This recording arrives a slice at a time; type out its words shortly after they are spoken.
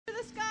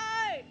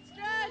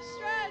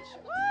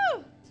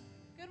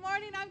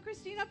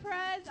Christina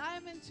Perez. I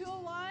am in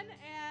 201,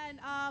 and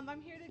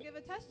I'm here to give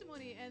a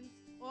testimony and,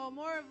 well,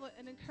 more of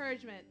an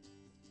encouragement.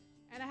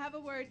 And I have a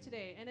word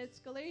today, and it's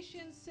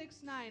Galatians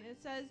 6:9.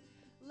 It says,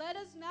 "Let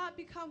us not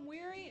become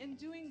weary in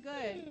doing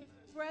good,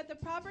 for at the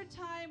proper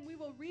time we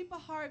will reap a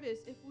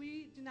harvest if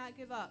we do not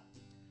give up."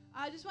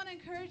 I just want to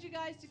encourage you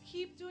guys to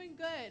keep doing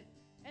good.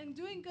 And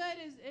doing good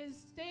is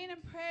staying in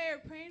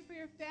prayer, praying for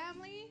your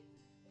family,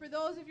 for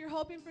those if you're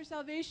hoping for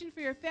salvation,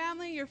 for your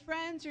family, your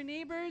friends, your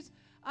neighbors.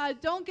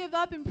 Don't give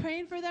up in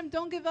praying for them.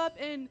 Don't give up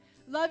in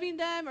loving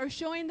them or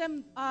showing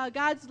them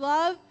God's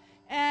love.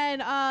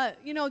 And,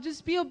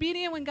 just be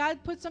obedient when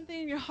God puts something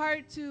in your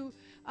heart to,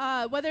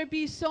 whether it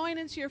be sowing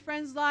into your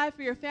friend's life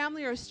or your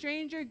family or a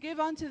stranger, give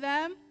unto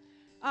them.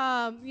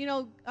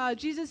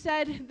 Jesus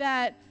said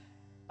that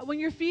when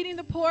you're feeding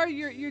the poor,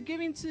 you're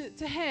giving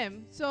to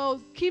Him.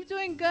 So keep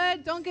doing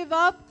good. Don't give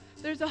up.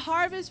 There's a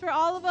harvest for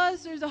all of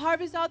us. There's a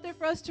harvest out there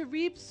for us to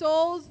reap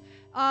souls.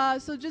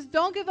 So just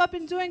don't give up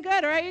in doing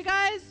good. All right, you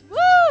guys?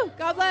 Woo!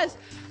 God bless.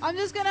 I'm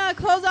just going to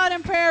close out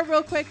in prayer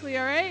real quickly,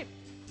 all right?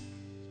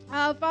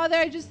 Father,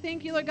 I just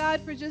thank you, Lord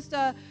God, for just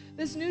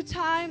this new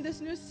time,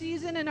 this new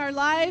season in our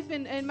life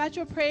and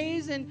Metro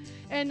Praise and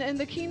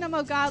the kingdom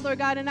of God, Lord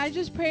God. And I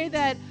just pray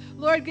that,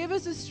 Lord, give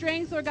us the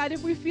strength, Lord God.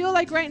 If we feel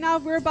like right now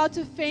we're about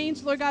to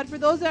faint, Lord God, for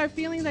those that are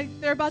feeling like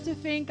they're about to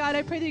faint, God,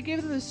 I pray that you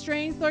give them the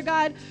strength, Lord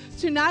God,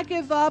 to not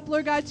give up,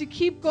 Lord God, to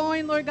keep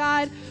going, Lord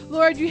God.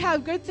 Lord, you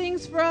have good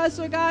things for us,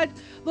 Lord God.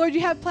 Lord,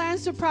 you have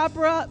plans to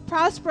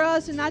prosper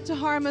us and not to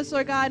harm us,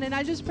 Lord God. And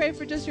I just pray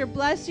for just your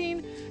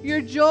blessing,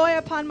 your joy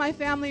upon my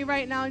family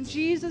right now. In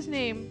Jesus'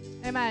 name,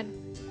 amen.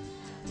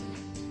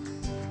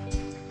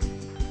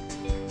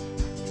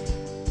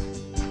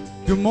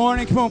 Good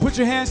morning. Come on, put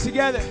your hands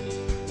together.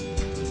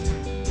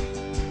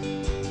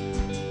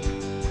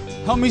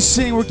 Help me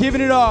sing. We're giving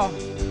it all.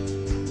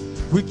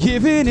 We're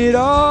giving it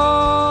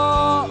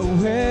all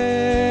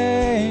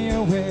away,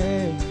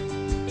 away.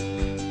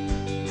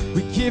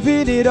 We're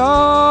giving it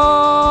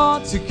all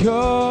to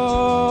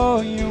go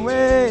your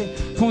way.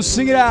 Come on,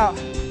 sing it out.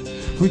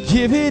 We're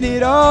giving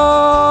it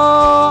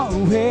all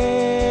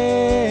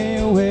away,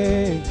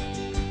 away.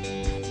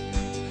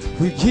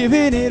 We're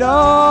giving it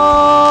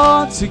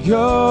all to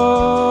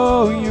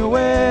go your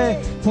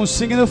way. Come on,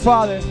 sing in the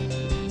Father.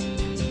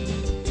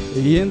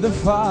 In the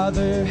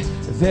Father,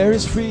 there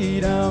is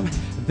freedom.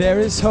 There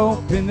is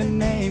hope in the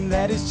name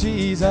that is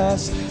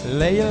Jesus.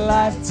 Lay your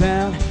life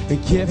down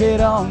and give it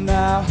all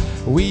now.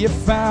 We are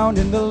found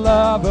in the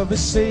love of a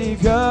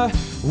Savior.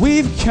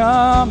 We've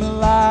come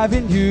alive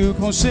in you.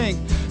 Come on,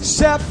 sing.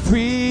 Set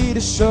free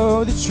to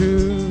show the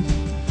truth.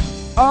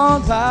 Our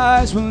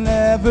lives will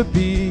never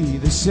be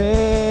the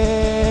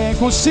same.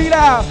 Come on, sing it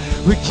out.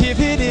 We're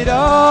giving it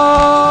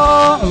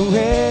all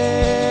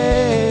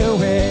away,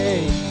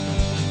 away.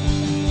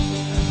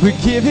 We're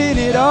giving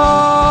it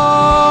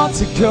all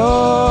to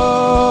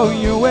go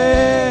your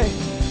way.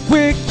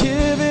 We're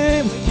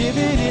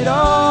giving it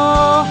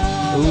all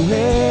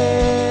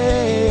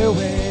away,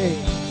 away.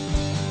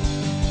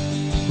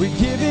 We're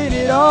giving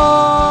it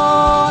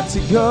all to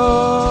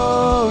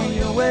go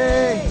your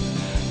way.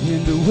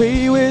 In the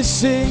way we're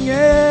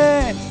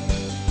singing.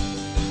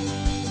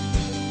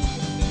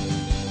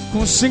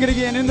 Come on, sing it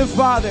again. In the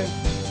Father.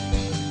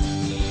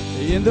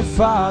 In the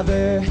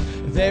Father,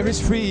 there is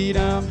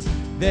freedom.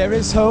 There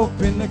is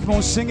hope in the, come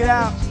on, sing it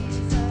out.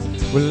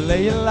 We'll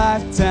lay your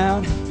life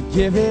down,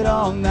 give it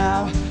all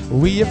now.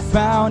 We are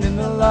found in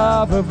the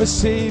love of a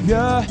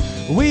Savior.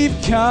 We've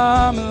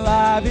come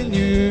alive in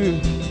you.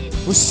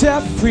 We're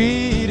set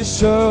free to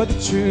show the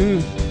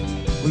truth.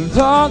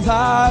 Well, our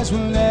lives will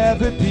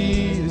never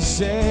be the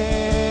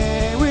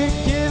same. We're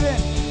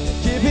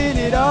giving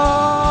it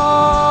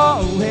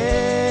all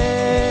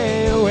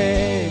away,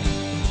 away.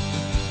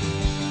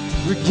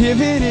 We're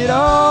giving it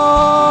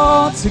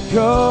all to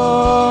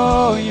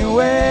go your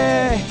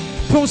way.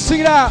 Come on, sing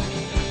it out.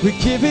 We're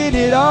giving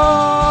it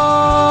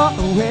all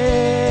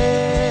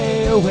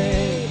away,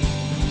 away.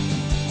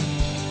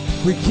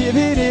 We're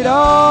giving it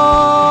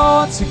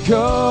all to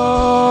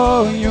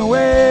go your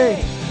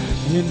way.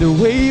 In the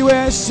way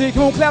we're singing.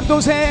 Come on, clap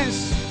those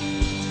hands.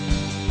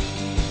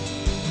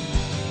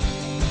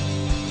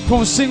 Come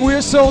on, sing. We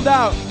are sold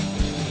out.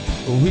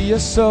 We are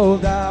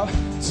sold out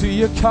to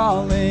your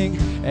calling.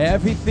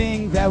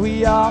 Everything that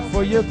we are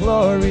for your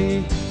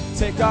glory.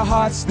 Take our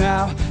hearts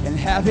now and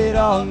have it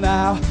all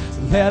now.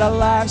 Let our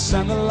lives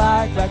shine the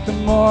light like the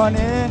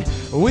morning.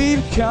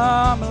 We've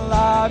come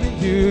alive in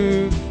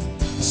you.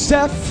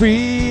 Set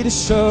free to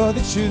show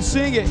the truth.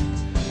 Sing it.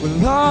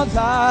 Well, our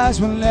lives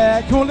will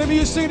let. Come on, let me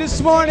hear you sing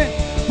this morning.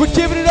 We're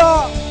giving it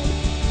all.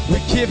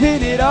 We're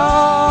giving it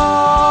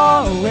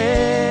all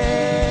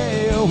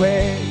away,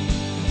 away.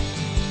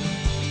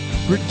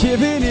 We're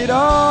giving it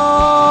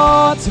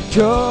all to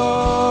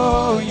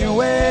go your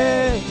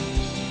way.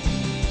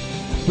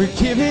 We're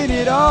giving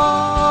it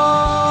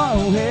all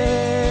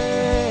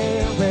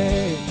away,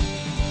 away.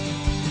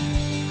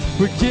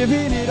 We're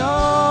giving it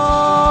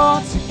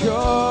all to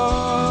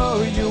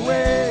go your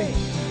way.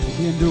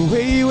 In the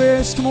way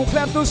we're, come on,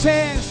 clap those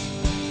hands.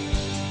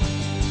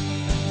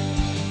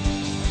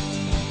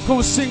 Come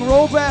on, sing,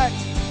 roll back.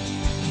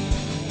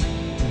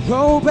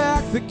 Roll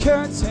back the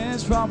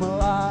curtains from our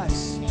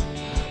lives.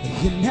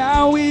 And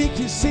now we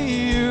can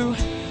see you.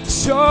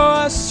 Show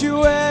us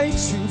your way,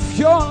 truth,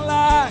 your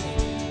life.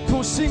 Come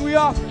on, sing, we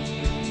offer.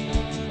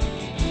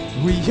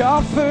 We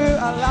offer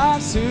our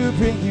lives to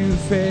bring you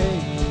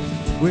faith.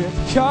 We're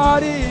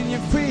caught in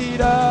your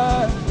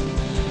freedom.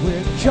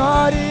 We're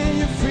caught in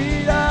your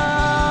freedom.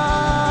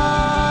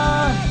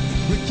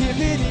 We're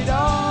giving it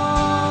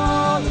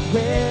all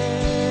away.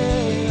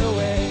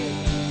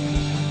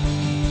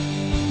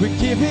 We're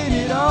giving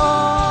it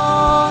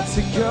all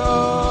to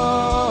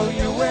go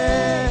your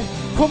way.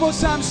 One more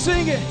time,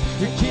 sing it.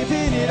 We're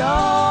giving it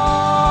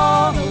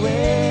all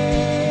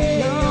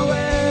away, your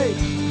way.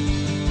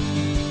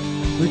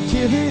 We're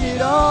giving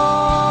it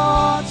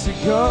all to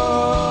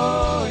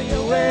go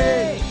your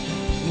way.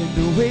 And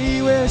the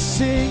way we're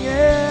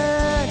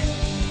singing.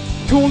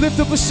 Come on, lift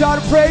up a shout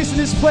of praise in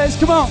this place.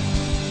 Come on.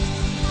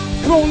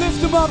 Come on,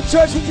 lift them up,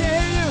 church. We can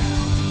hear you.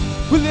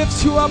 We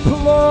lift you up,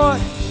 Lord.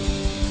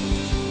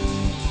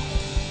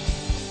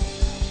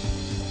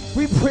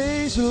 We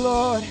praise you,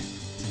 Lord.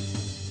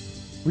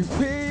 We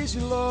praise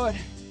you, Lord.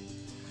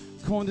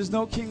 Come on, there's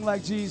no king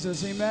like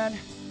Jesus, amen.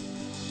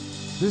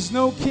 There's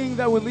no king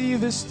that would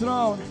leave this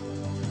throne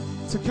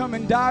to come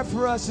and die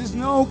for us. There's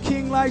no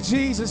king like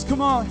Jesus. Come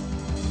on.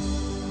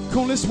 Come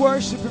on, let's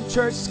worship him,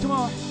 churches. Come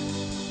on.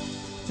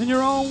 In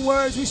your own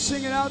words, we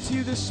sing it out to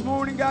you this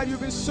morning. God,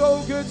 you've been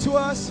so good to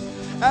us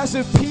as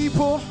a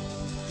people,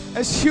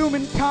 as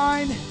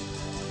humankind.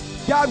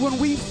 God, when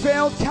we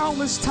failed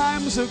countless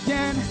times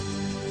again,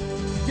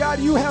 God,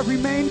 you have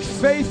remained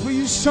faithful.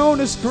 You've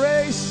shown us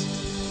grace.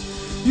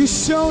 You've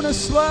shown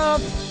us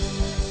love.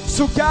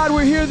 So, God,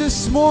 we're here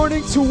this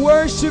morning to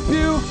worship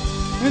you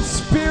in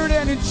spirit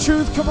and in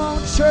truth. Come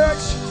on, church.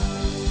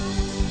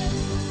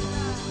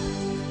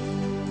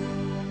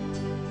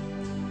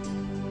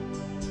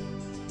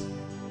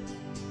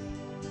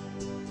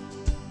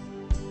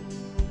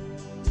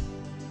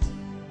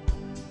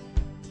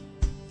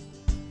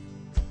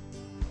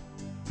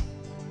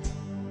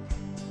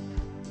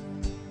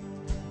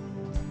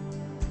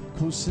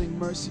 Come sing,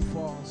 mercy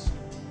falls.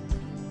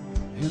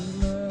 And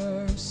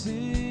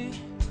mercy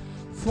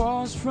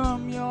falls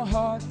from your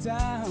heart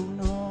down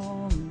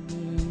on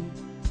me.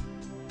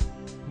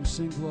 Come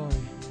sing, glory.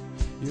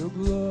 Your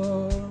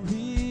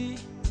glory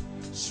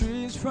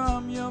streams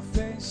from your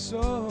face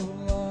so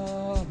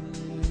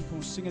lovely.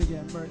 Come sing it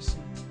again, mercy.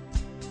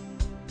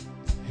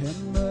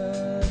 And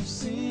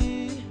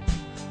mercy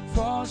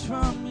falls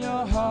from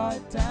your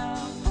heart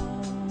down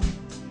on me.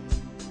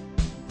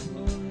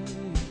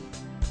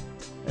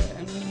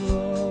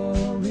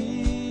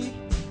 Glory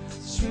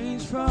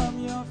streams from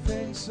your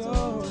face so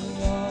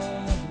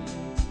wide.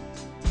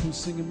 We'll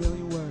sing a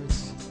million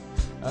words.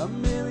 A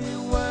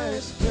million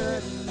words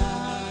could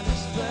not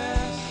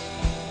express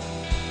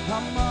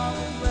how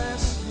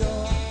marvelous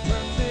your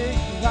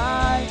perfect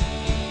life.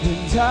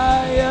 And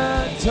I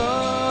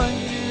adore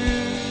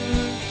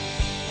you.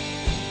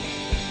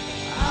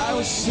 I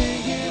was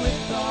singing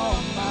with all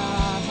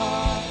my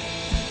heart.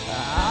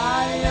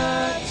 I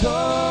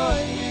adore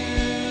you.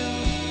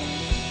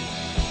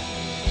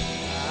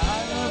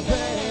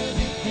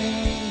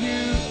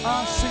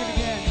 I'll sing it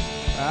again.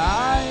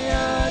 I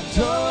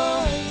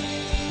adore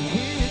you.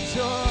 We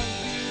adore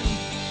you.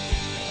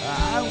 I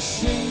will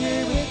sing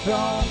it with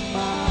all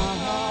my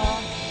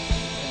heart.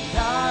 And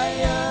I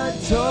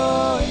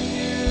adore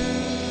you.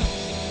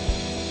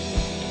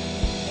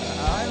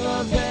 I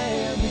love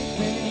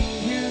everything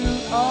you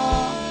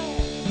are.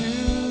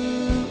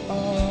 You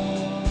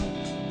are.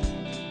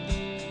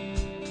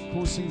 Come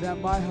on, sing that,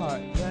 my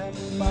heart. That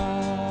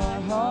my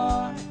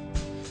heart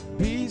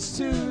beats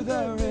to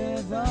the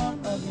rhythm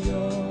of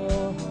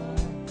your heart.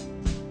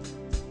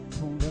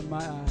 Come let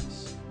my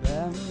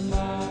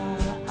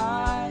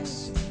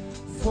eyes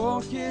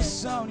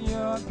focus on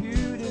your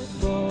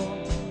beautiful.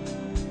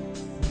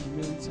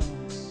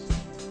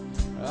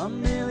 A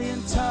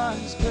million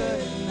tongues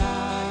could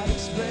not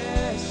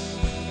express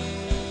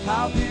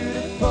how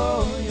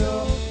beautiful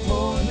your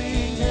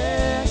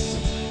holiness.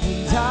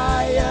 And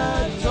I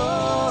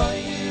adore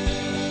you.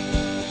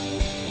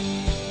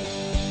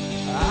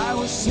 I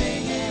will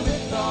sing it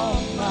with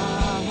all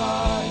my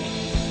heart,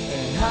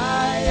 and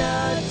I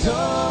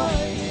adore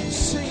you.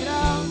 Sing it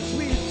out,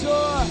 we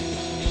adore.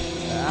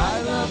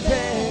 I love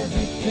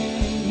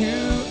everything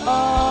you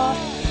are,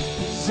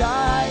 'cause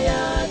I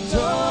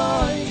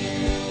adore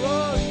you.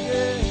 Oh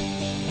yeah.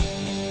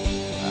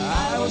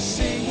 I will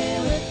sing it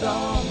with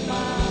all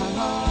my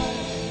heart.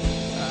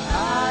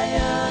 I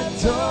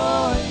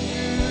adore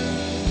you.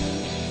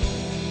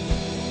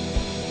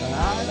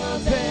 I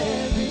love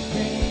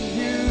everything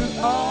you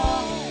are.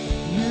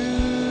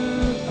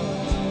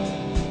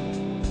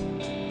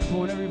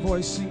 Every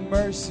voice sing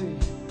mercy.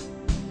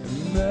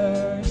 And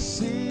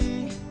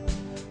mercy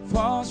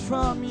falls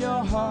from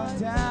your heart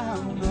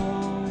down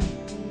on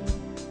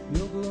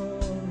your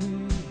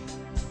glory.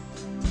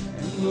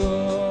 And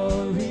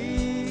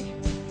glory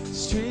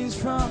streams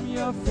from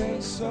your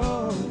face so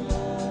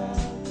loud.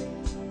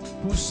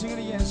 sing it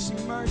again.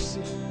 Sing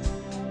mercy.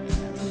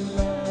 And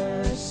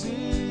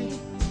mercy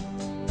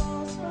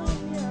falls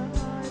from your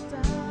heart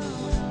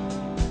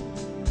down.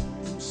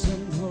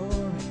 Sing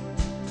glory.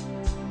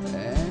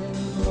 And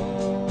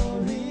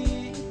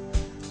glory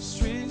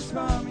streams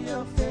from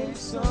your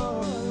face,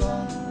 oh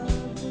love.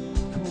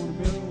 Come on, a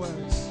million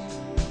words.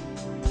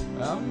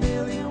 A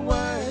million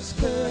words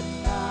could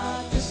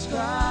not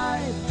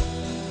describe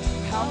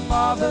how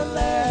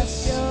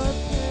marvelous your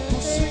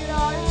presence. Sing,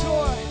 I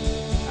adore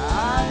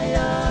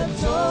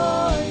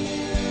you.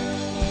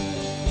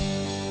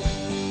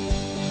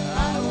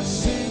 I will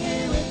sing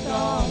it with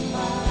all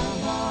my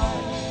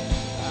heart.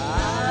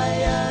 I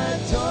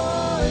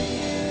adore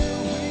you.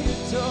 We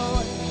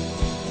adore you.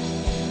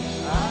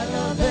 I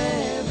love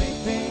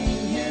everything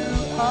you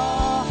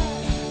are.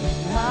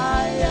 And I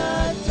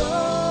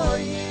adore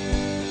you.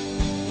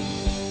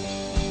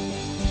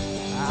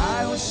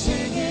 I will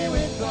sing it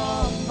with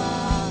all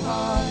my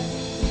heart.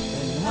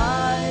 And I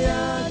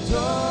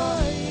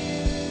adore you.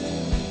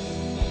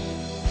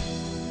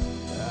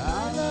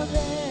 I love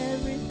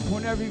everything.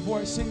 Point every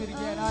voice, sing it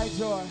again. I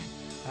adore.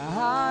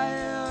 I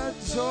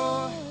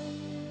adore.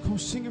 Come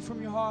sing it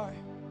from your heart.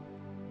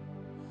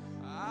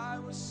 I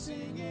will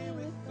sing it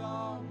with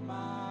all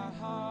my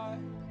heart.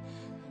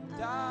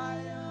 And I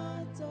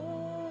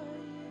adore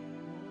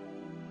you.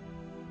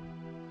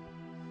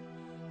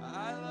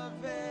 I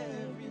love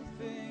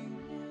everything.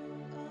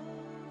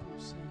 Come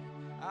sing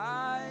it.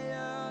 I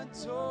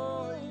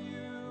adore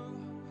you.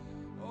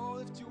 Oh,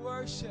 lift your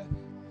worship.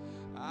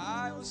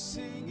 I will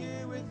sing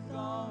it with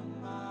all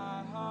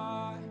my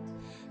heart,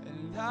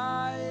 and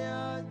I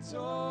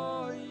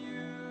adore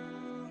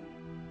you.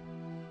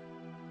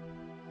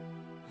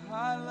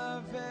 I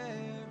love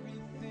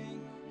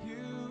everything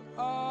you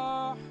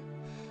are,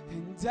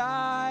 and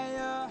I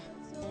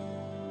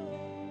adore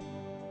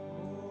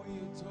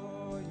you.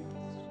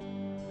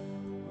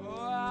 Oh,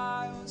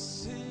 I will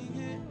sing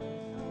it.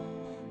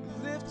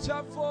 Lift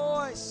our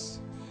voice.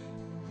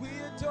 We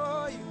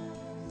adore you.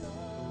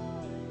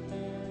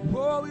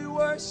 Oh, we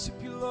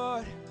worship you,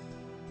 Lord.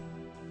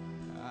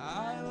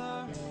 I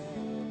love you.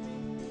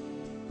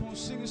 Come on,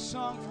 sing a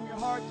song from your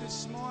heart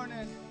this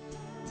morning.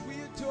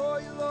 We adore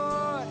you,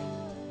 Lord.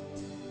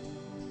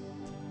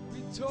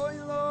 We adore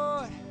you,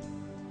 Lord.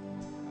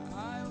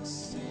 I will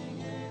sing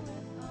it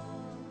with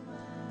all my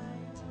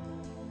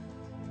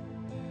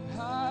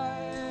heart. I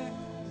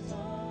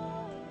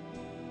adore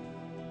you.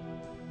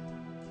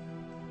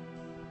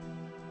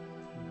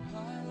 I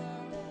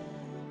love you.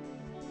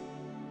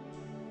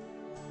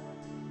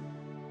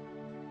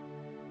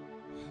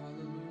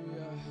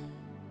 Hallelujah.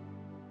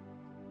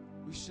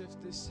 We shift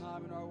this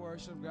time in our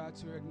worship, God,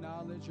 to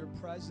acknowledge your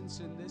presence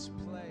in this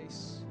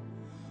place.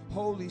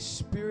 Holy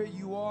Spirit,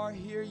 you are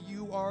here.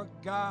 You are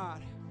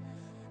God.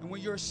 And where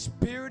your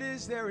Spirit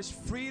is, there is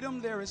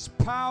freedom, there is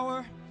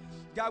power.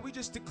 God, we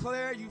just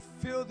declare you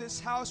fill this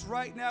house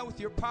right now with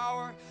your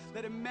power.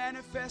 Let it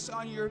manifest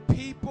on your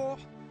people.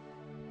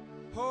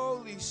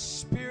 Holy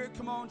Spirit,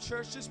 come on,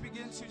 church, just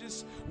begin to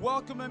just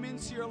welcome him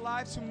into your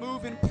life to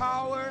move in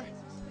power.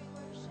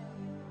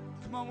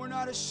 Come on, we're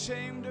not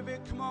ashamed of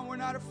it. Come on, we're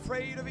not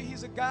afraid of it.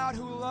 He's a God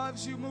who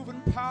loves you. Move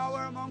in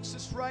power amongst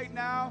us right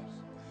now.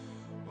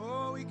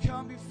 Oh, we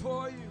come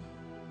before you.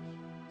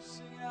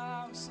 Sing it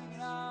out, sing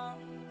it out.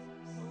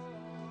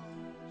 Oh,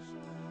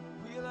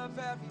 we love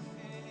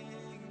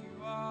everything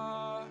you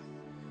are.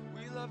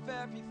 We love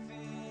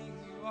everything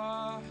you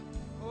are.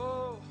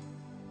 Oh,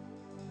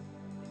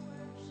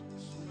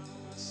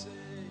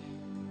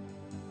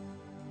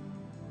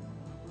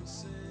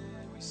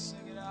 we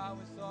sing it out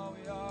with all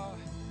we are.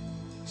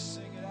 We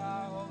sing it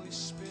out, Holy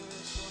Spirit.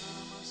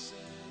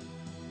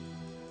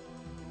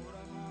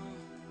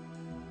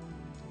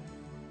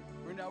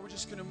 Right now, we're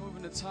just going to move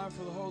into time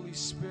for the Holy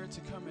Spirit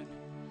to come in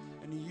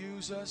and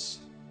use us.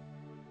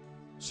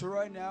 So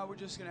right now, we're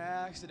just going to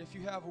ask that if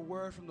you have a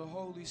word from the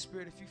Holy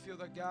Spirit, if you feel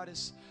that God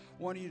is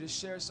wanting you to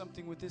share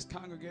something with this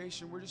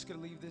congregation, we're just going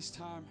to leave this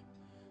time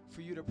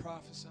for you to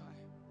prophesy.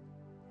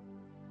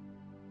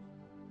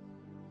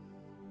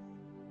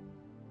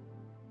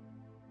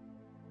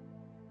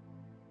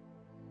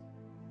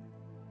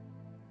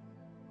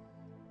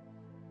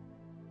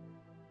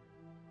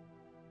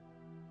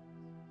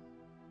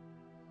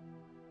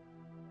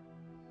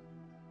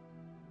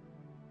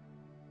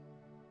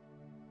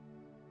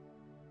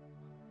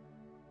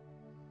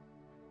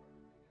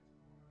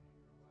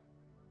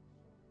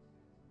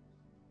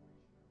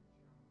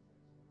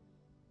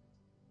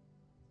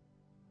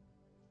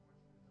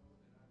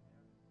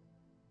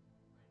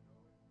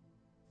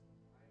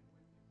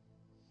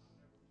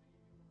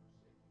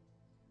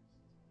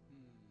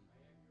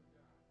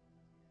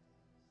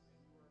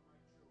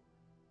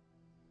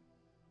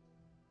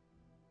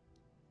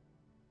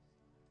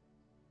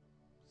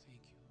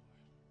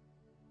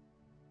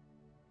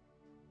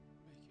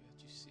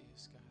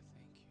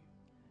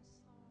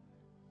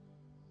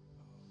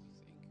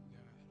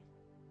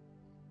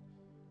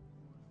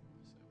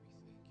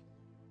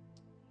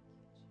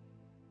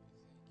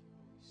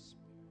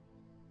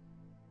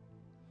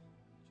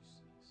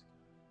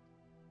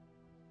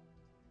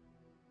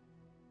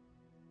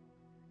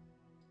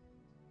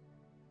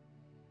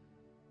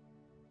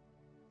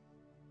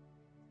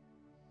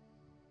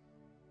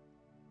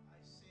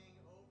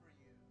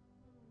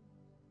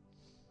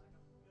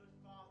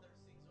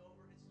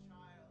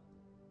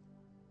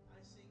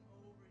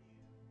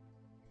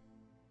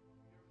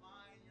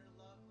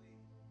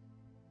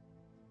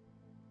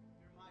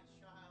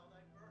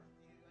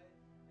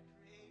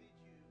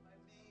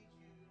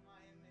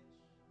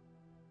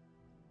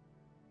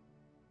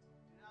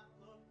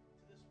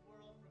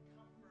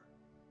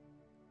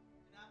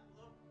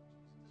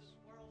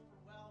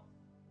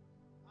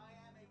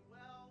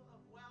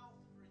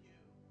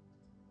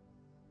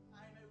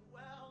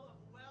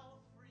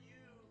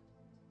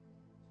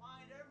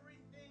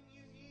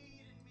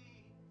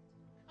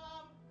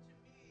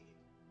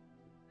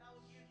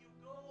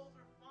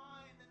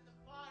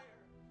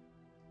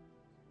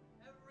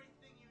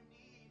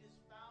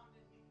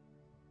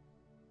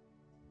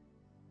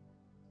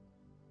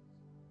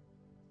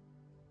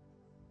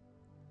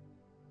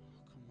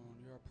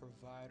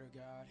 provider,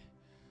 God.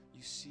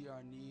 You see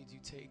our needs. You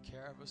take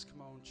care of us.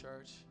 Come on,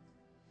 church.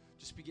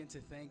 Just begin to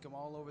thank Him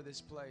all over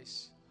this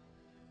place.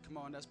 Come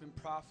on, that's been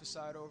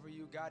prophesied over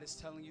you. God is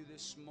telling you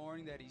this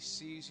morning that He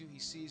sees you. He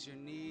sees your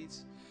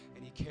needs,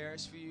 and He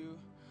cares for you.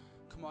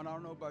 Come on, I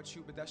don't know about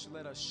you, but that should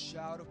let us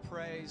shout of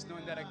praise,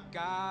 knowing that a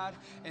God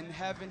in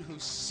heaven who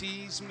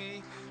sees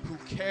me, who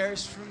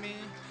cares for me,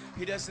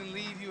 He doesn't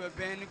leave you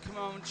abandoned. Come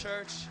on,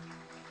 church.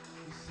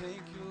 We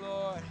thank you,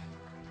 Lord.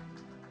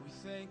 We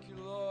thank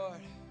you,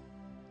 Lord.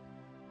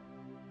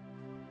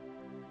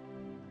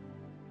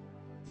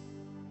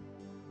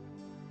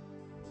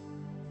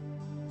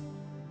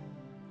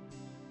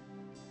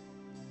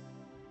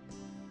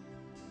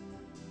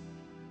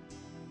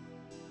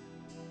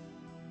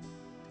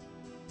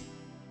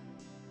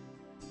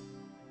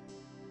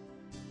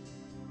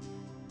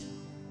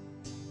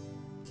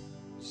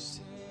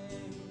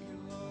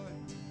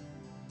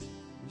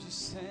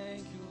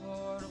 Thank you,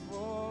 Lord.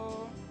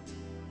 Oh,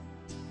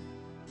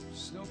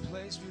 there's no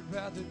place we'd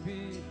rather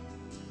be.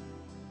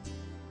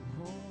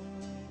 Oh,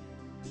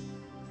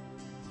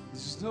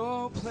 there's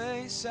no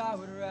place I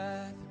would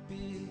rather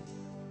be.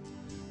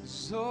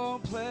 There's no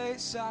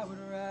place I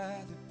would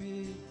rather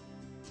be.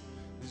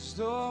 There's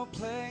no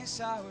place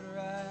I would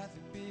rather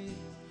be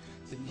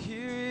than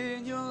here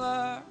in your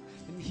love,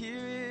 and here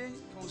in,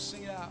 come on,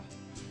 sing it out.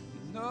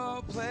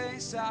 No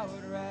place I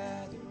would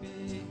rather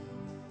be.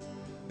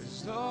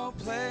 There's no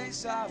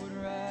place I would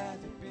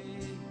rather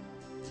be.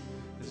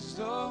 There's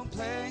no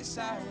place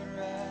I would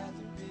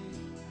rather be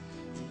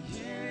than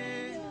here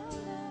in your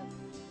love.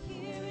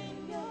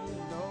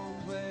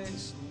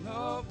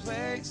 No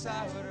place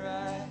I would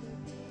rather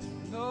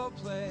be. No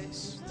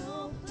place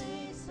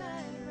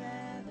I'd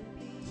rather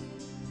be.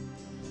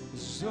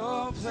 There's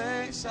no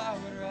place I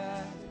would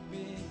rather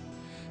be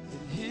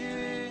than here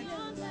in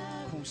your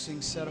love. Come on,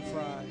 sing Set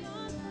Afire.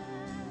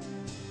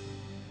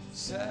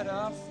 Set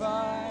a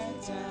fire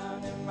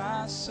down in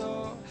my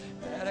soul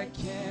that I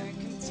can't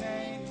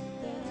contain,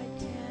 that I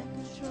can't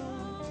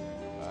control.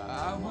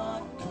 I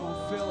want, come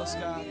on, fill us,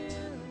 God.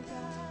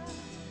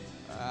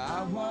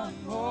 I want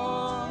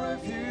more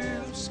of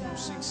you. Come on,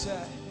 sing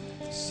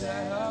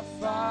set a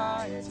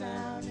fire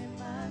down in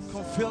my soul.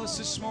 Come on, fill us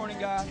this morning,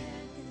 God,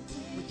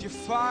 with your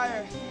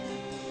fire.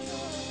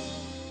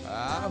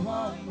 I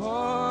want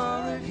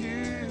more of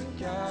you,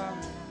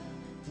 God.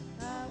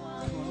 Come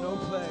on, no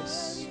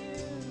place.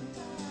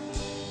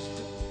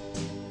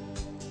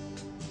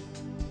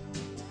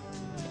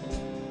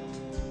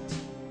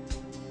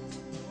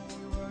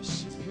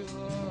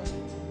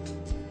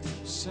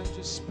 Send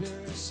your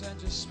spirit,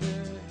 send your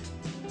spirit.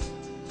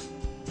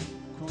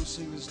 Come on,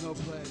 sing, there's no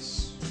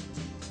place.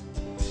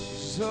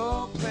 There's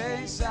no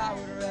place I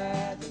would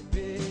rather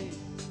be.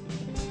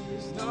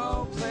 There's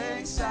no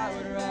place I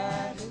would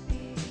rather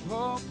be.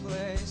 No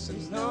place,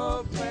 there's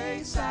no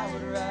place I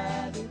would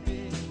rather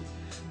be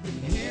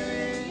than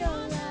here in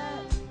your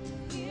love.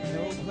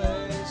 No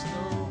place,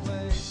 no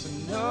place,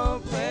 no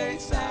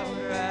place I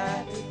would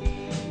rather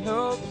be.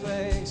 No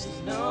place,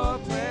 there's no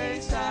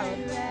place I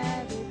would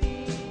rather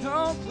be.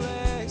 No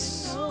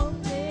place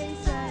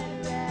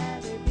I'd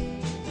rather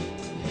be.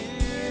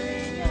 Here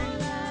in your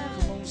love.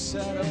 Come on,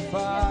 set a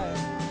fire.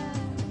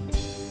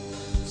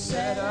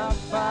 Set a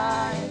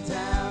fire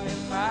down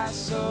in my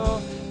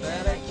soul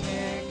that I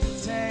can't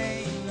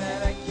contain,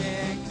 that I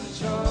can't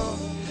control.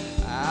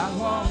 I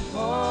want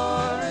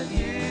more of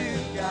you,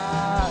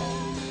 God.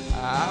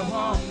 I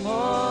want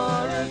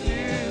more of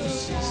you.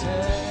 She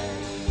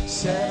said,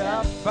 set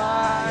a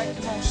fire.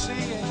 Come on, sing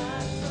it.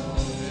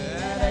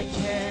 That I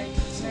can't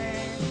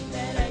contain,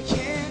 that I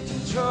can't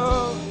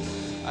control.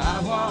 I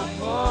want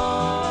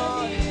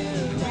more.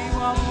 We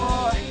want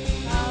more.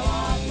 I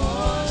want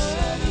more.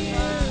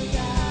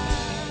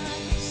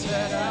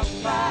 Set a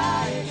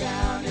fire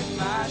down in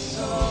my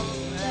soul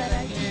that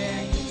I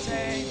can't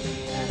contain,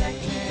 that I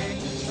can't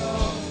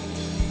control.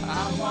 I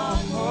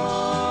want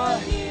more.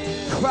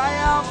 Cry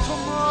out for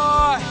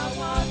more.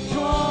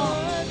 Come on,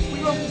 we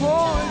want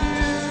more of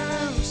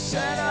you.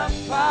 Set a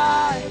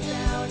fire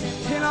down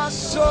in our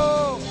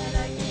soul.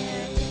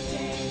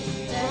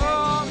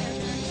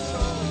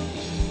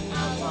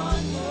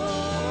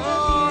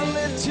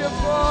 Your voice.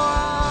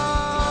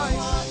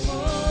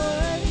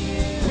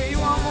 We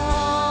want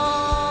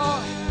more.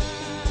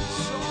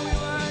 So we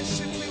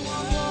worship. We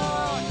want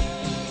more.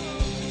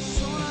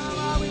 So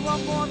we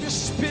want more of your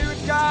spirit,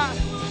 God.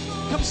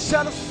 Come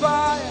set a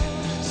fire.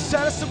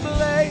 Set us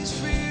ablaze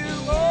for you.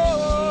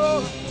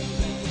 Oh,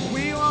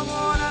 we want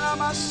more than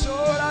my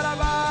soul.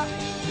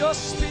 Your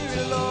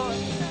spirit, Lord.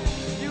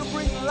 You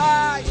bring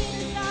life.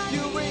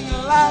 You bring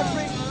life.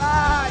 Bring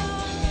life.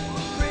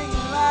 Bring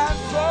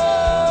life. Oh.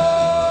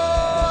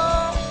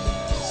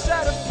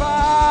 Set a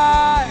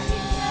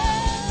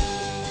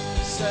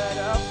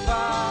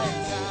fire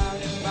down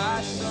in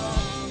my soul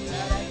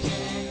that I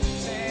can't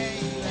contain,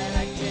 that I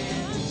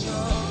can't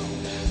control.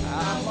 I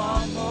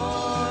want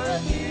more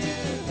of you,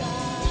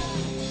 God.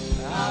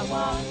 I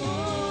want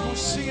more. We'll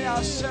sing it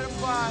out. Set a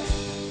fire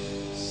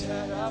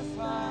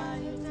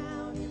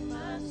down in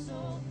my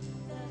soul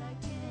that I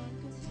can't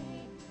contain.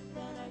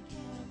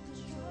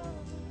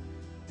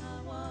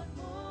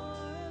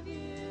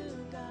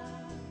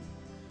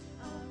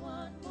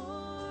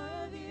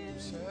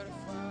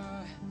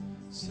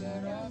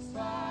 Set a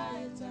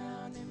fire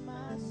down in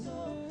my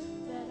soul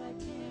that I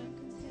can't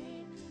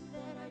contain,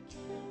 that I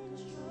can't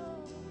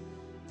control.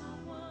 I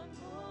want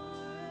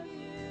more of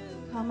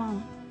you. Come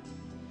on.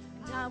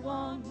 I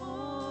want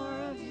more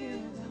of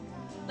you.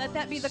 Let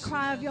that be the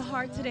cry of your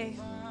heart today.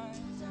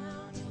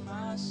 down in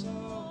my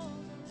soul.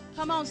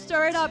 Come on,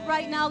 stir it up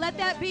right now. Let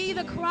that be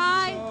the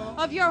cry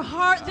of your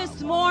heart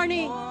this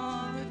morning.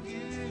 More of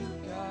you,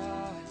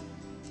 God.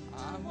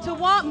 I To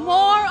want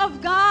more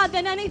of God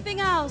than anything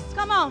else.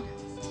 Come on.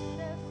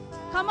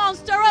 Come on,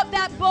 stir up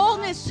that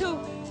boldness to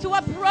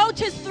approach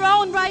his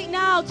throne right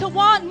now. To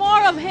want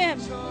more of him.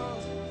 To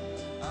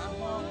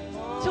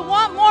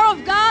want more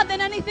of God than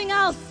anything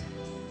else.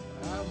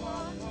 I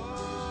want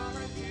more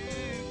of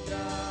you,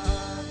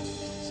 God.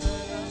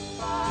 Set a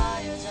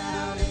fire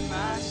down in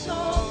my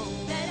soul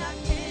That I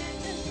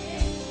can't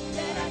contain,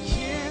 that I I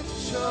can't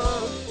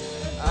control.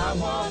 I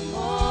want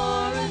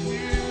more of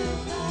you.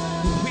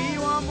 We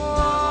want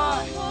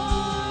more.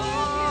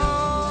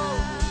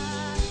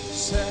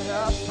 Set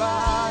a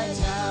fire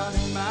down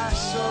in my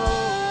soul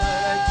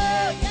that I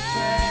can't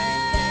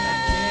contain, that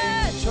I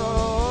can't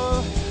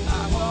control.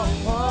 I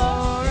want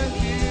more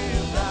of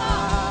you,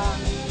 God.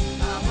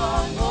 I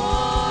want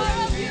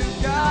more of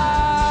you,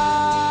 God.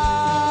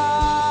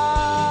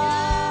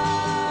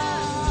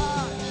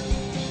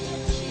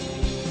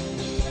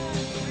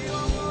 We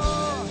want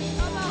more.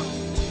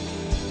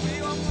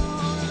 We want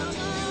more of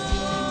you.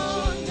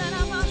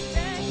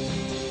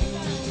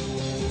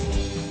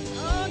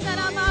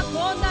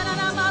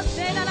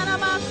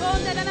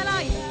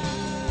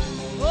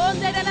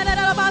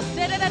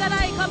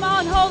 Come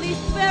on, Holy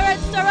Spirit,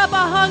 stir up a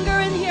hunger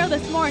in here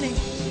this morning.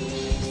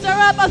 Stir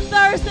up a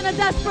thirst and a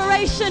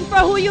desperation for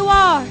who you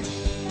are.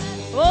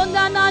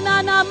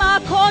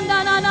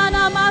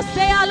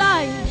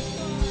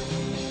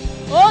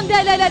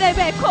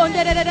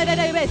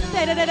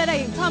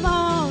 Come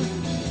on.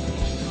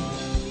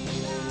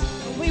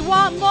 We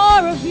want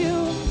more of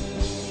you.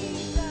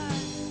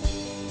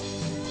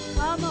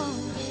 Come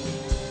on.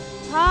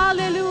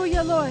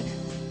 Hallelujah, Lord.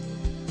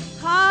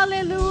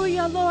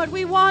 Hallelujah, Lord.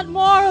 We want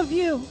more of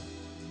you.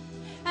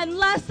 And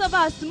less of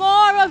us,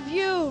 more of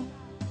you.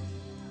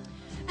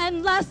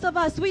 And less of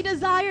us. We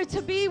desire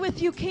to be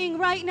with you, King,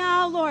 right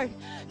now, Lord.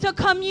 To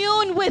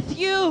commune with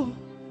you.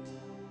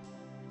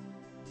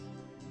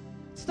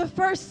 It's the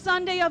first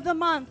Sunday of the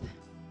month.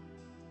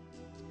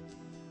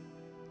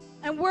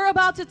 And we're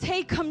about to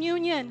take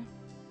communion.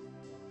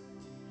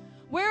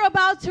 We're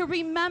about to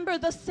remember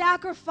the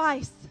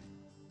sacrifice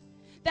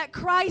that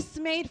Christ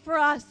made for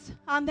us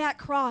on that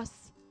cross.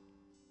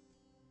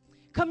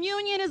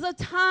 Communion is a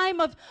time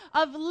of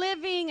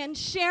living and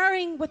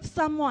sharing with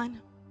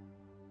someone.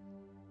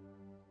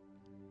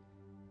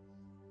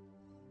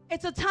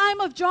 It's a time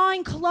of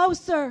drawing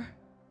closer.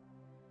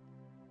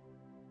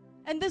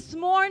 And this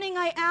morning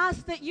I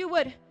ask that you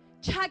would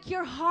check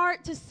your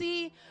heart to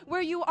see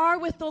where you are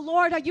with the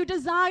Lord. Are you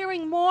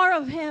desiring more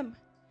of him?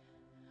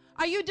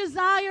 Are you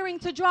desiring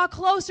to draw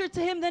closer to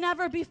him than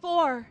ever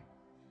before?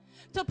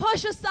 To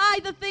push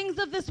aside the things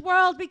of this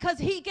world because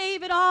he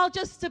gave it all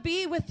just to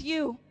be with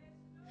you.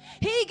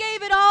 He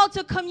gave it all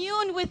to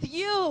commune with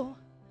you.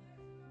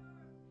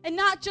 And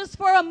not just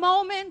for a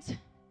moment,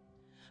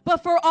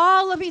 but for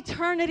all of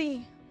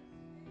eternity.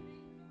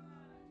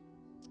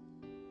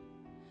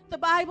 The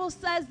Bible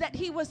says that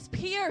he was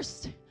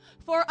pierced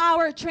for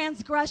our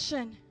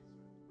transgression.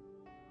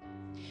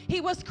 He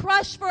was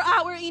crushed for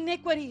our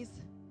iniquities.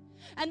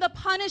 And the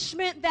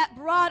punishment that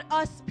brought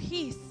us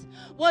peace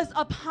was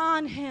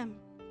upon him.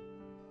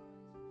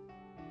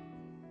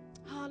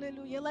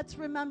 Hallelujah. Let's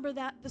remember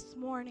that this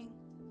morning.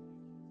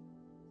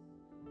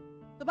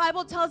 The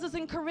Bible tells us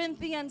in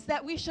Corinthians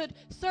that we should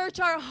search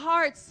our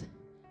hearts,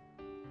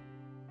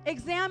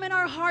 examine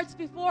our hearts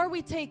before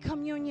we take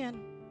communion.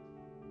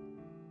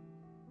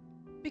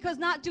 Because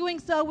not doing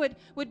so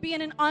would be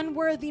in an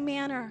unworthy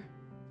manner.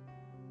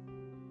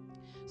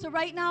 So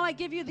right now I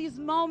give you these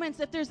moments.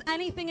 If there's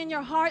anything in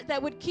your heart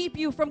that would keep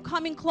you from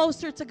coming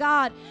closer to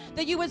God,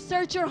 that you would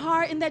search your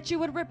heart and that you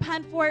would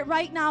repent for it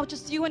right now,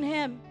 just you and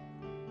him.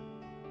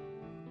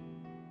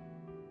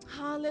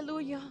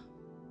 Hallelujah.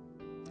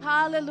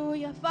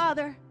 Hallelujah.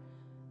 Father,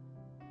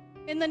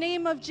 in the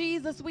name of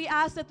Jesus, we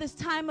ask at this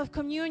time of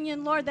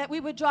communion, Lord, that we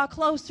would draw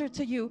closer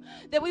to you,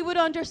 that we would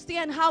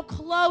understand how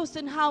close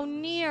and how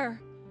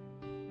near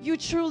you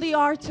truly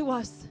are to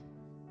us.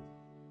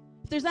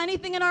 If there's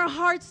anything in our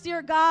hearts,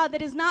 dear God,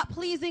 that is not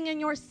pleasing in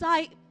your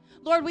sight,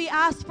 Lord, we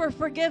ask for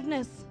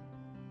forgiveness.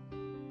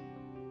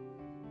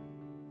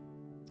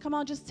 Come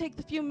on, just take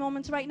the few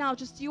moments right now,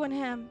 just you and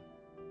him.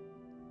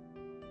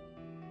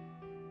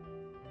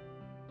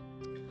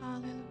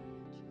 Hallelujah,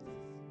 Jesus.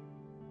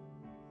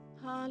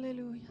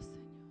 Hallelujah, Señor.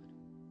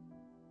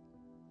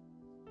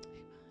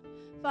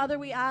 Amen. Father,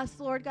 we ask,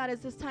 Lord God,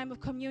 as this time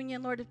of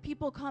communion, Lord, if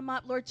people come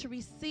up, Lord, to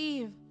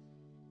receive,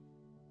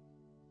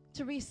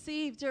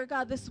 dear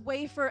God, this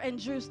wafer and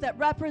juice that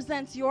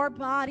represents your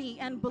body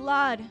and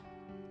blood.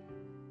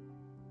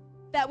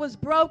 that was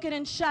broken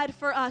and shed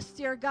for us,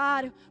 dear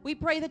God. We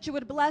pray that you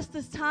would bless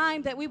this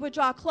time, that we would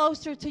draw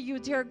closer to you,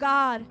 dear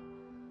God.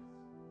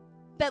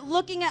 That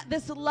looking at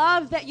this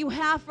love that you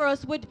have for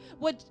us would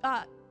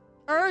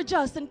urge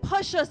us and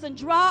push us and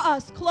draw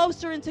us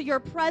closer into your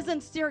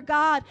presence, dear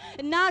God.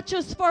 And not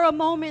just for a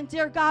moment,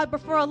 dear God,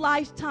 but for a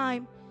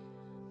lifetime.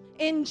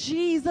 In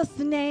Jesus'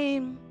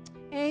 name,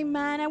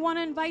 amen. I want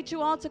to invite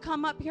you all to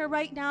come up here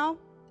right now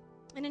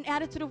in an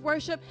attitude of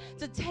worship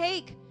to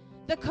take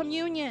the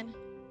communion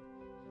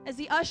as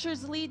the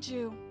ushers lead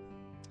you.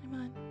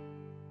 Amen.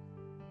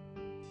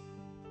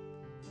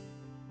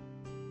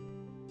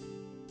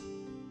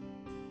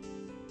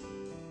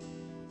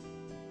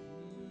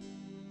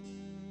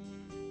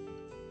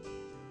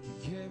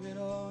 You gave it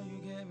all, you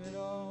gave it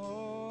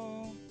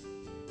all.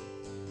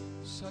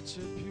 Such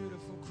a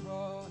beautiful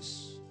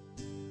cross.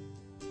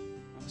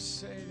 Our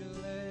Savior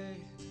laid.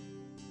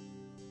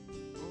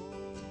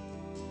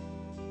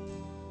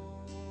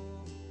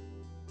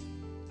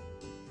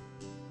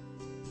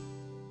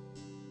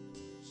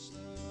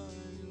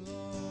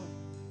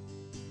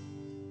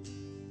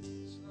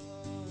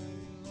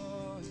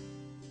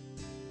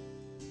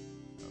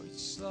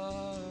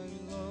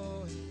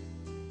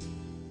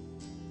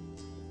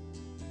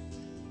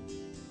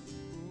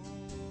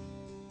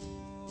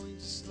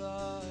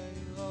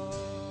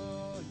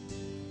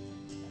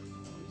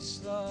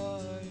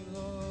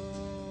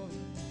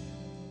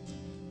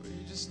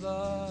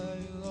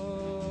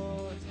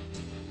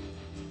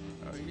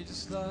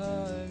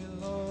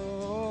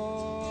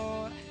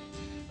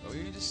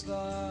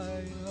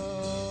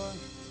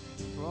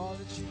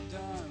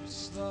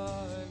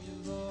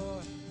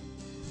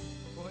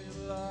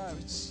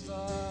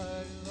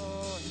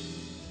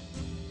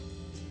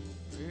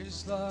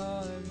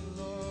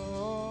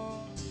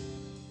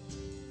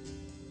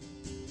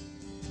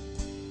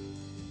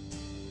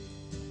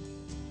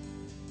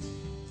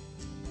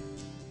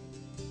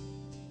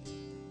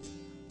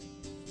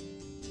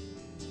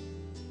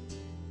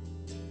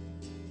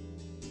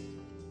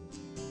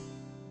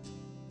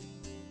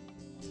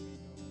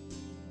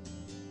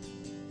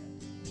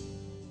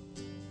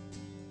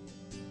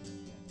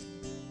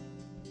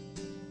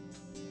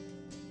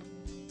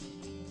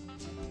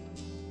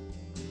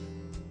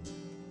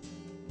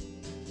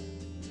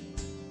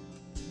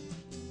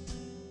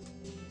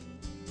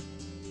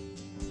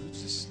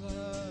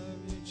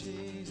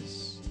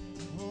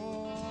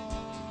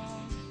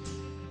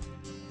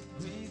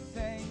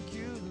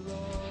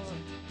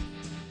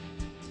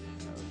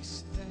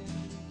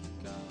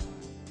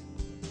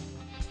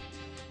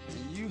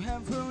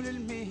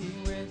 Wounded me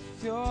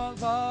with your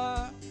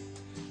love,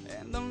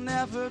 and I'll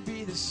never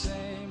be the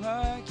same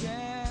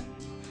again.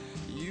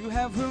 You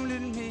have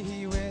wounded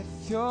me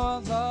with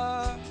your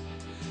love,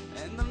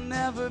 and I'll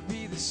never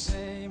be the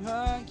same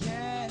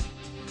again.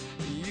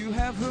 You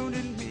have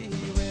wounded me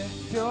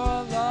with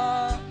your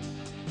love,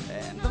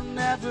 and I'll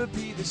never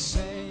be the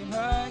same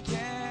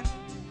again.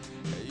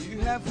 You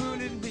have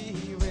wounded me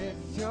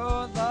with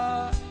your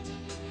love,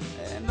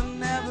 and I'll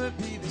never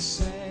be the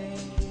same.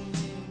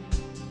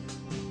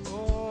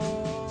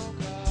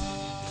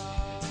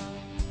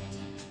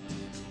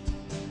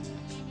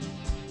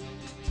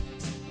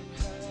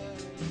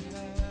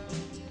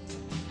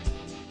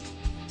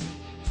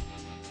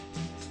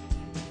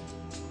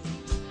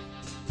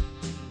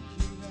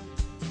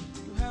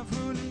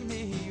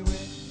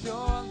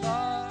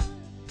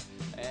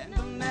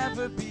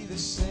 Be the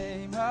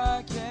same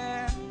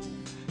again.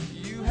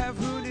 You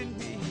have wounded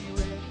me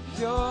with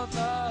your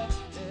love,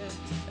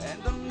 and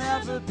I'll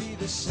never be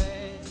the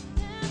same.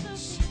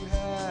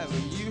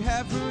 You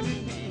have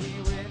wounded me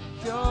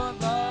with your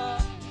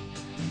love,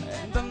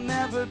 and I'll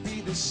never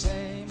be the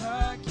same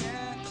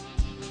again.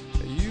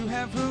 You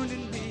have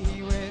wounded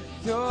me with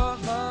your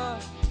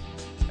love,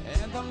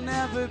 and I'll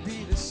never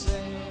be the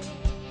same.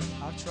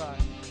 I've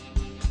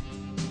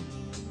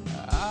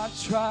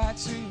tried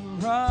to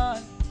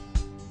run,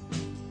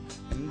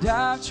 and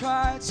I've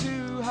tried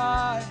to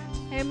hide.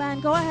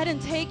 Amen. Go ahead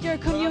and take your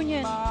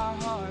communion. My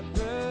heart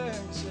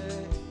burns,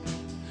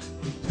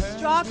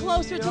 Draw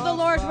closer to the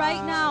Lord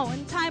right now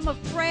in time of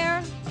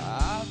prayer.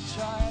 I've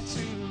tried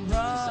to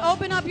run. Just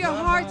open up your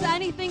heart to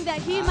anything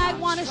that He might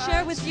want to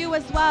share with you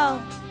as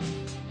well.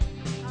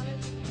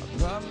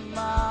 But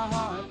my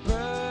heart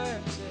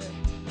burns,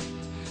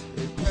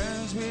 it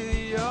burns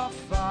with your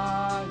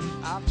fire.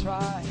 I've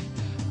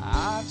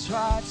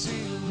tried to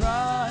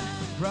run.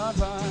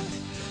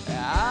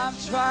 I've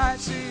tried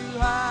to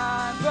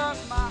hide, but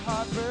my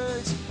heart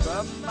burns,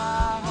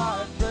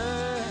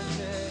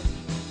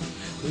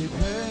 it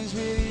burns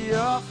with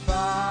your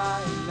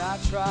fire.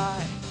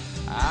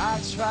 I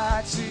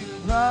tried to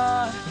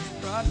run.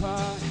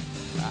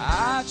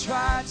 I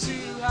tried to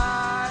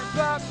hide,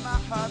 but my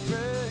heart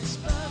burns,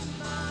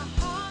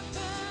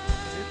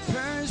 it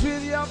burns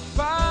with your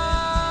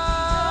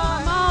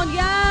fire. Come on,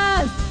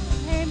 yes.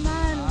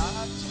 Amen.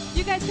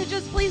 You guys could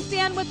just please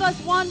stand with us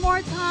one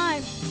more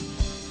time.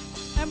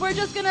 And we're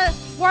just going to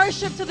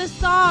worship to this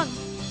song.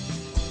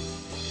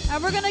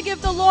 And we're going to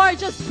give the Lord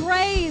just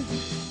praise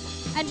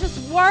and just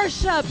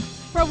worship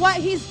for what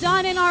He's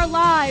done in our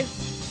lives.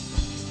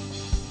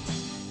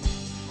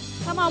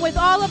 Come on, with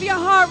all of your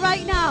heart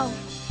right now.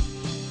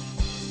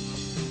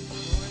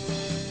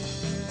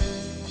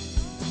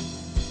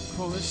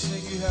 Oh, let's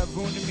sing. You have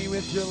wounded me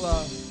with your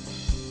love.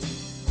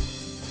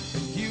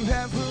 You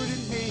have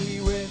wounded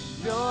me with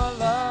your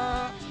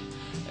love,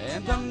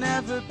 and I'll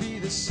never be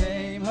the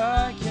same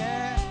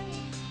again.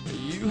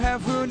 You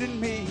have wounded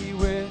me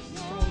with,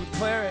 come on,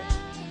 declare it,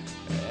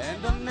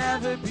 and I'll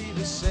never be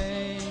the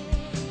same.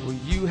 Well,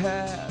 you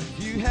have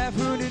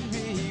wounded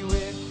me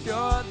with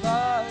your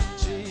love,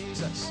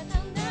 Jesus, and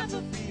I'll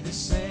never be the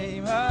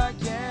same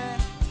again.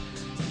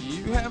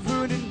 You have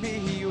wounded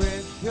me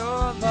with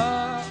your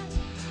love,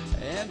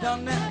 and I'll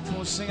never, come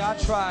on, sing, I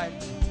tried.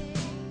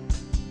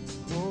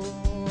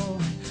 Oh,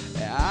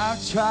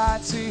 I've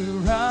tried to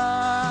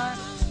run,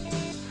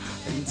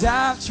 and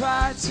I've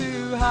tried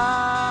to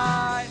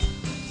hide,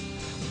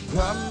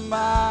 but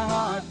my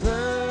heart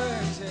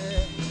burns,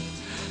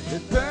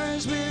 it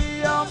burns with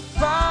your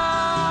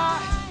fire.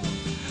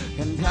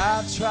 And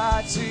I've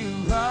tried to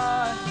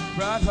run,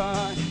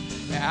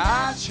 and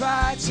I've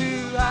tried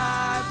to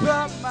hide,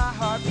 but my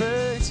heart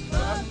burns,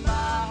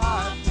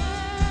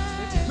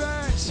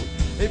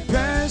 it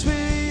burns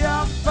with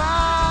your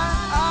fire.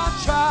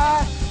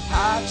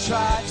 I've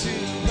tried to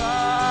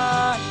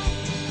run,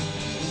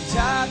 and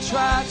I've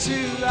tried to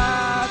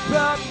hide,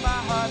 but my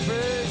heart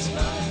burns.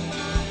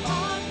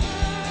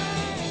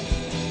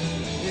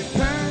 It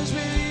burns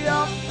with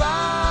your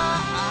fire.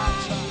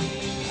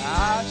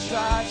 I've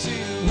tried to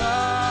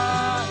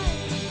run,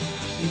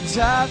 and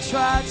I've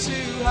tried to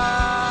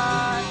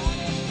hide,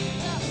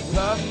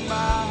 but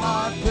my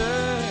heart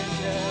burns.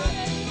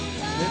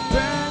 It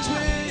burns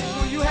with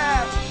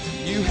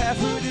you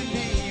have wounded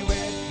me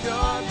with your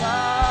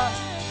love,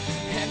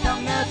 and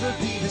I'll never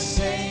be the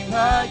same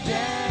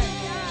again.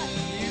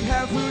 You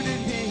have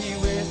wounded me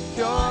with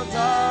your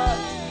love,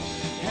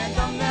 and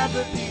I'll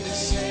never be the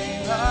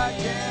same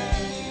again.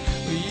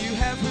 You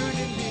have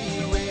wounded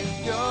me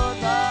with your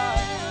love,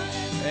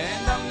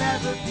 and I'll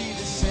never be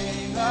the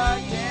same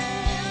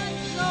again.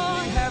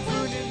 You have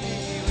wounded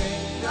me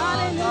with your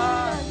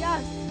love,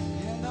 Yes.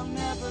 and I'll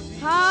never be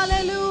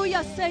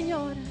Hallelujah,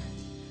 Señor.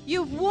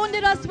 You've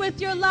wounded us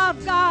with your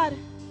love, God.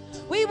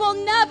 We will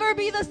never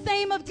be the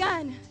same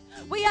again.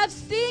 We have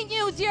seen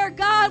you, dear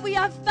God. We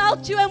have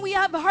felt you and we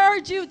have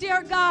heard you,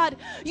 dear God.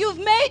 You've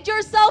made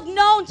yourself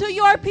known to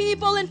your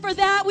people, and for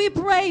that we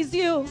praise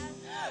you.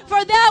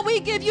 For that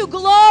we give you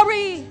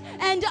glory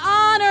and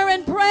honor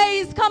and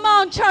praise. Come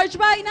on, church,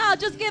 right now.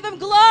 Just give him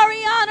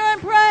glory, honor,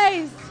 and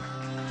praise.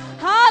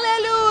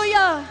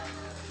 Hallelujah.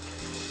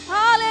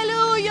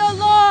 Hallelujah,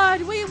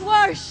 Lord. We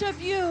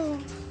worship you.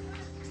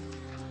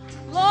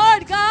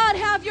 Lord God,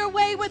 have your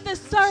way with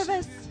this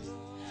service.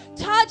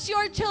 Touch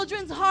your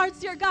children's hearts,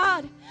 dear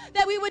God,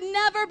 that we would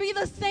never be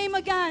the same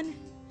again,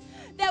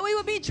 that we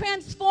would be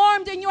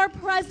transformed in your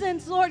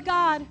presence, Lord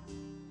God,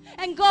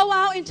 and go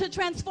out and to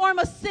transform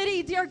a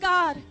city, dear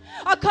God,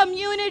 a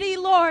community,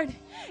 Lord,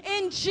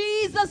 in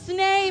Jesus'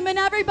 name. And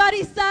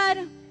everybody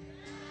said,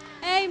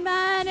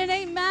 amen and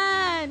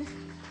amen.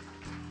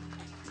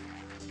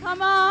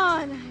 Come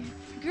on,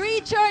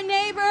 greet your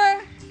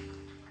neighbor.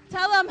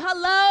 Tell them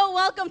hello,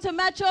 welcome to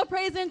Metro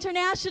Praise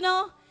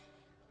International,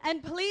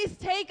 and please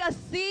take a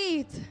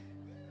seat.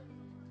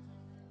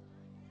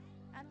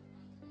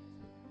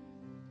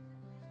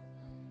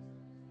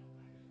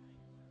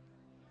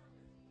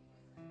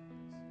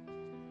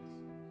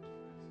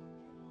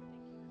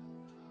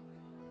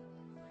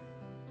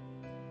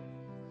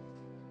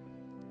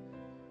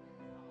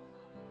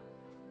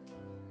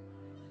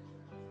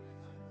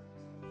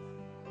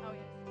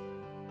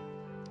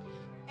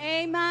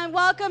 Amen.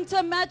 Welcome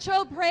to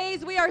Metro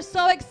Praise. We are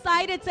so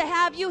excited to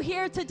have you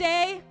here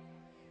today.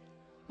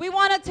 We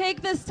want to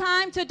take this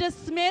time to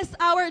dismiss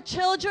our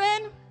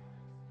children.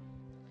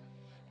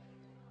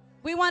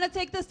 We want to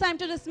take this time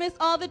to dismiss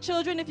all the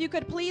children. If you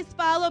could please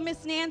follow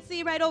Miss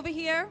Nancy right over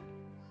here.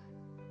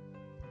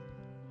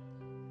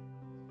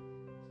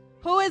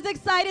 Who is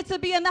excited to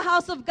be in the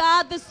house of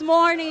God this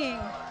morning?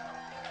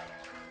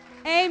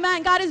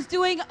 Amen. God is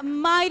doing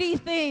mighty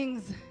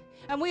things.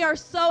 And we are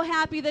so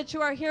happy that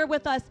you are here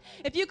with us.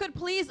 If you could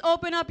please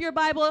open up your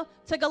Bible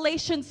to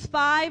Galatians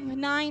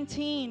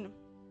 5:19.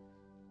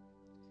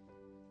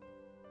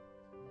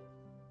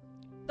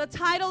 The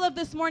title of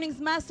this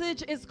morning's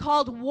message is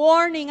called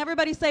Warning.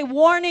 Everybody say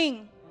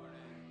warning.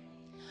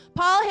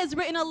 Paul has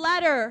written a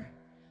letter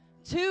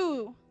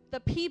to the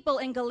people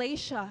in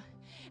Galatia,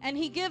 and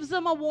he gives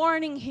them a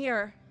warning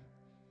here.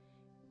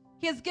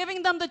 He is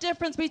giving them the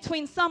difference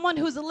between someone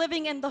who's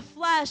living in the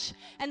flesh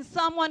and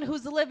someone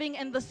who's living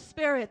in the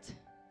spirit.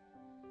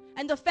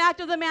 And the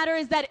fact of the matter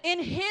is that in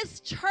his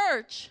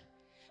church,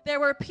 there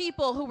were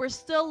people who were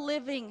still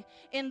living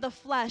in the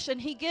flesh.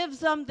 And he gives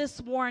them this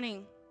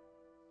warning.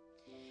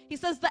 He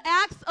says, the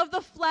acts of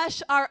the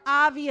flesh are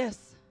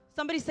obvious.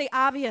 Somebody say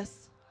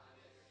obvious.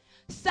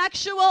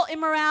 Sexual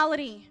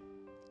immorality,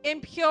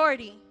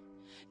 impurity,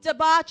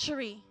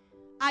 debauchery,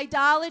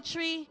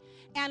 idolatry,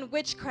 and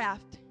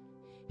witchcraft.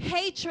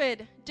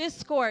 Hatred,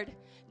 discord,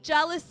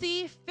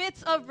 jealousy,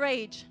 fits of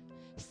rage,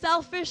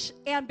 selfish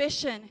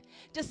ambition,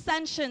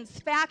 dissensions,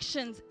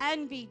 factions,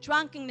 envy,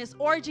 drunkenness,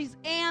 orgies,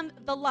 and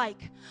the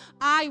like.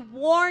 I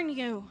warn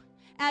you,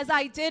 as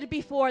I did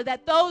before,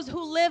 that those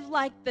who live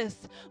like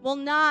this will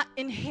not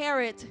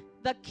inherit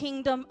the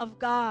kingdom of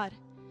God.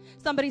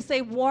 Somebody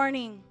say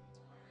warning.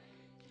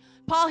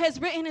 Paul has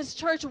written his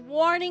church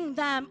warning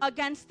them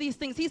against these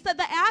things. He said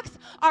the acts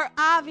are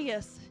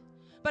obvious,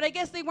 but I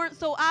guess they weren't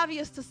so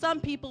obvious to some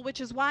people,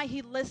 which is why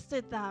he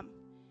listed them.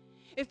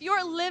 If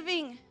you're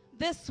living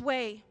this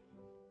way,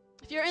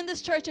 if you're in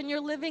this church and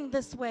you're living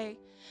this way,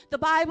 the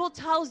Bible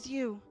tells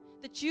you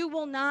that you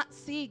will not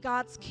see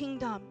God's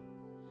kingdom.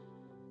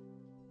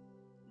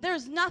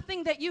 There's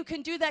nothing that you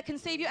can do that can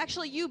save you.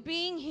 Actually, you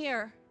being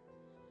here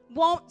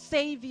won't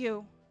save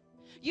you.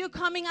 You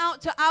coming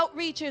out to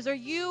outreaches or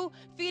you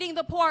feeding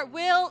the poor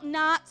will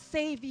not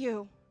save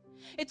you.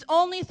 It's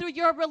only through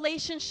your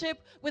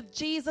relationship with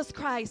Jesus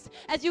Christ.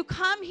 As you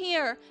come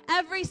here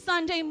every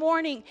Sunday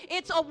morning,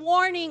 it's a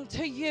warning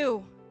to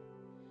you.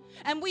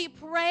 And we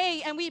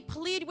pray and we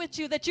plead with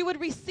you that you would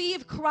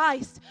receive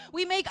Christ.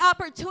 We make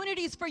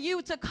opportunities for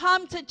you to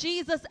come to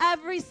Jesus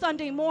every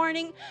Sunday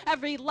morning,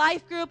 every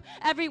life group,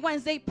 every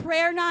Wednesday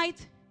prayer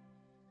night.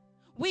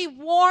 We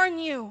warn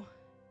you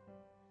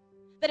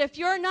that if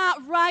you're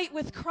not right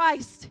with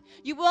Christ,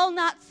 you will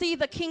not see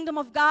the kingdom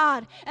of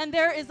God. And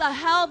there is a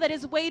hell that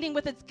is waiting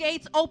with its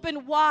gates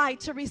open wide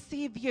to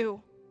receive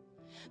you.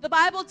 The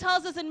Bible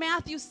tells us in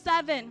Matthew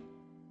 7,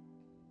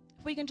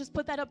 if we can just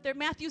put that up there,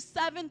 Matthew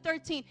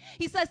 7:13.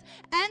 He says,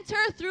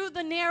 enter through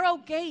the narrow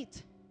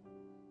gate.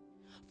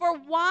 For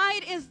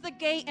wide is the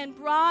gate and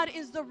broad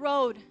is the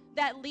road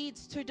that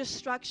leads to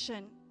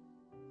destruction,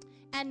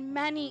 and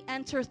many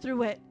enter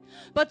through it.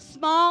 But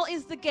small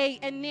is the gate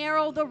and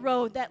narrow the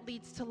road that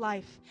leads to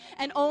life,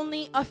 and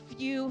only a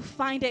few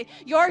find it.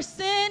 Your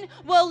sin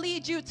will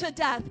lead you to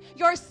death.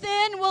 Your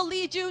sin will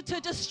lead you to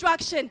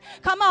destruction.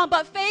 Come on,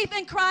 but faith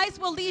in Christ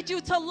will lead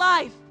you to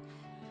life.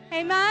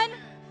 Amen?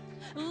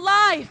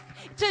 Life,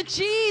 to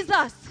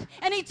Jesus,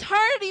 and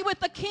eternity with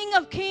the King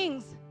of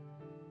Kings.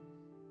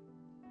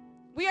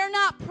 We are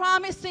not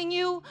promising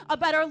you a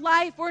better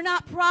life. We're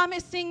not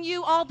promising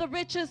you all the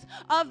riches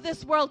of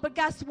this world. But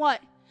guess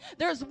what?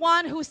 There's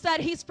one who said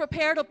he's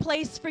prepared a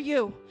place for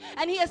you.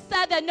 And he has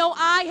said that no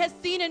eye has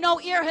seen and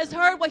no ear has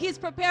heard what he's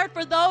prepared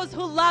for those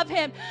who love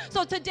him.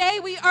 So today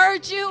we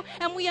urge you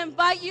and we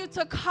invite you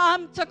to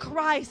come to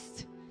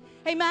Christ.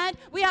 Amen.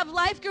 We have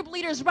life group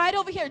leaders right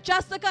over here,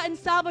 Jessica and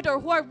Salvador,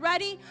 who are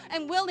ready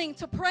and willing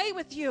to pray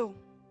with you.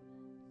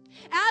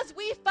 As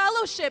we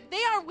fellowship,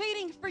 they are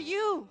waiting for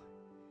you.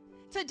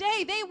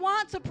 Today, they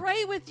want to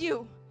pray with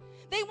you.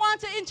 They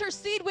want to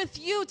intercede with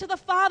you to the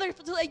Father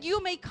so that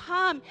you may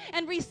come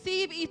and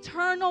receive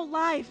eternal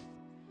life.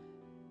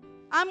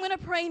 I'm going to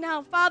pray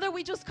now. Father,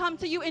 we just come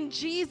to you in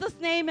Jesus'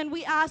 name, and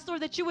we ask,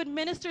 Lord, that you would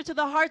minister to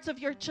the hearts of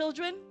your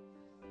children.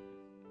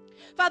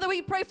 Father,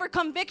 we pray for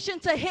conviction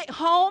to hit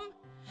home,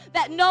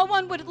 that no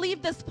one would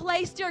leave this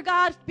place, dear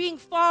God, being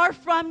far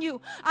from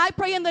you. I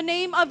pray in the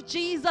name of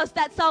Jesus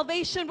that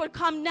salvation would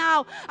come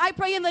now. I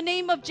pray in the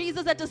name of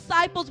Jesus that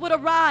disciples would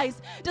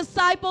arise,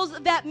 disciples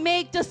that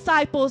make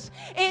disciples.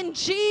 In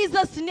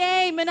Jesus'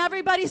 name. And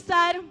everybody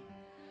said,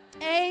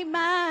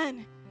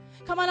 amen.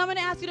 Come on, I'm going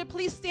to ask you to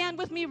please stand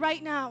with me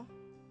right now.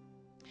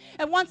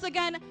 And once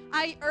again,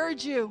 I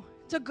urge you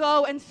to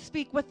go and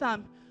speak with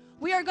them.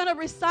 We are going to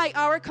recite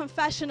our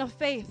confession of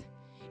faith.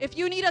 If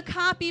you need a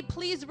copy,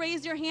 please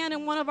raise your hand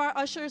and one of our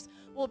ushers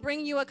will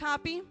bring you a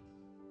copy.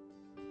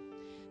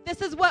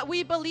 This is what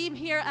we believe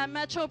here at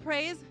Metro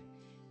Praise,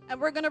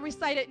 and we're going to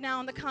recite it now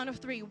on the count of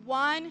 3.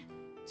 1,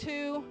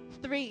 2,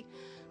 3.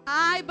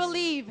 I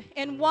believe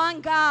in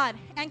one God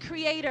and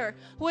Creator,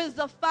 who is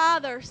the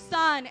Father,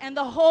 Son, and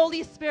the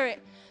Holy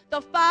Spirit,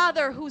 the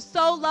Father who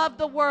so loved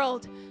the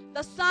world,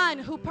 the Son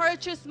who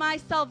purchased my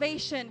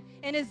salvation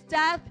in his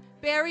death,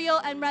 burial,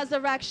 and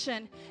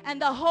resurrection,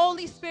 and the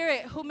Holy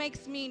Spirit who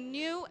makes me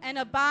new and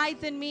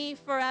abides in me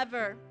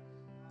forever.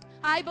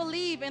 I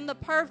believe in the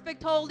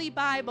perfect Holy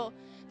Bible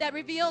that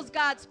reveals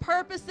God's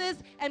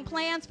purposes and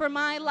plans for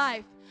my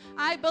life.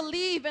 I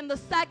believe in the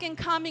second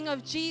coming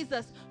of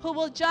Jesus, who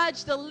will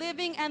judge the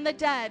living and the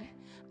dead.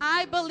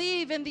 I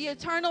believe in the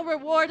eternal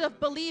reward of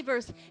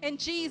believers in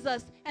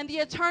Jesus and the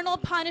eternal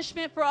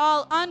punishment for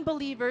all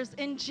unbelievers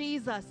in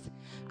Jesus.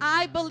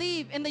 I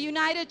believe in the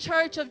United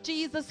Church of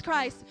Jesus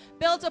Christ,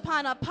 built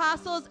upon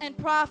apostles and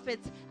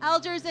prophets,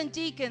 elders and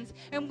deacons,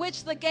 in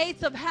which the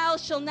gates of hell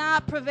shall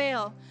not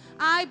prevail.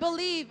 I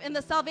believe in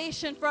the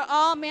salvation for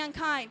all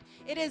mankind.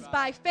 It is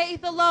by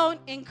faith alone,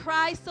 in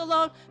Christ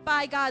alone,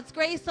 by God's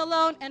grace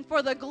alone, and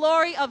for the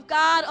glory of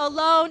God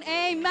alone.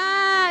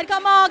 Amen.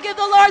 Come on, give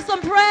the Lord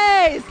some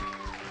praise.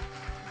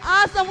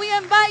 Awesome. We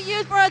invite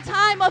you for a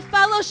time of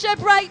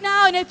fellowship right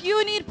now. And if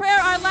you need prayer,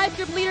 our life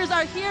group leaders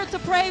are here to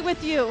pray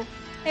with you.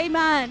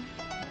 Amen.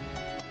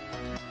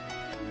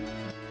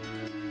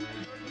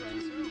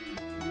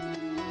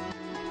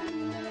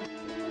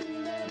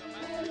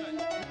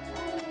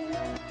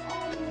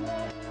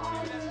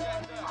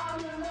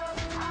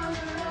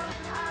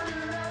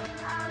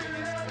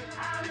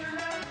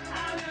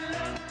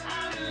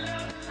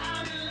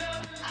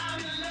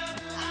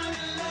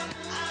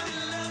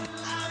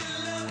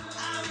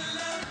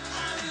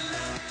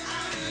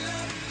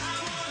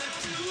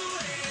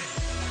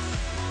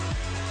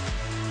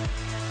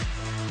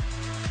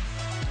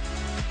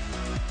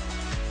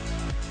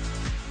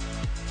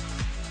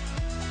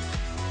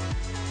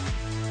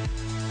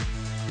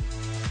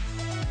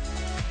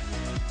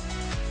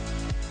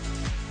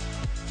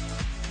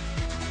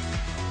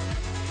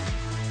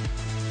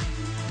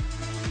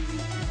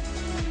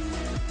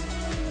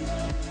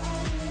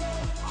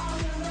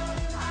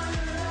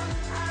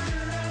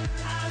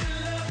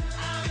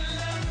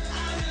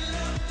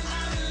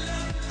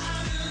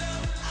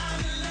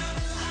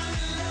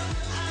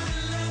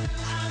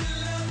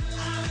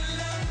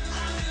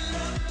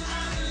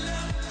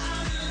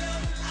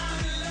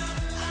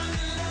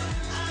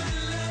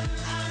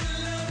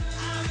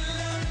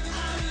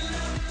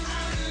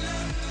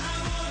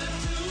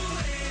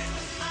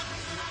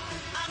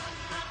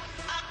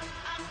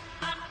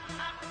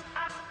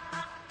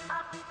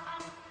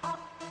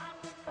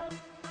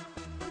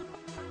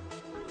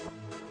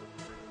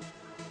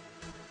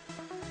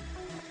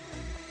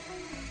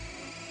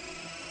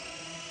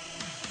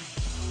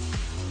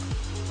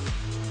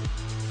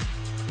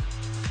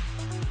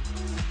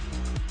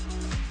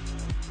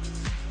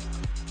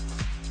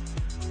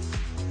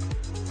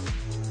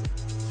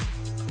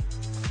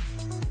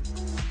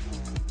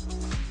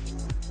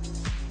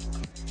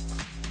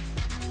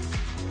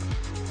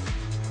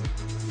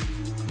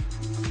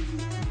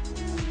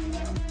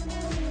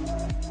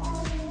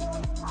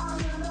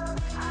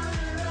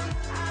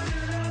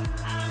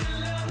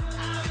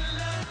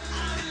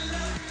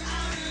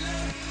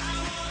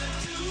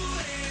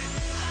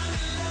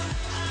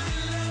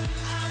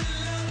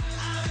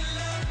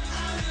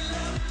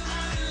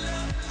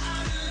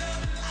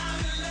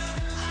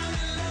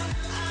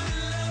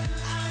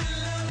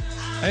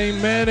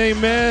 Amen,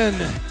 amen.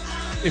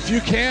 If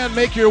you can,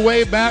 make your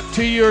way back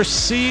to your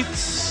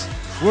seats.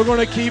 We're going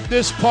to keep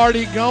this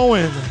party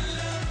going.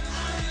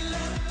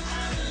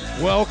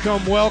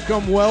 Welcome,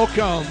 welcome,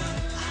 welcome.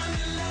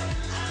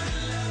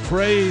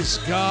 Praise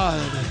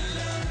God.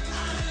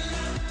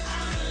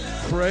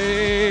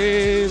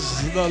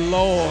 Praise the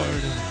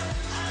Lord.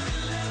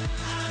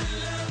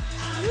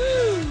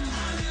 Woo.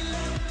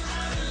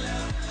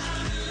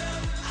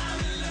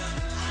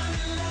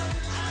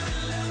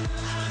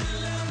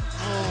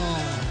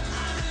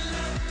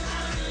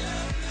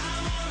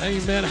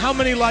 Amen. How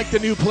many like the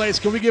new place?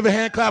 Can we give a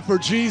hand clap for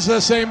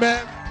Jesus?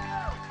 Amen.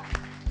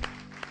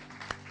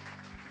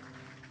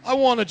 I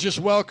want to just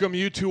welcome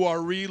you to our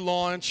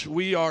relaunch.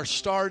 We are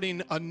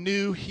starting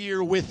anew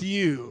here with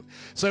you.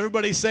 So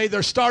everybody say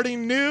they're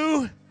starting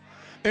new,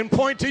 and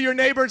point to your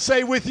neighbor and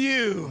say with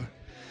you.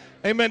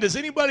 Amen. Does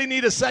anybody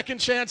need a second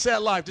chance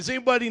at life? Does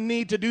anybody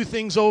need to do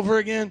things over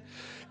again?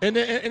 And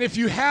if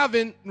you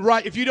haven't,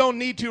 right, if you don't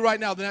need to right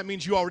now, then that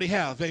means you already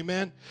have.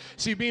 Amen.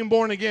 See, being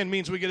born again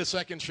means we get a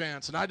second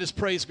chance. And I just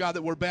praise God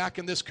that we're back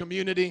in this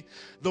community.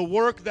 The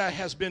work that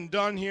has been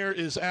done here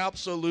is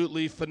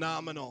absolutely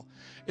phenomenal.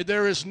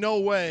 There is no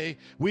way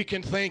we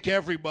can thank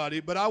everybody,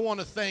 but I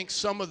want to thank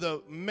some of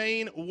the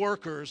main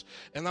workers,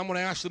 and I'm going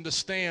to ask them to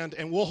stand,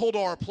 and we'll hold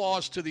our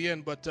applause to the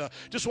end, but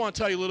just want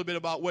to tell you a little bit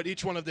about what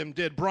each one of them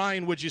did.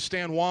 Brian, would you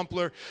stand?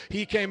 Wampler,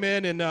 he came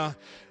in and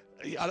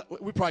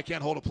we probably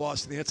can't hold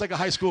applause to the end. It's like a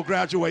high school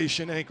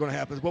graduation. It ain't going to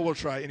happen, but we'll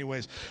try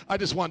anyways. I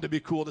just wanted to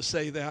be cool to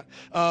say that.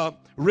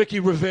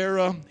 Ricky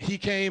Rivera, he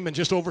came and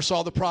just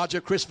oversaw the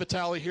project. Chris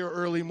Vitale here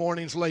early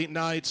mornings, late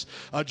nights.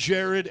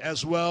 Jared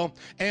as well.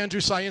 Andrew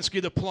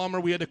Scienski, the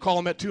plumber. We had to call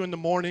him at 2 in the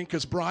morning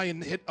because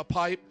Brian hit a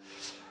pipe.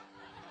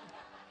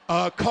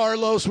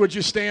 Carlos, would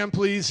you stand,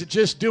 please?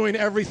 Just doing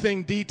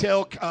everything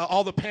detail,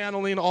 all the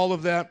paneling, all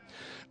of that.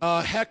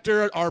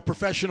 Hector, our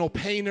professional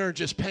painter,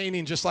 just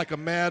painting just like a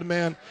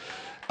madman.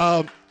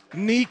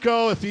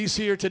 Nico, if he's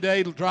here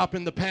today,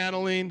 dropping the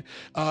paneling.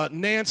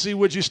 Nancy,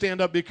 would you stand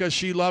up because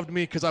she loved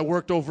me because I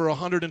worked over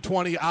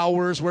 120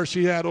 hours where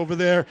she had over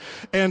there.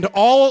 And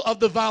all of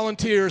the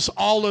volunteers,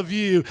 all of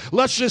you,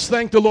 let's just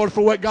thank the Lord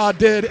for what God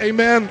did.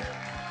 Amen.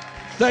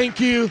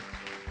 Thank you.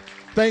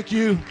 Thank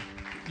you.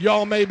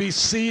 Y'all may be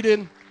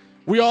seated.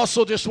 We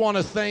also just want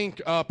to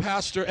thank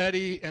Pastor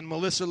Eddie and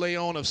Melissa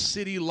Leon of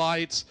City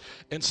Lights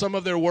and some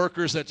of their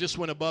workers that just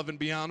went above and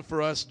beyond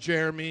for us.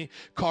 Jeremy,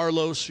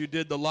 Carlos, who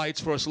did the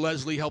lights for us,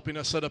 Leslie helping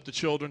us set up the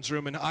children's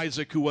room, and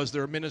Isaac, who was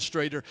their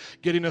administrator,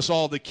 getting us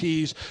all the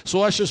keys. So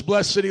let's just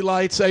bless City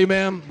Lights.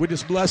 Amen. We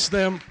just bless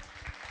them.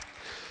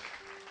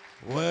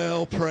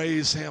 Well,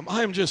 praise him.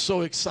 I am just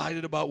so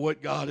excited about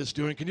what God is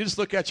doing. Can you just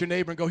look at your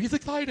neighbor and go, he's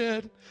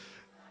excited?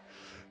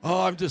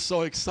 Oh, I'm just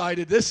so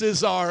excited. This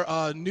is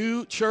our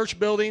new church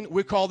building.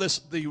 We call this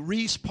the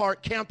Reese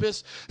Park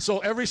campus. So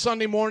every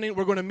Sunday morning,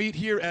 we're going to meet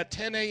here at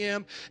 10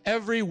 a.m.,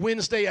 every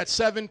Wednesday at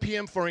 7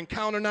 p.m. for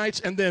encounter nights,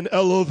 and then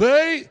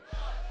Elevate.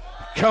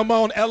 Come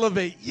on,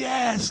 Elevate.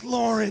 Yes,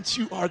 Lawrence,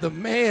 you are the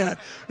man.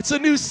 It's a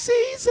new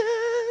season.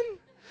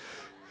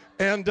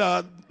 And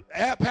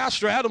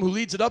Pastor Adam, who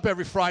leads it up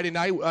every Friday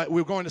night,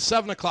 we're going to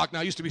 7 o'clock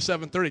now. It used to be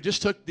 7:30.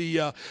 Just took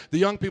the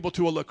young people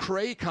to a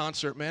Lecrae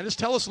concert, man. Just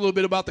tell us a little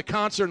bit about the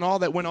concert and all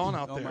that went on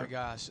out there. Oh, my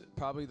gosh.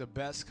 Probably the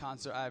best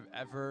concert I've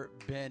ever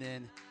been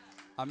in.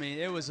 I mean,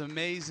 it was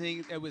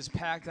amazing. It was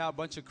packed out, a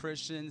bunch of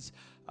Christians,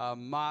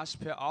 mosh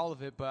pit, all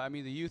of it. But, I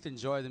mean, the youth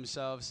enjoyed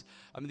themselves.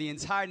 I mean, the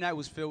entire night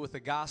was filled with the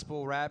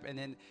gospel rap, and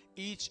then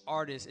each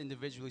artist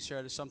individually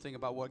shared something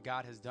about what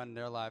God has done in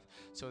their life.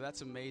 So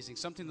that's amazing.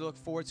 Something to look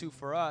forward to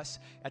for us.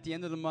 At the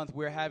end of the month,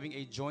 we're having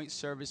a joint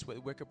service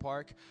with Wicker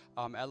Park,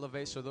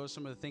 Elevate. So those are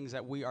some of the things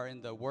that we are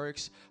in the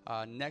works.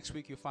 Next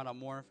week, you'll find out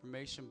more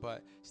information,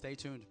 but stay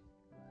tuned.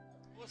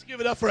 Let's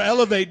give it up for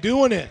Elevate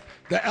doing it.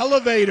 The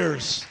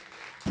Elevators.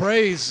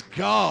 Praise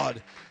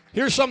God.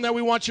 Here's something that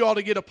we want you all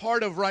to get a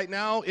part of right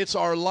now. It's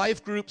our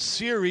life group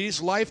series.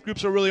 Life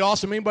groups are really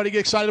awesome. Anybody get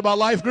excited about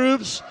life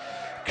groups?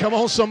 Come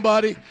on,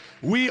 somebody.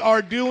 We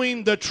are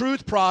doing the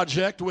Truth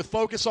Project with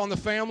Focus on the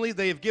Family.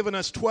 They have given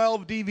us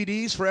 12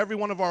 DVDs for every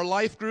one of our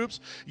life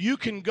groups. You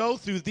can go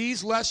through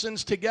these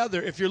lessons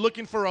together. If you're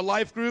looking for a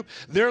life group,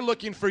 they're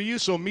looking for you.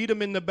 So meet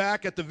them in the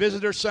back at the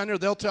visitor center.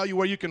 They'll tell you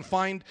where you can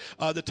find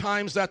the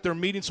times that they're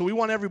meeting. So we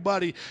want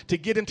everybody to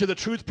get into the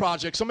Truth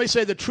Project. Somebody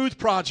say the Truth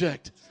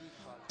Project.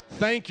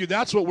 Thank you.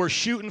 That's what we're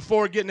shooting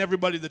for, getting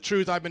everybody the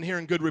truth. I've been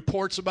hearing good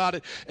reports about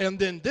it. And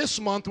then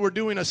this month, we're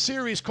doing a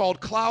series called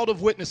Cloud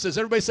of Witnesses.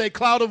 Everybody say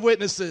Cloud of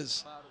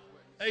Witnesses.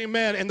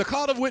 Amen. And the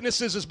Cloud of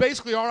Witnesses is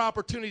basically our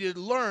opportunity to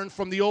learn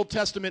from the Old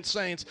Testament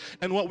saints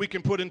and what we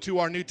can put into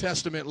our New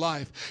Testament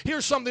life.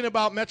 Here's something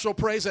about Metro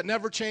Praise that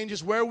never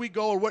changes, where we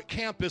go or what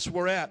campus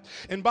we're at.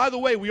 And by the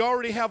way, we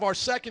already have our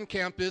second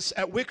campus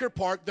at Wicker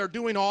Park. They're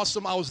doing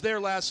awesome. I was there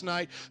last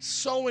night.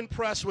 So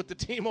impressed with the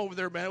team over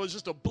there, man. It was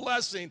just a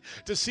blessing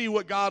to see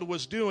what God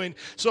was doing.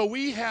 So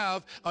we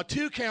have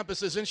 2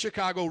 campuses in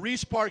Chicago,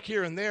 Reese Park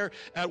here and there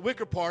at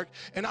Wicker Park.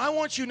 And I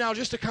want you now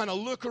just to kind of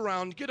look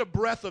around, get a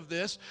breath of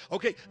this.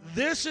 Okay. Okay,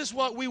 this is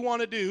what we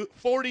want to do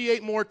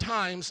 48 more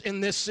times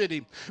in this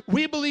city.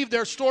 We believe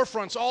there are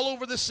storefronts all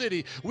over the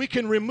city. We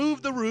can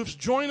remove the roofs,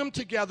 join them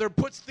together,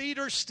 put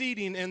theater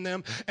seating in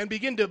them, and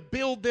begin to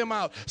build them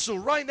out. So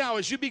right now,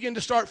 as you begin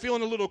to start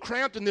feeling a little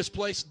cramped in this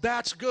place,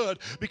 that's good,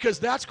 because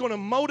that's going to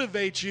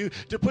motivate you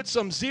to put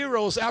some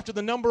zeros after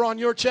the number on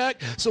your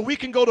check, so we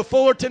can go to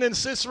Fullerton and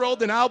Cicero,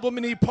 then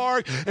Albany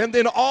Park, and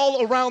then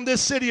all around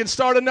this city and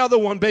start another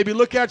one, baby.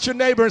 Look at your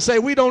neighbor and say,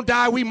 we don't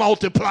die, we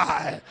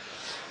multiply.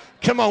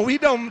 Come on, we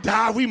don't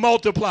die, we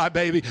multiply,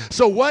 baby.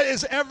 So what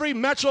is every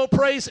Metro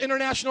Praise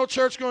International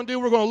Church going to do?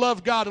 We're going to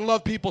love God and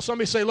love people.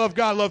 Somebody say, love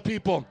God, love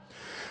people.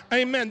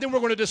 Amen. Then we're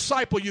going to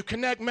disciple you.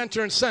 Connect,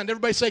 mentor, and send.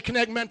 Everybody say,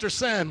 connect, mentor,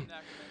 send.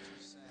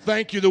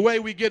 Thank you. The way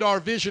we get our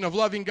vision of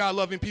loving God,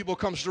 loving people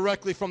comes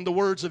directly from the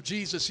words of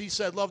Jesus. He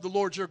said, love the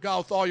Lord your God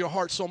with all your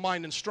heart, soul,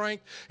 mind, and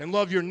strength, and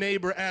love your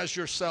neighbor as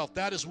yourself.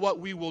 That is what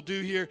we will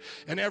do here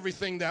and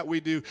everything that we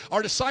do.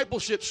 Our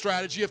discipleship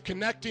strategy of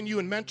connecting you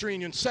and mentoring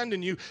you and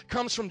sending you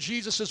comes from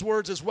Jesus'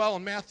 words as well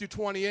in Matthew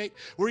 28,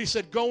 where he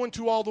said, go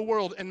into all the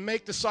world and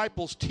make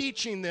disciples,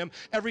 teaching them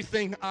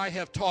everything I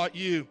have taught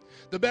you.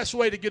 The best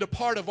way to get a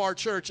part of our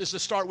church is to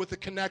start with the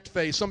connect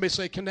phase. Somebody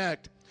say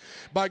connect.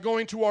 By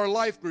going to our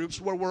life groups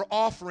where we're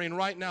offering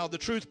right now the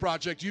Truth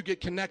Project, you get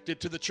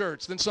connected to the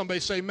church. Then somebody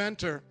say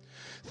mentor.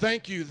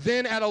 Thank you.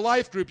 Then at a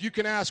life group, you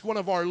can ask one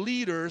of our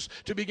leaders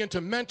to begin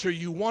to mentor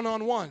you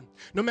one-on-one.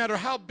 No matter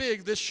how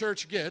big this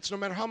church gets, no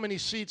matter how many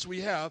seats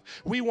we have,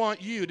 we want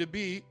you to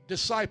be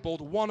discipled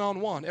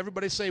one-on-one.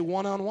 Everybody say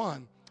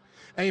one-on-one.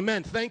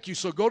 Amen. Thank you.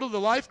 So go to the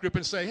life group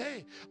and say,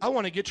 hey, I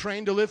want to get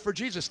trained to live for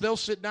Jesus. They'll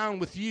sit down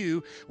with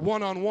you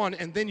one-on-one,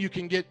 and then you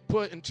can get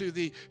put into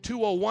the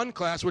 201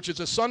 class, which is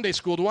a Sunday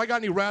school. Do I got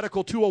any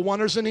radical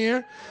 201ers in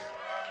here?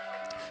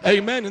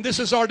 Amen. And this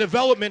is our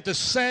development to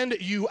send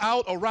you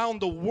out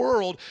around the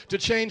world to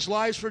change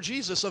lives for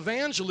Jesus.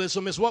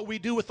 Evangelism is what we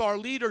do with our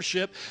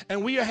leadership,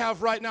 and we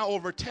have right now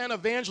over 10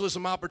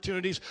 evangelism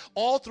opportunities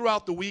all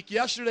throughout the week.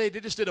 Yesterday,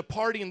 they just did a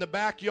party in the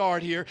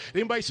backyard here.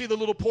 Anybody see the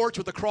little porch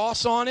with the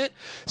cross on it?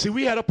 See,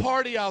 we had a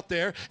party out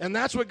there, and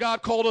that's what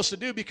God called us to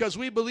do, because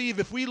we believe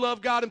if we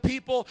love God and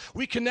people,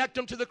 we connect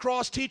them to the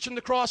cross, teach them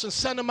the cross, and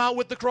send them out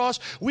with the cross.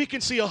 We can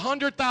see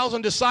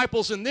 100,000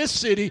 disciples in this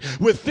city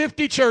with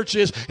 50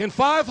 churches and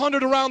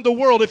 500 around the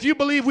world. If you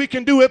believe we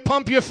can do it,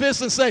 pump your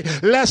fist and say,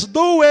 let's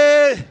do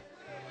it.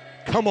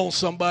 Come on,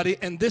 somebody.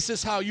 And this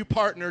is how you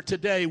partner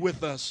today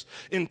with us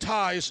in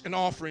tithes and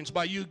offerings.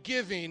 By you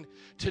giving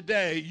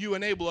today, you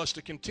enable us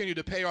to continue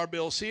to pay our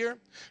bills here,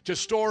 to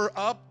store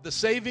up the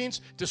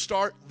savings, to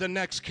start the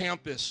next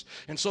campus.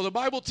 And so the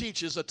Bible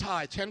teaches a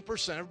tithe,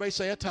 10%. Everybody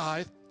say a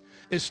tithe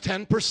is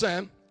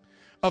 10%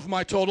 of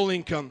my total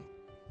income.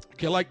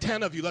 Okay, like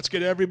 10 of you. Let's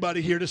get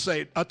everybody here to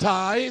say it. A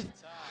tithe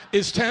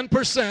is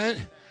 10%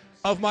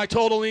 of my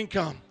total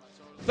income.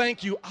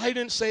 Thank you. I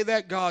didn't say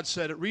that. God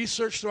said it.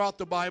 Research throughout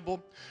the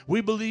Bible.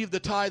 We believe the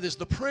tithe is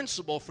the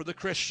principle for the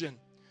Christian.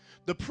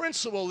 The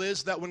principle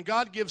is that when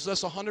God gives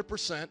us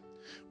 100%,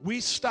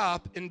 we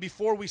stop, and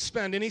before we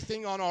spend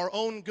anything on our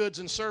own goods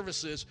and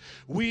services,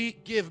 we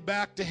give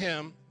back to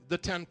Him the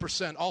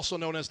 10%, also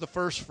known as the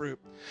first fruit.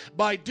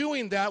 By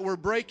doing that, we're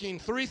breaking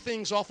 3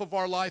 things off of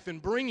our life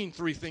and bringing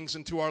 3 things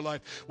into our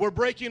life. We're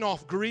breaking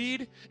off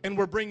greed, and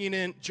we're bringing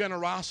in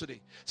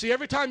generosity. See,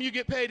 every time you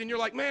get paid and you're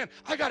like, man,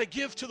 I got to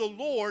give to the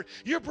Lord,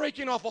 you're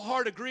breaking off a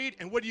heart of greed,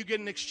 and what do you get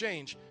in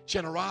exchange?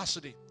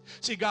 Generosity.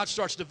 See, God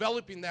starts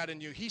developing that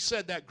in you. He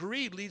said that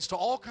greed leads to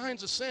all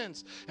kinds of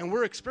sins, and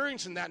we're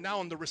experiencing that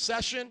now in the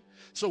recession,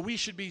 so we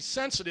should be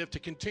sensitive to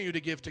continue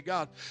to give to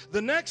God.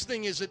 The next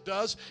thing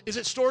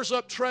it stores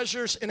up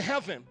treasures in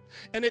heaven,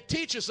 and it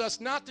teaches us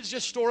not to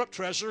just store up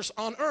treasures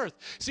on earth.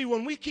 See,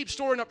 when we keep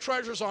storing up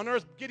treasures on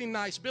earth, getting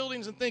nice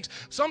buildings and things,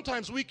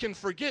 sometimes we can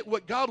forget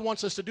what God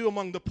wants us to do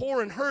among the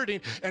poor and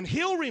hurting, and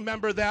He'll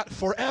remember that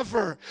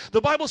forever.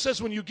 The Bible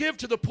says when you give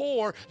to the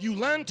poor, you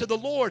lend to the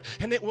Lord,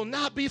 and it will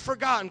not be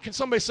forgotten. Can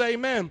somebody say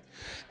amen?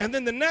 And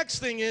then the next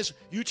thing is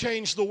you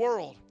change the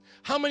world.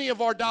 How many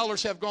of our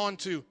dollars have gone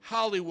to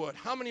Hollywood?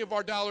 How many of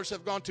our dollars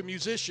have gone to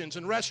musicians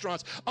and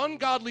restaurants?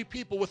 Ungodly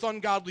people with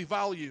ungodly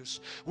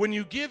values. When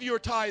you give your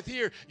tithe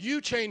here, you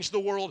change the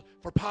world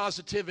for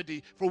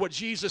positivity, for what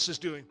Jesus is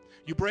doing.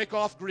 You break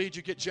off greed,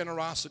 you get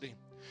generosity.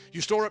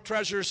 You store up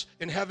treasures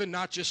in heaven,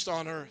 not just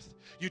on earth.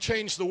 You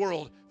change the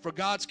world for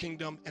God's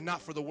kingdom and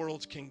not for the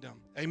world's kingdom.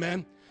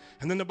 Amen?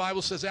 And then the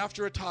Bible says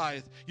after a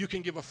tithe, you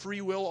can give a free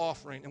will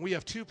offering. And we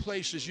have 2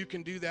 places you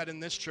can do that in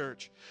this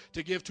church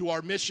to give to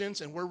our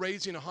missions. And we're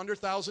raising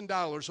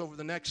 $100,000 over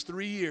the next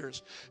 3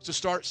 years to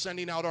start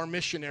sending out our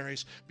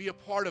missionaries. Be a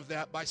part of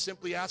that by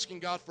simply asking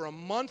God for a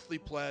monthly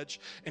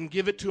pledge and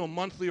give it to Him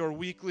monthly or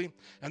weekly.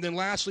 And then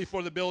lastly,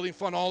 for the building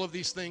fund, all of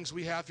these things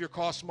we have here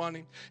cost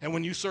money. And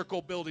when you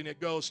circle building, it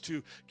goes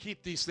to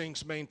keep these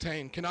things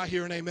maintained. Can I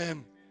hear an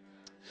amen?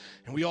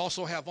 And we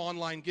also have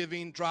online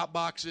giving, drop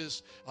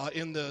boxes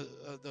in the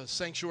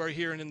sanctuary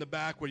here and in the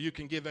back where you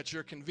can give at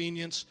your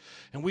convenience.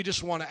 And we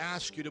just want to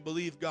ask you to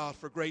believe God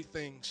for great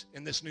things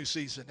in this new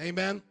season.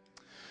 Amen?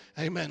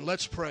 Amen.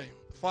 Let's pray.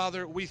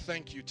 Father, we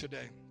thank you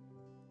today.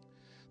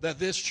 that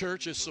this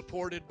church is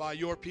supported by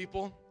your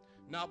people,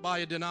 not by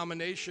a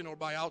denomination or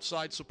by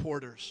outside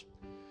supporters.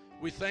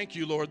 We thank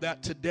you, Lord,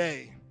 that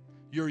today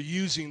you're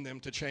using them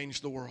to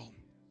change the world.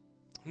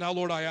 Now,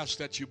 Lord, I ask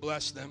that you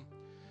bless them.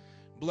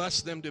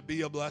 Bless them to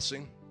be a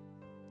blessing.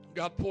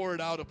 God, pour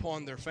it out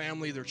upon their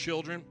family, their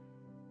children.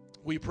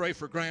 We pray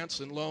for grants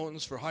and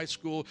loans for high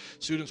school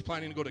students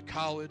planning to go to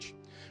college.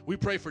 We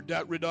pray for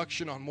debt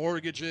reduction on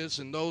mortgages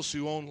and those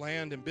who own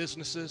land and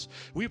businesses.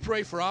 We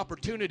pray for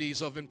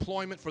opportunities of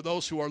employment for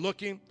those who are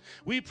looking.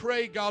 We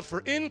pray, God,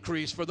 for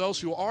increase for those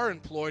who are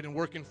employed and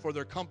working for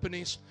their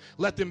companies.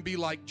 Let them be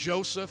like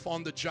Joseph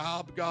on the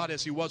job, God,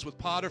 as he was with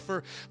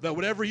Potiphar, that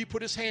whatever he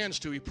put his hands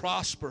to, he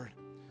prospered.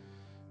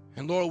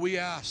 And Lord, we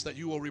ask that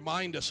you will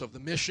remind us of the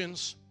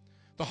missions.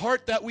 The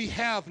heart that we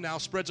have now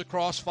spreads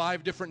across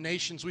 5 different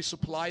nations. We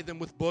supply them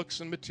with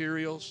books and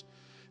materials.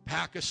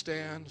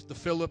 Pakistan, the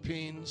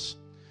Philippines,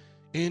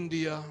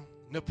 India,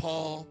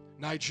 Nepal,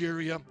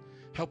 Nigeria.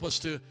 Help us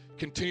to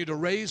continue to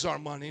raise our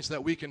monies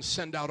that we can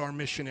send out our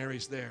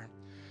missionaries there.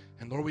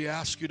 And Lord, we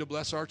ask you to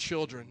bless our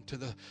children to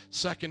the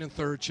 2nd and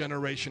 3rd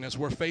generation as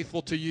we're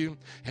faithful to you,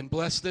 and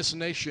bless this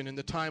nation in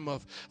the time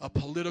of a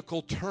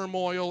political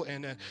turmoil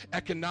and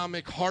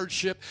economic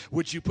hardship.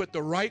 Would you put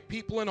the right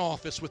people in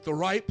office with the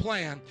right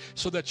plan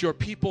so that your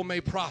people may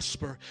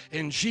prosper?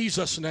 In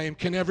Jesus' name,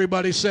 can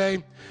everybody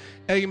say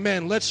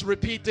amen? Let's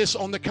repeat this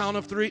on the count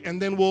of 3, and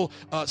then we'll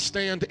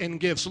stand and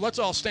give. So let's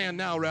all stand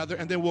now, rather,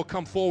 and then we'll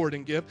come forward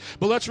and give.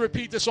 But let's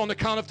repeat this on the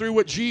count of 3,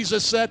 what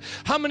Jesus said.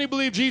 How many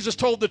believe Jesus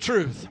told the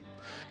truth?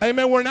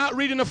 Amen. We're not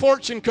reading a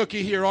fortune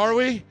cookie here, are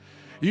we?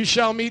 You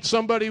shall meet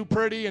somebody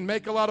pretty and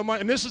make a lot of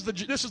money. And this is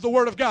the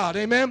word of God.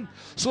 Amen.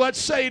 So let's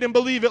say it and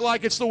believe it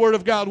like it's the word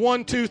of God.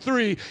 1, 2,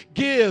 3.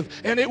 Give,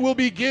 and it will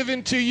be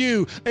given to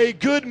you. A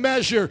good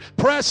measure,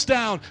 pressed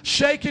down,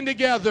 shaken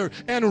together,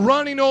 and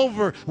running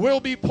over will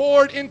be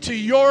poured into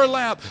your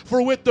lap.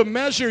 For with the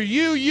measure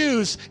you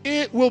use,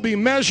 it will be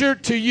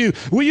measured to you.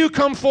 Will you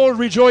come forward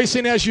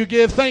rejoicing as you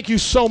give? Thank you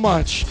so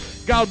much.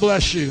 God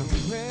bless you.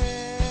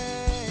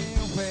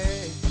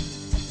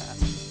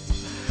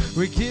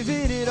 We're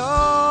giving it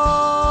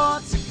all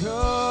to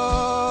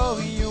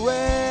go your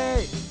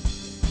way.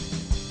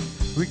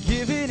 We're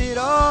giving it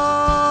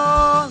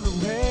all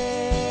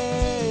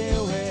away.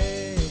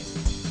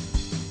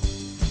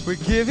 We're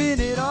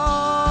giving it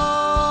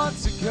all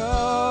to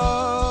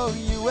go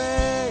your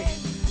way.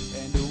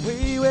 And the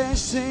way we're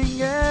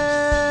singing.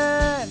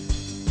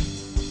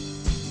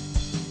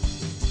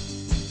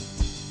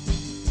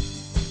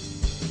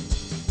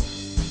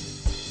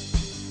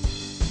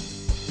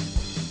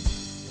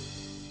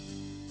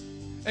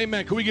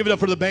 Amen. Can we give it up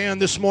for the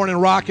band this morning,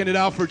 rocking it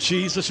out for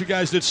Jesus? You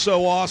guys did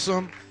so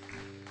awesome.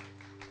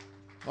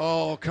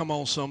 Oh, come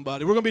on,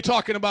 somebody. We're going to be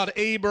talking about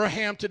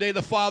Abraham today,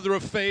 the father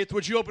of faith.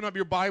 Would you open up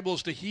your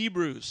Bibles to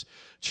Hebrews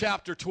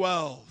chapter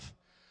 12?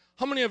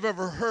 How many have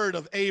ever heard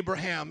of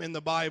Abraham in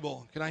the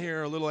Bible? Can I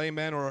hear a little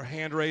amen or a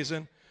hand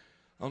raising?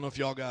 I don't know if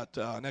y'all got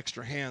an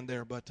extra hand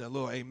there, but a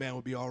little amen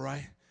would be all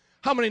right.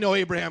 How many know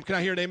Abraham? Can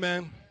I hear an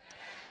amen?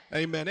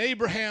 Amen.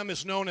 Abraham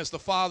is known as the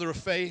father of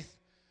faith.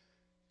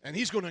 And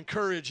he's going to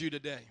encourage you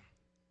today.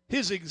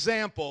 His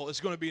example is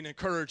going to be an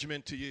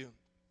encouragement to you.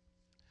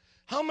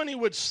 How many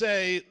would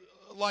say,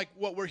 like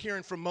what we're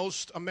hearing from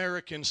most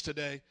Americans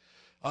today,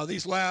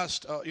 these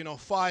last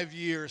 5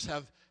 years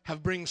have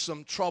bring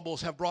some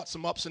troubles, have brought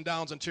some ups and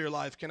downs into your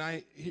life? Can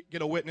I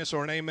get a witness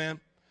or an amen?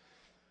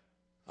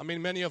 I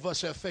mean, many of us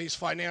have faced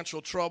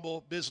financial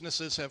trouble.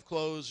 Businesses have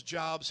closed.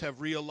 Jobs have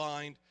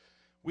realigned.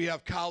 We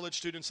have college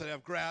students that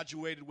have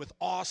graduated with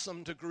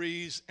awesome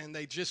degrees, and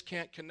they just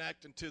can't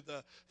connect into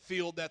the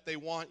field that they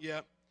want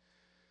yet.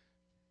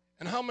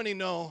 And how many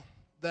know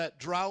that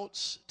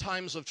droughts,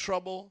 times of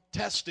trouble,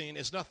 testing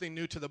is nothing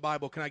new to the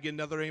Bible? Can I get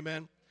another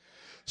amen?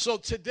 So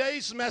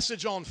today's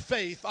message on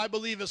faith, I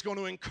believe, is going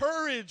to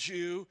encourage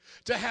you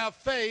to have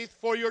faith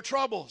for your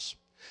troubles.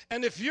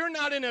 And if you're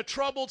not in a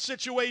troubled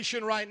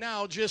situation right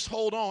now, just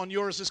hold on.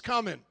 Yours is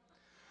coming.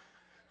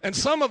 And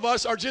some of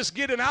us are just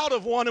getting out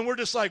of one, and we're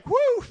just like,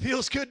 whoo,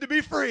 feels good to be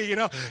free,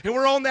 And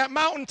we're on that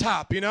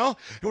mountaintop, And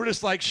we're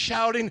just like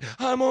shouting,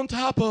 I'm on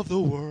top of the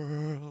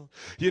world,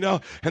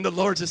 And the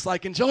Lord's just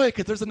like, enjoy it,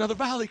 because there's another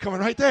valley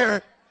coming right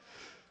there.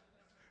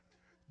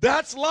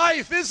 That's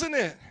life, isn't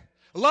it?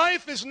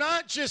 Life is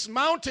not just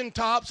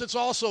mountaintops, it's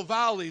also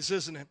valleys,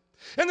 isn't it?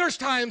 And there's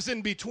times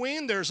in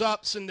between, there's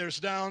ups and there's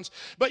downs.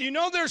 But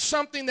there's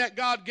something that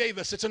God gave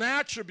us. It's an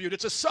attribute.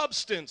 It's a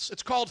substance.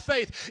 It's called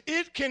faith.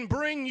 It can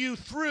bring you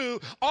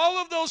through all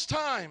of those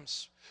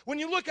times. When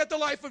you look at the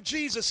life of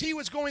Jesus, he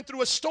was going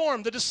through a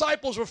storm. The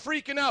disciples were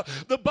freaking out.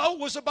 The boat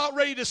was about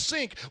ready to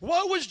sink.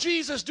 What was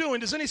Jesus doing?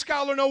 Does any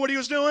scholar know what he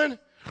was doing?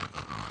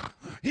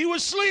 He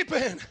was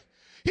sleeping.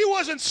 He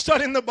wasn't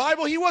studying the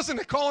Bible. He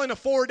wasn't calling a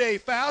 4-day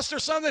fast or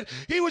something.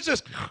 He was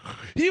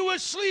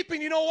sleeping.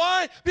 You know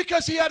why?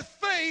 Because he had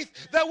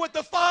faith that what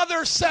the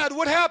Father said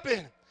would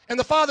happen. And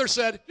the Father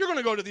said, you're going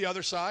to go to the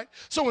other side.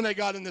 So when they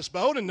got in this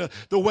boat and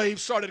the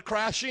waves started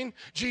crashing,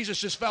 Jesus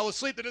just fell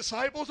asleep. The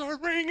disciples are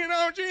ringing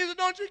out, Jesus,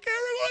 don't you care?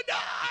 We would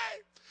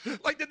die.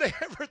 Like, did they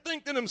ever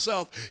think to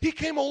themselves, he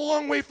came a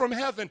long way from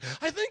heaven.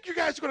 I think you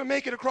guys are going to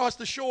make it across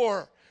the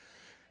shore.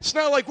 It's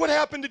not like, what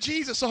happened to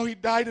Jesus? Oh, he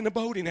died in a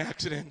boating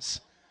accident.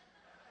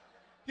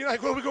 You're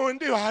like, what are we going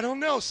to do? I don't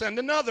know. Send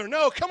another.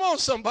 No, come on,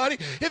 somebody.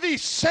 If he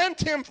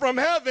sent him from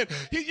heaven,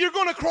 you're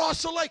going to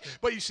cross the lake.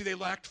 But you see, they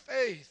lacked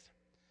faith.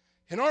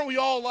 And aren't we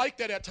all like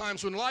that at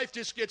times when life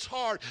just gets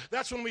hard?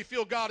 That's when we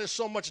feel God is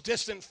so much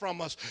distant from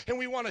us. And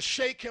we want to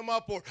shake him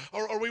up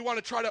or we want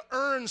to try to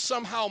earn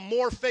somehow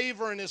more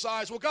favor in his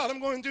eyes. Well, God, I'm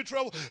going through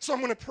trouble, so I'm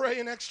going to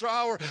pray an extra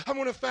hour. I'm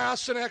going to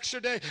fast an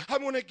extra day.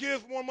 I'm going to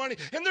give more money.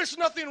 And there's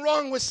nothing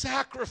wrong with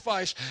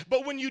sacrifice.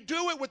 But when you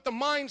do it with the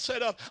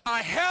mindset of,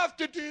 I have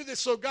to do this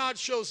so God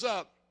shows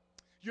up,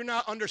 you're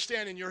not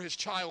understanding you're his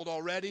child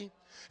already.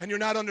 And you're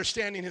not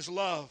understanding his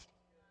love.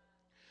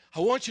 I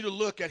want you to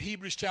look at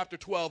Hebrews chapter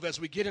 12 as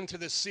we get into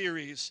this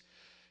series.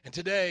 And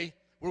today,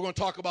 we're going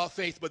to talk about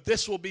faith, but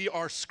this will be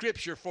our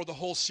scripture for the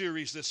whole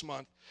series this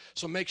month.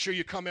 So make sure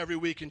you come every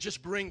week and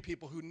just bring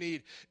people who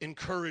need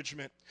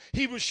encouragement.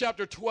 Hebrews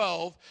chapter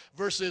 12,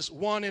 verses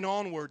 1 and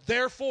onward.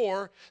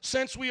 Therefore,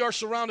 since we are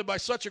surrounded by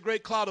such a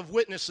great cloud of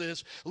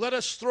witnesses, let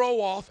us throw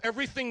off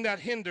everything that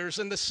hinders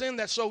and the sin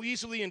that so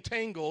easily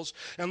entangles,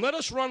 and let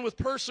us run with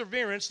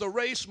perseverance the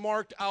race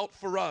marked out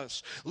for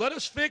us. Let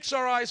us fix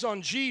our eyes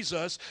on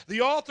Jesus,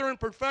 the author and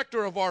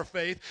perfecter of our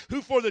faith,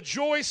 who for the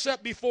joy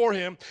set before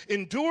him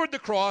endured the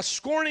cross,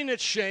 scorning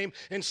its shame,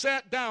 and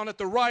sat down at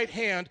the right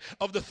hand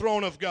of the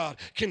throne of God.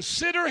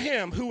 Consider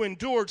him who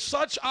endured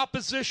such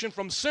opposition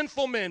from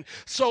sinful men,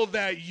 so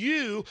that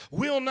you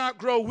will not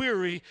grow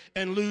weary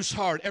and lose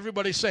heart.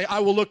 Everybody say, I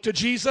will look to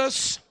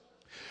Jesus.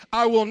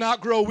 I will not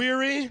grow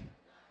weary.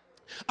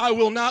 I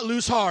will not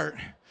lose heart.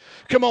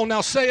 Come on now,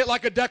 say it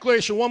like a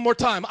declaration one more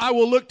time. I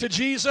will look to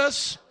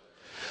Jesus.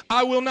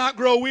 I will not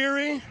grow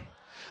weary.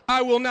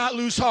 I will not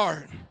lose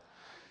heart.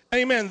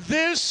 Amen.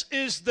 This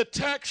is the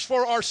text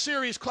for our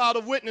series, Cloud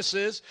of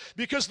Witnesses,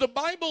 because the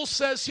Bible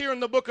says here in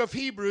the book of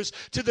Hebrews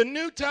to the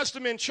New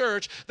Testament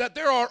church that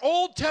there are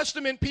Old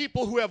Testament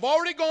people who have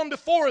already gone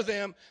before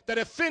them that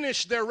have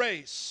finished their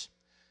race.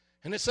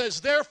 And it says,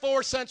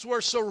 therefore, since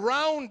we're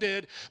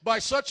surrounded by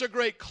such a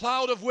great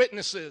cloud of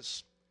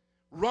witnesses,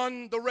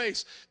 run the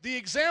race. The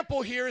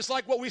example here is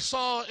like what we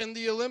saw in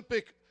the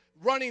Olympic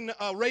running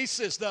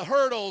races, the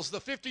hurdles,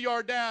 the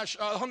 50-yard dash,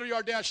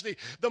 100-yard dash,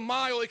 the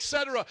mile,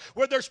 etc.,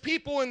 where there's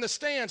people in the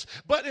stands.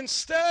 But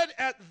instead,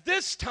 at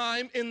this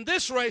time, in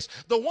this race,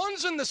 the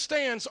ones in the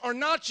stands are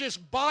not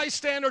just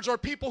bystanders or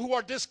people who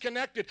are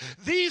disconnected.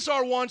 These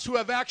are ones who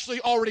have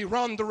actually already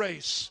run the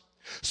race.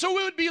 So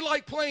it would be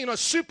like playing a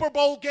Super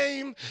Bowl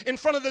game in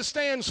front of the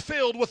stands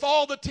filled with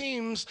all the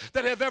teams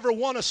that have ever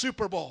won a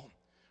Super Bowl.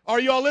 Are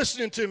y'all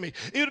listening to me?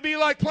 It would be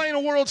like playing a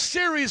World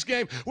Series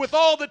game with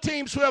all the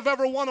teams who have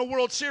ever won a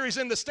World Series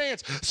in the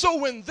stands. So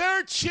when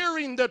they're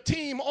cheering the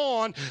team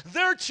on,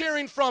 they're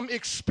cheering from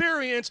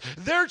experience.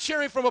 They're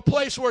cheering from a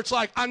place where it's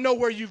like, I know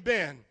where you've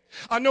been.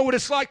 I know what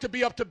it's like to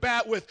be up to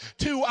bat with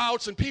 2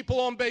 outs and people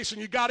on base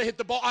and you got to hit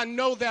the ball. I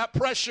know that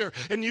pressure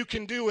and you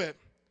can do it.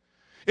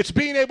 It's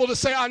being able to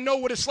say, I know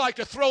what it's like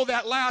to throw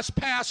that last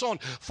pass on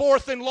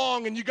 4th and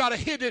long and you got to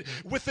hit it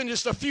within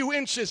just a few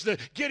inches to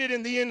get it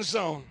in the end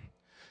zone.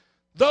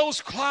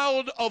 Those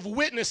cloud of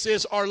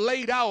witnesses are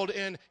laid out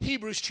in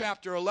Hebrews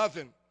chapter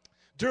 11.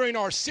 During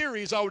our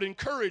series, I would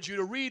encourage you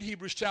to read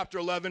Hebrews chapter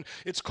 11.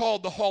 It's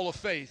called the Hall of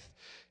Faith.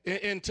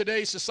 In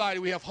today's society,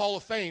 we have Hall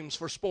of Fames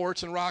for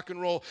sports and rock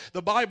and roll.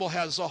 The Bible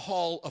has a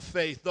Hall of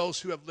Faith, those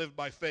who have lived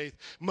by faith.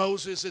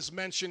 Moses is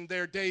mentioned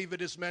there.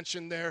 David is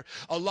mentioned there.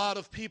 A lot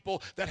of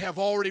people that have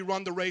already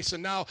run the race.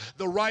 And now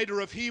the writer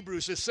of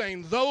Hebrews is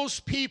saying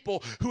those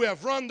people who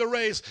have run the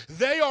race,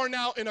 they are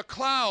now in a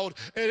cloud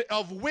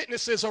of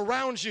witnesses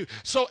around you.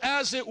 So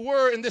as it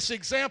were, in this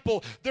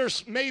example,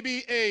 there's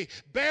maybe a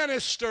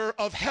banister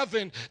of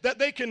heaven that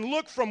they can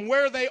look from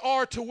where they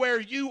are to where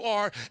you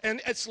are.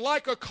 And it's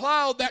like a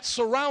cloud that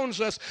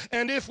surrounds us,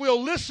 and if we'll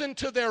listen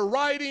to their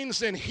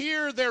writings and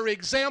hear their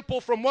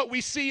example from what we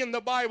see in the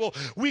Bible,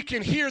 we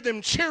can hear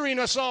them cheering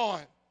us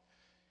on.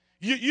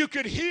 You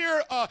could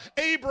hear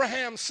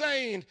Abraham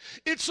saying,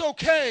 it's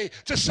okay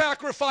to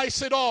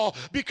sacrifice it all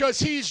because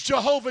he's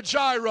Jehovah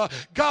Jireh,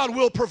 God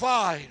will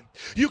provide.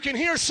 You can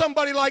hear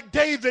somebody like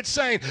David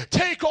saying,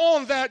 take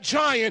on that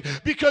giant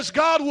because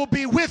God will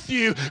be with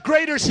you.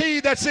 Greater is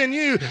he that's in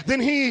you than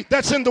he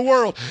that's in the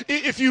world.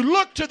 If you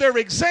look to their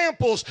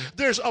examples,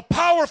 there's a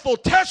powerful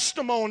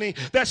testimony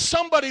that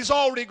somebody's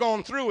already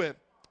gone through it.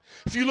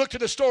 If you look to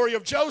the story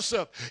of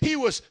Joseph, he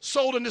was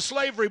sold into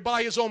slavery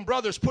by his own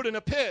brothers, put in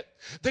a pit.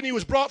 Then he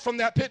was brought from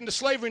that pit into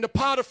slavery into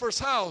Potiphar's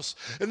house.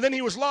 And then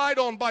he was lied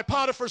on by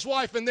Potiphar's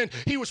wife, and then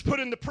he was put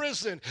into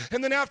prison.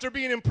 And then after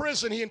being in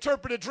prison, he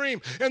interpreted a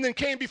dream and then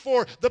came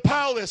before the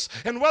palace.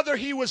 And whether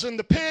he was in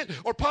the pit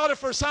or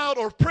Potiphar's house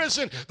or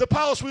prison, the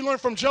palace, we learn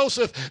from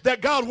Joseph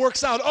that God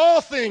works out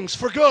all things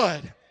for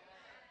good.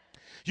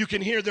 You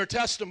can hear their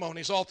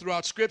testimonies all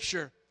throughout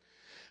Scripture.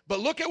 But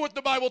look at what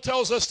the Bible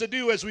tells us to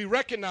do as we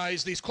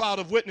recognize these cloud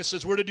of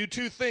witnesses. We're to do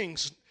 2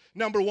 things.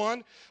 Number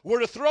 1, we're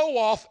to throw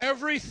off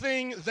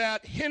everything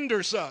that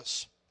hinders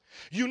us.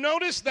 You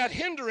notice that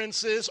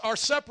hindrances are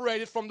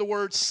separated from the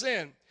word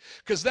sin,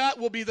 because that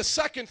will be the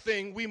second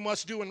thing we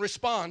must do in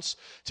response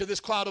to this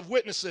cloud of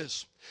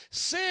witnesses.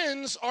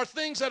 Sins are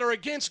things that are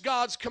against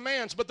God's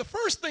commands, but the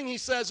first thing he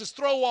says is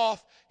throw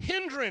off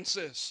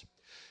hindrances.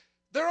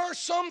 There are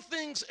some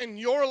things in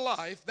your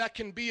life that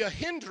can be a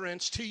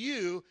hindrance to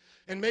you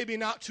and maybe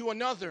not to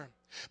another.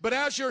 But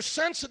as you're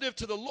sensitive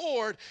to the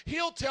Lord,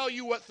 he'll tell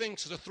you what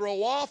things to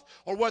throw off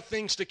or what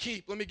things to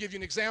keep. Let me give you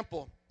an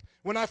example.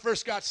 When I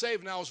first got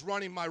saved and I was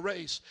running my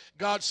race,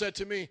 God said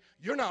to me,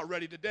 "You're not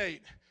ready to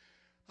date."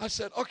 I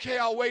said, "Okay,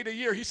 I'll wait a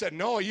year." He said,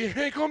 "No, you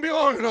ain't going to be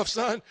long enough,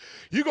 son.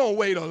 You're going to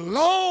wait a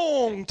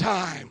long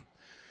time."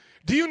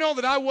 Do you know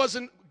that I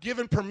wasn't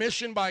given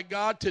permission by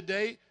God to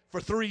date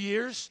for 3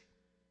 years?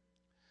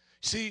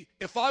 See,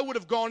 if I would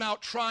have gone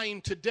out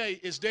trying to date,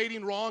 is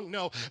dating wrong?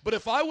 No. But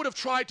if I would have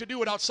tried to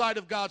do it outside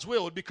of God's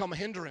will, it would become a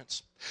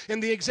hindrance.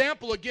 And the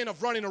example, again,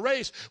 of running a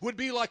race would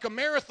be like a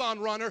marathon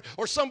runner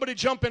or somebody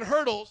jumping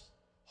hurdles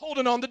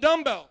holding on the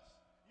dumbbells.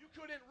 You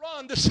couldn't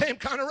run the same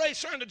kind of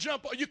race trying to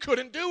jump. You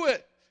couldn't do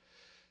it.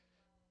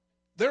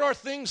 There are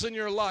things in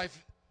your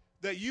life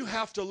that you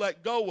have to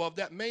let go of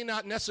that may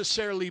not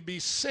necessarily be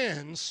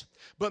sins,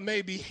 but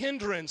may be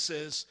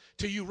hindrances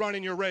to you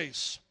running your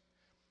race.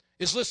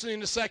 Is listening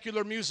to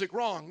secular music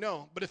wrong?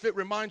 No. But if it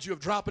reminds you of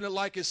dropping it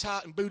like it's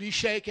hot and booty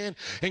shaking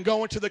and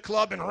going to the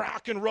club and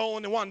rock and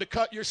rolling and wanting to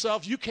cut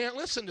yourself, you can't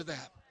listen to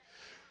that.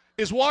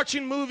 Is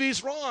watching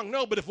movies wrong?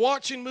 No. But if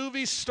watching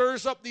movies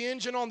stirs up the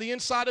engine on the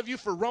inside of you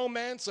for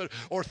romance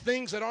or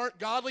things that aren't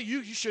godly,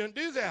 you shouldn't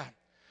do that.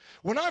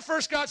 When I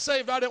first got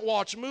saved, I didn't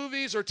watch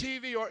movies or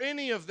TV or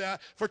any of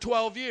that for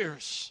 12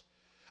 years.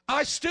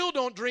 I still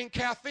don't drink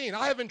caffeine.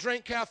 I haven't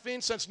drank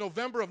caffeine since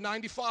November of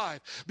 95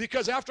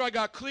 because after I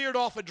got cleared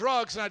off of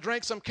drugs and I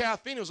drank some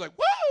caffeine, it was like,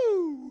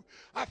 woo,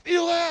 I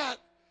feel that.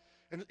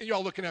 And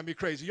y'all looking at me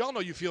crazy. Y'all know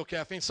you feel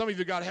caffeine. Some of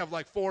you got to have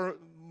like 4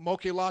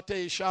 mocha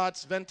latte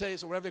shots,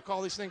 Ventes, or whatever they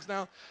call these things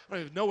now. I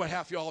don't even know what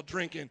half y'all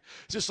drinking.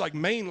 It's just like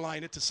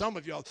mainline it to some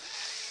of y'all.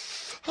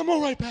 I'm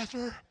all right,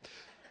 Pastor.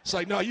 It's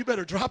like, no, you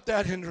better drop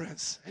that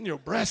hindrance. And your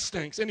breath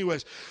stinks.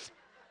 Anyways.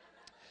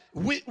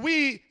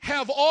 We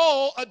have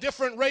all a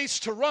different race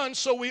to run,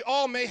 so we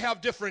all may have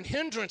different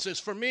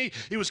hindrances. For me,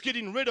 it was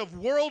getting rid of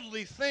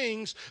worldly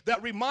things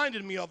that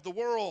reminded me of the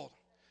world.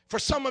 For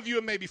some of you,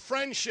 it may be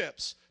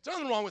friendships. There's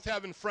nothing wrong with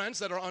having friends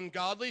that are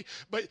ungodly,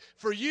 but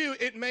for you,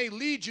 it may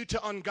lead you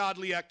to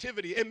ungodly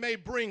activity. It may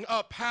bring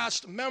up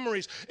past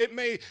memories. It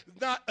may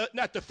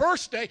not the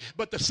first day,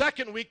 but the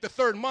second week, the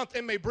third month,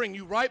 it may bring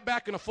you right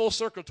back in a full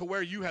circle to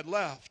where you had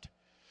left.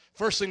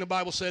 First thing the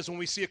Bible says when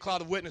we see a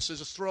cloud of witnesses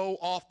is throw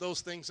off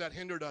those things that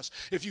hindered us.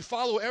 If you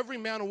follow every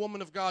man or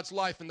woman of God's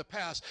life in the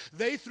past,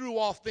 they threw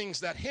off things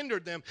that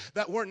hindered them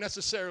that weren't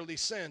necessarily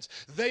sins.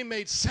 They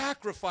made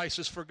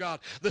sacrifices for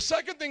God. The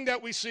second thing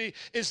that we see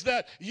is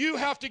that you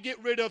have to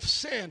get rid of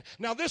sin.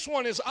 Now this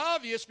one is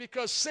obvious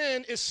because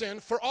sin is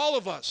sin for all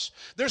of us.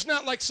 There's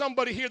not like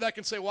somebody here that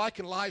can say, well, I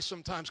can lie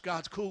sometimes,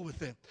 God's cool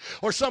with it.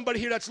 Or somebody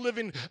here that's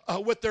living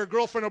with their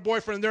girlfriend or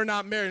boyfriend and they're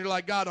not married. They're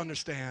like, God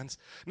understands.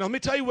 Now let me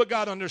tell you what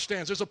God understands.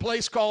 There's a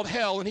place called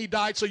hell, and he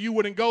died so you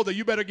wouldn't go there.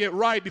 You better get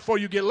right before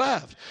you get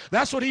left.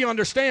 That's what he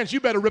understands. You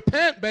better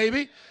repent,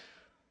 baby.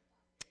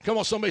 Come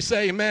on, somebody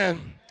say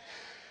amen.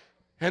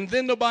 And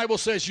then the Bible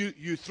says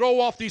you throw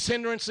off these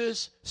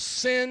hindrances.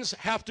 Sins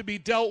have to be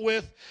dealt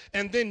with,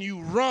 and then you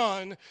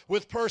run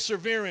with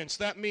perseverance.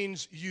 That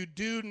means you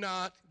do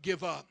not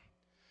give up.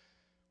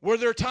 Were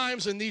there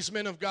times in these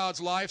men of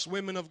God's lives,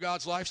 women of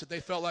God's lives, that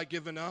they felt like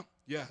giving up?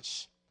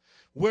 Yes.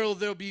 Will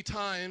there be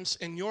times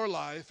in your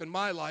life, in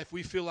my life,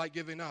 we feel like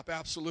giving up?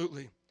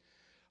 Absolutely.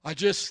 I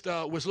just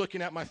was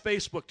looking at my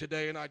Facebook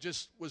today, and I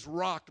just was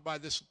rocked by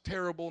this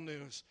terrible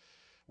news.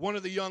 One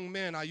of the young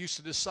men I used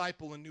to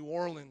disciple in New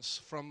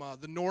Orleans from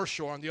the North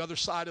Shore on the other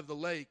side of the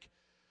lake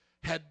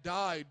had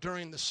died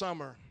during the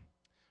summer,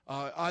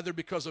 either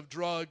because of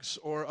drugs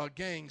or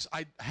gangs.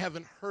 I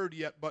haven't heard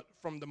yet, but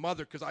from the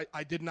mother, because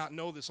I did not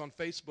know this on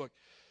Facebook.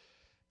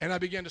 And I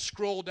began to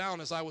scroll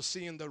down as I was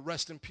seeing the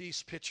rest in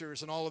peace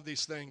pictures and all of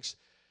these things.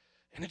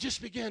 And it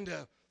just began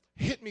to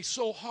hit me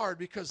so hard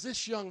because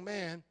this young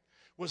man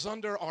was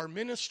under our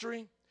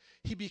ministry.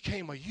 He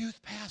became a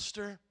youth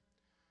pastor.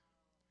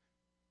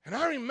 And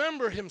I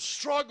remember him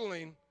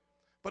struggling,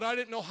 but I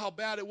didn't know how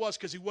bad it was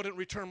because he wouldn't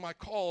return my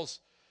calls.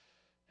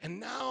 And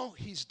now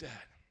he's dead.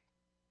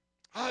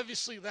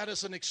 Obviously, that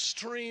is an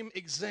extreme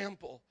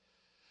example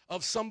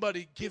of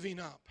somebody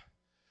giving up.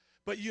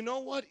 But you know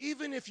what?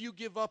 Even if you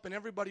give up and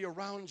everybody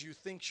around you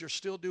thinks you're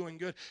still doing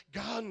good,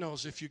 God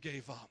knows if you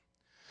gave up.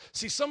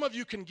 See, some of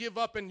you can give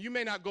up and you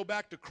may not go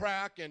back to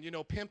crack and,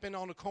 pimping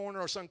on the corner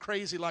or something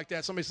crazy like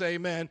that. Somebody say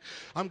amen.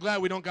 I'm glad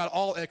we don't got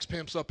all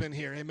ex-pimps up in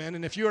here, amen.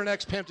 And if you're an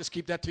ex-pimp, just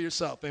keep that to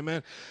yourself,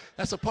 amen.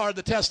 That's a part of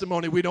the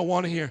testimony we don't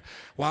want to hear.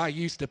 Well, I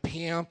used to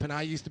pimp and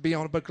I used to be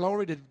on it, but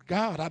glory to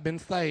God, I've been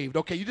saved.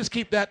 Okay, you just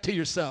keep that to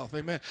yourself,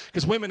 amen.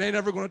 Because women ain't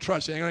ever going to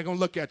trust you. They ain't going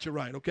to look at you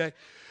right, okay.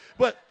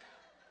 But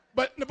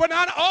But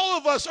not all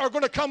of us are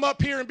going to come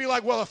up here and be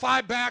like, well, if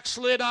I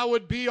backslid, I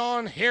would be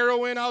on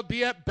heroin. I would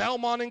be at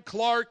Belmont and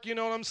Clark. You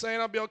know what I'm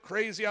saying? I'd be all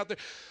crazy out there.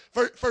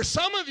 For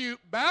some of you,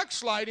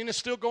 backsliding is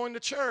still going to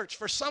church.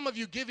 For some of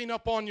you, giving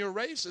up on your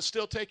race is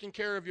still taking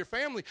care of your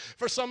family.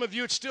 For some of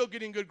you, it's still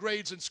getting good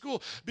grades in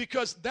school,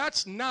 because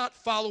that's not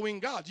following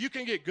God. You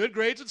can get good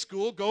grades in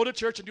school, go to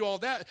church and do all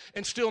that,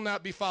 and still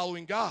not be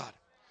following God.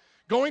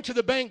 Going to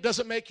the bank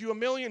doesn't make you a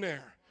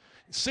millionaire.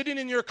 Sitting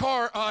in your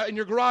car, in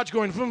your garage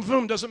going vroom,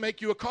 vroom doesn't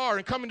make you a car.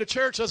 And coming to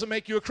church doesn't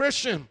make you a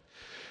Christian.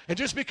 And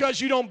just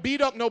because you don't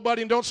beat up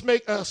nobody and don't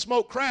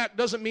smoke crack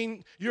doesn't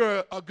mean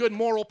you're a good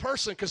moral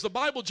person, because the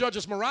Bible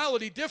judges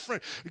morality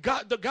different.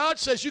 God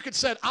says you could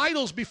set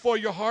idols before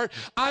your heart,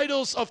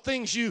 idols of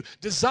things you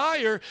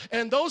desire,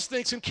 and those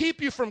things can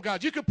keep you from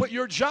God. You could put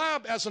your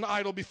job as an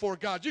idol before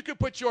God. You could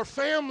put your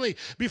family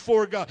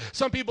before God.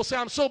 Some people say,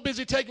 I'm so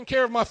busy taking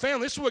care of my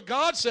family. This is what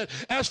God said.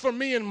 As for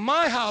me and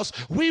my house,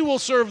 we will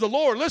serve the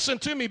Lord. Listen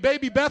to me,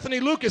 baby Bethany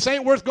Lucas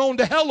ain't worth going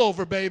to hell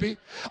over, baby.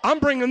 I'm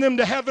bringing them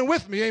to heaven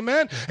with me,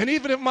 amen? And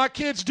even if my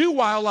kids do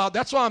wild out,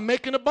 that's why I'm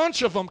making a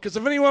bunch of them, because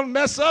if anyone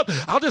mess up,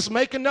 I'll just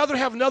make another,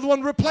 have another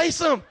one replace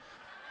them.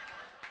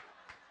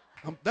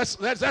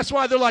 That's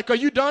why they're like, are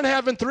you done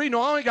having 3?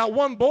 No, I only got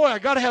 1 boy. I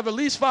got to have at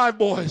least 5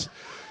 boys.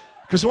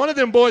 Because one of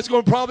them boys is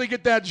going to probably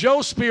get that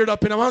Joe spirit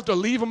up, and I'm going to have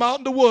to leave him out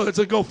in the woods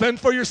and go fend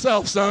for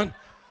yourself, son.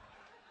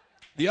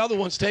 The other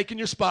one's taking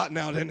your spot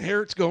now. The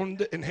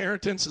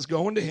inheritance is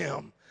going to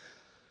him.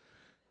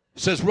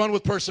 It says, run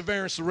with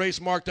perseverance the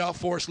race marked out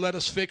for us. Let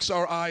us fix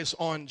our eyes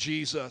on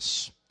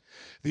Jesus,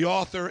 the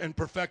author and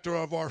perfecter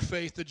of our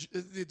faith.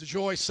 The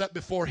joy set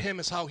before him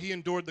is how he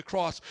endured the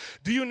cross.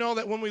 Do you know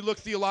that when we look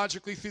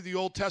theologically through the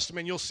Old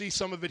Testament, you'll see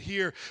some of it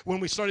here when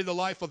we study the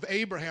life of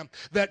Abraham,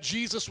 that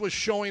Jesus was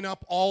showing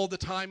up all the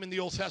time in the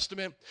Old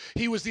Testament.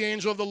 He was the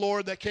angel of the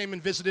Lord that came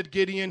and visited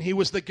Gideon. He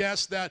was the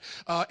guest that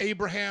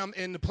Abraham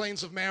in the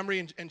plains of Mamre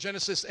in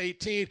Genesis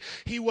 18.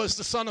 He was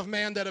the Son of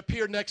Man that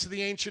appeared next to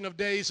the Ancient of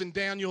Days in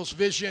Daniel's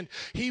vision.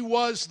 He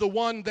was the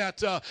one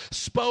that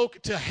spoke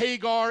to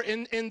Hagar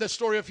in the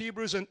story of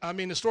Hebrews. And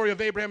the story of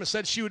Abraham, and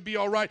said she would be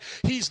all right.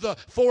 He's the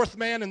 4th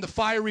man in the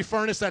fiery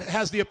furnace that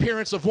has the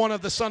appearance of one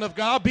of the Son of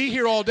God. I'll be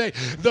here all day.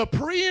 The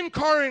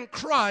pre-incarnate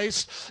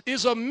Christ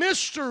is a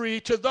mystery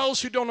to those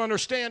who don't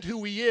understand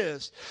who he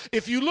is.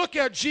 If you look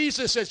at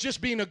Jesus as just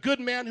being a good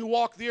man who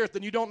walked the earth,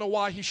 then you don't know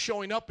why he's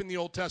showing up in the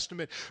Old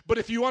Testament. But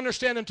if you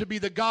understand him to be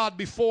the God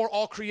before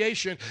all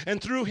creation,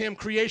 and through him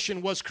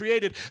creation was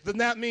created, then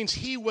that means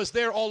he was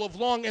there all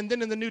along. And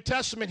then in the New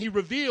Testament, he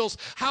reveals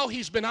how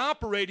he's been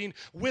operating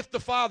with the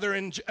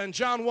Father. And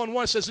John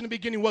 1:1 says, in the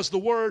beginning was the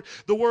Word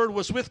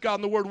was with God,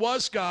 and the Word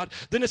was God.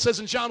 Then it says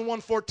in John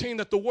 1:14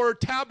 that the Word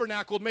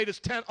tabernacled, made his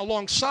tent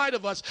alongside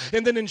of us.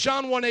 And then in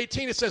John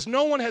 1:18 it says,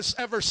 no one has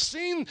ever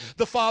seen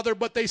the Father,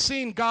 but they've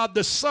seen God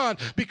the Son,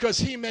 because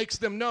he makes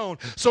them known.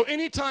 So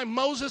anytime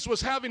Moses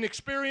was having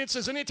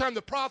experiences, anytime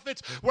the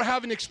prophets were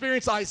having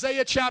experience,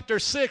 Isaiah chapter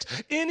 6,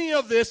 any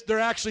of this, they're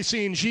actually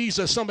seeing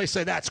Jesus. Somebody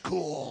say, that's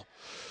cool.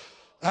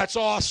 That's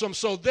awesome.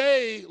 So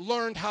they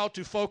learned how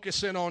to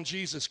focus in on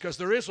Jesus, because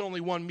there is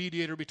only one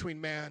mediator between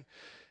man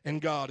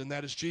and God, and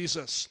that is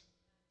Jesus.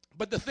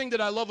 But the thing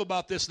that I love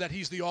about this, that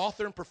he's the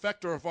author and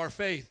perfecter of our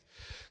faith.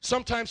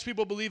 Sometimes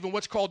people believe in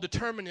what's called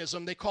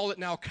determinism. They call it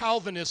now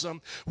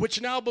Calvinism, which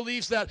now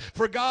believes that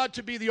for God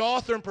to be the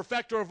author and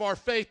perfecter of our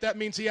faith, that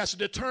means he has to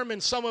determine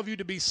some of you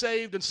to be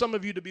saved and some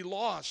of you to be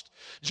lost.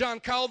 John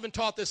Calvin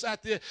taught this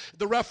at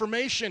the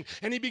Reformation,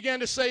 and he began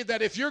to say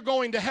that if you're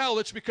going to hell,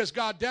 it's because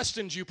God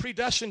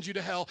predestined you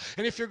to hell.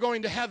 And if you're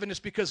going to heaven, it's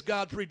because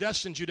God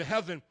predestined you to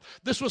heaven.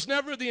 This was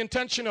never the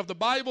intention of the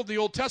Bible. The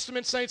Old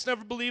Testament saints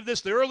never believed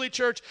this. The early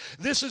church,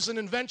 this is an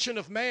invention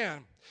of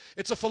man.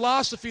 It's a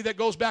philosophy that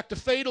goes back to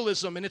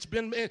fatalism, and it's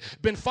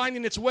been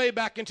finding its way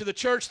back into the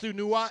church through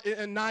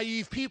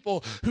naive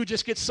people who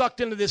just get sucked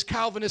into this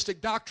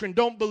Calvinistic doctrine.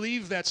 Don't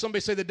believe that.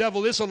 Somebody say the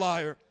devil is a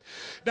liar.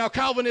 Now,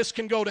 Calvinists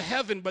can go to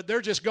heaven, but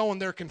they're just going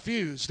there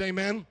confused.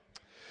 Amen?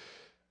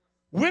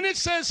 When it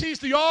says he's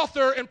the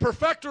author and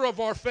perfecter of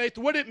our faith,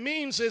 what it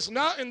means is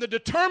not in the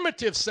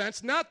determinative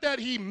sense, not that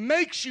he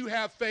makes you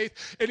have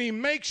faith and he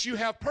makes you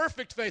have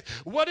perfect faith.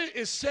 What it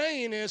is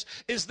saying is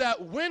that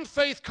when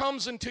faith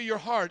comes into your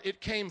heart,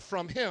 it came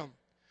from him,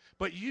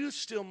 but you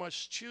still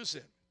must choose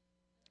it.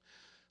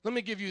 Let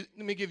me give you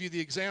the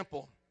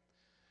example.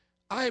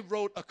 I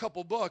wrote a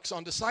couple books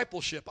on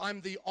discipleship. I'm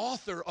the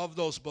author of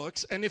those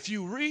books, and if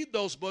you read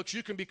those books,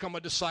 you can become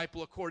a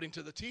disciple according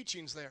to the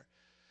teachings there.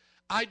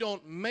 I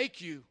don't make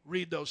you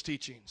read those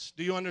teachings.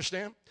 Do you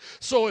understand?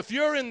 So if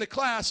you're in the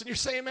class and you're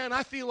saying, man,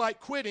 I feel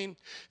like quitting,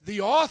 the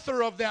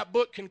author of that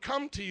book can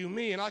come to you,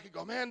 me, and I could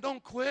go, man,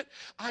 don't quit.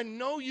 I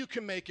know you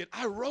can make it.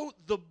 I wrote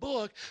the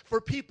book for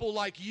people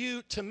like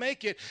you to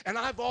make it, and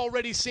I've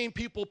already seen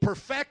people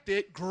perfect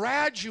it,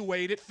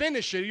 graduate it,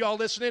 finish it. Y'all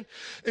listening?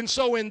 And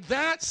so in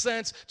that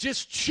sense,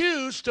 just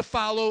choose to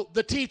follow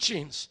the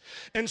teachings.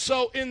 And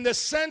so in the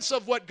sense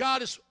of what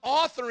God is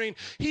authoring,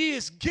 he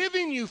is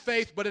giving you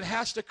faith, but it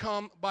has to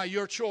come by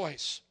your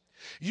choice.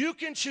 You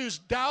can choose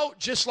doubt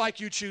just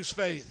like you choose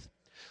faith.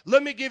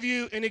 Let me give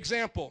you an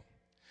example.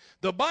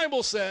 The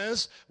Bible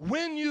says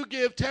when you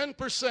give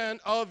 10%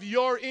 of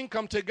your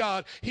income to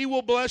God, he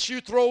will bless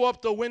you, throw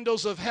up the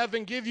windows of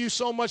heaven, give you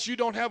so much you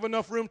don't have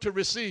enough room to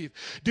receive.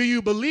 Do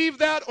you believe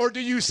that, or do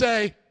you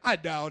say, I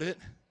doubt it?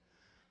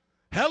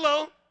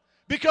 Hello?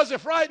 Because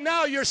if right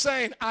now you're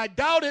saying, I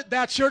doubt it,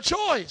 that's your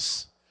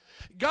choice.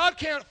 God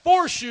can't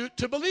force you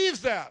to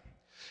believe that.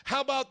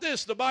 How about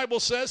this? The Bible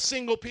says,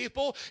 single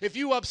people, if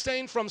you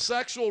abstain from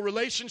sexual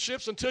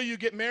relationships until you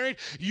get married,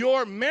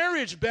 your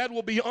marriage bed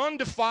will be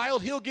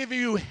undefiled. He'll give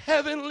you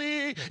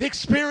heavenly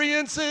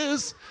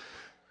experiences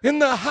in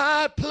the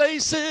high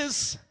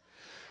places.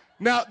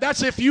 Now,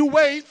 that's if you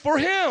wait for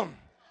him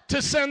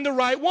to send the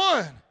right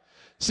one.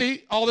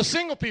 See, all the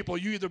single people,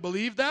 you either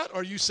believe that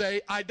or you say,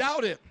 I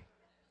doubt it.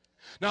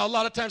 Now, a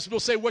lot of times people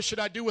say, what should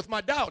I do with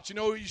my doubts? You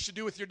know what you should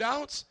do with your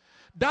doubts?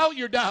 Doubt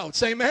your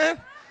doubts. Amen?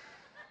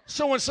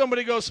 So when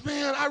somebody goes,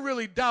 man, I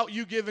really doubt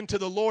you giving to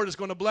the Lord is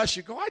going to bless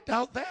you. Go, I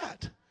doubt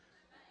that.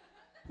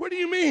 What do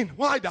you mean?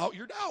 Well, I doubt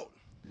your doubt.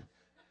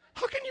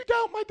 How can you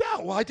doubt my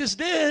doubt? Well, I just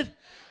did.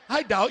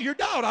 I doubt your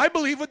doubt. I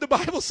believe what the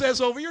Bible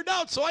says over your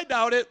doubt, so I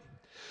doubt it.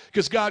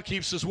 Because God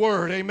keeps his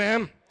word.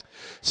 Amen?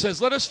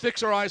 Says, let us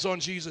fix our eyes on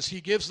Jesus.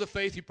 He gives the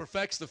faith, he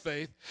perfects the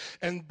faith,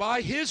 and by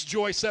his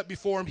joy set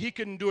before him, he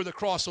can endure the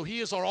cross. So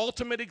he is our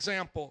ultimate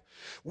example.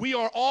 We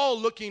are all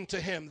looking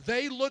to him.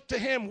 They look to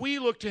him, we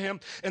look to him,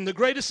 and the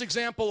greatest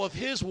example of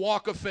his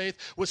walk of faith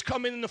was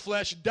coming in the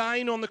flesh,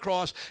 dying on the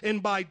cross,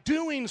 and by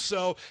doing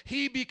so,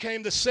 he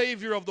became the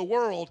Savior of the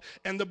world.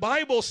 And the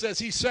Bible says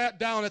he sat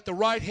down at the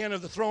right hand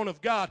of the throne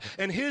of God,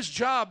 and his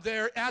job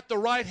there at the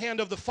right hand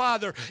of the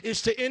Father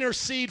is to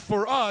intercede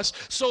for us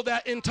so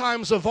that in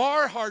times of our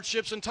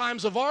hardships and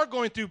times of our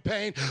going through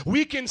pain,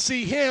 we can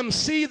see him,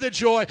 see the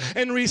joy,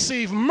 and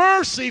receive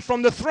mercy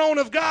from the throne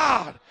of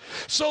God.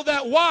 So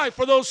that why?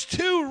 For those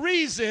two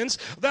reasons,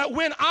 that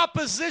when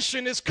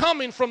opposition is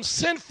coming from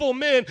sinful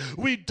men,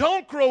 we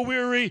don't grow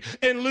weary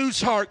and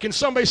lose heart. Can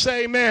somebody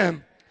say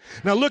amen?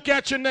 Now look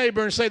at your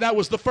neighbor and say, that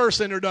was the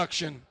first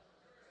introduction.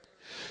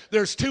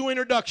 There's two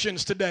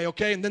introductions today,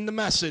 okay, and then the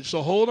message,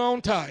 so hold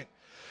on tight.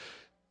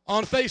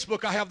 On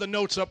Facebook, I have the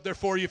notes up there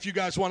for you if you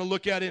guys want to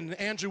look at it. And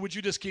Andrew, would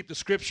you just keep the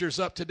scriptures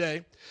up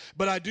today?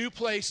 But I do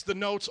place the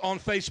notes on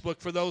Facebook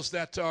for those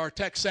that are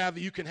tech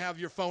savvy. You can have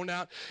your phone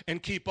out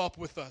and keep up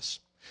with us.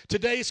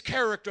 Today's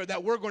character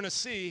that we're going to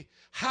see,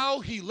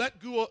 how he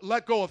let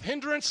go of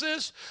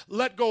hindrances,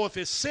 let go of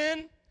his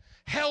sin,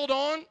 held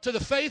on to the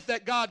faith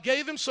that God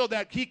gave him so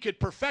that he could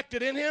perfect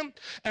it in him.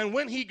 And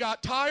when he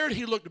got tired,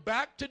 he looked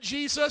back to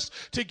Jesus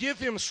to give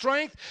him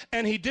strength,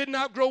 and he did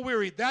not grow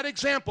weary. That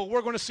example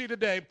we're going to see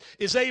today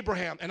is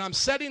Abraham. And I'm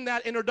setting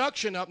that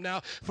introduction up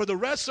now for the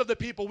rest of the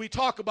people we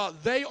talk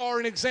about. They are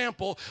an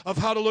example of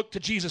how to look to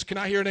Jesus. Can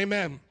I hear an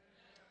amen?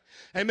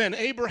 Amen.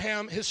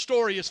 Abraham, his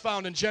story is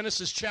found in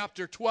Genesis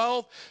chapter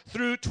 12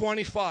 through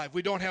 25.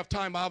 We don't have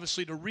time,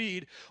 obviously, to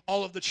read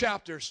all of the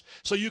chapters.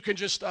 So you can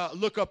just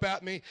look up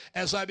at me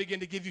as I begin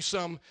to give you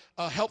some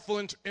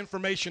helpful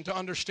information to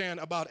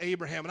understand about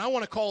Abraham. And I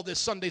want to call this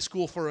Sunday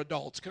School for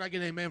Adults. Can I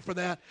get an amen for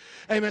that?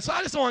 Amen. So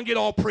I just don't want to get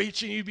all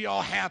preachy and you be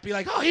all happy.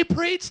 Like, oh, he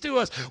preached to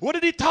us. What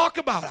did he talk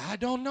about? I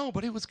don't know,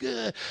 but it was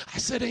good. I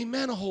said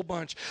amen a whole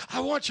bunch.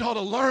 I want y'all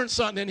to learn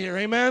something in here.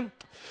 Amen.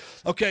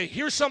 Okay,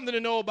 here's something to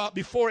know about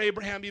before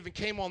Abraham even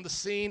came on the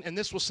scene, and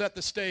this will set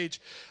the stage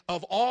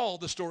of all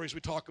the stories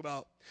we talk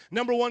about.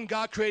 Number one,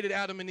 God created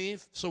Adam and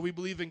Eve, so we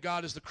believe in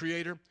God as the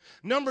creator.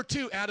 Number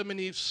two, Adam and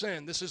Eve's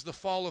sin. This is the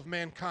fall of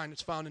mankind.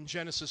 It's found in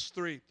Genesis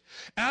 3.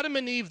 Adam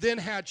and Eve then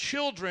had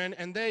children,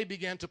 and they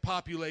began to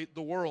populate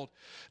the world.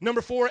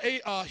 Number four,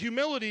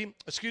 humanity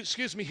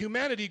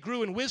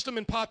grew in wisdom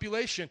and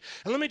population.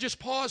 And let me just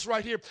pause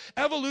right here.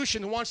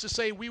 Evolution wants to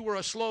say we were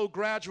a slow,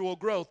 gradual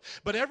growth,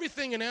 but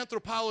everything in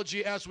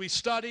anthropology as we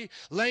study,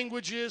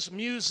 languages,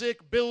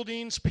 music,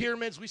 buildings,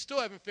 pyramids, we still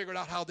haven't figured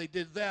out how they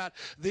did that.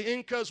 The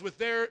Incas with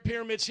their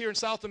pyramids here in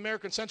South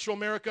America and Central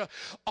America,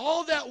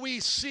 all that we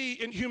see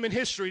in human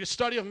history, the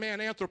study of man,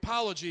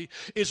 anthropology,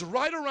 is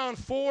right around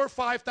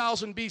 4,000 or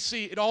 5,000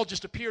 BC. It all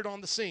just appeared on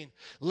the scene.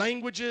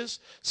 Languages,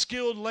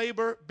 skilled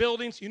labor,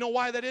 buildings. You know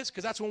why that is?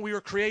 Because that's when we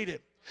were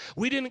created.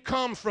 We didn't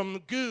come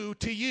from goo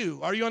to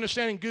you. Are you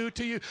understanding? Goo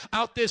to you.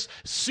 Out this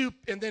soup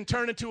and then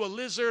turn into a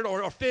lizard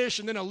or a fish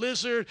and then a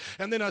lizard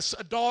and then a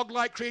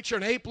dog-like creature,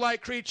 an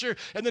ape-like creature,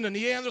 and then a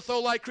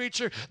Neanderthal-like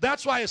creature.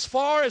 That's why as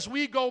far as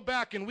we go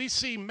back and we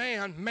see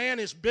man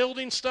is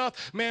building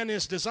stuff, man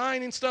is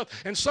designing stuff,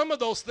 and some of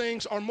those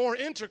things are more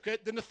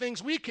intricate than the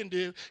things we can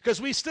do because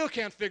we still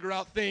can't figure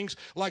out things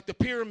like the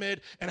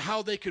pyramid and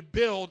how they could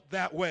build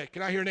that way.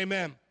 Can I hear an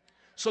amen?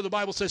 So the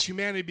Bible says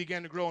humanity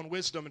began to grow in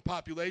wisdom and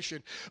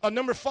population.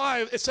 Number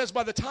 5, it says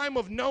by the time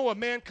of Noah,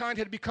 mankind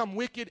had become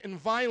wicked and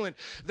violent.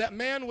 That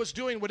man was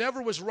doing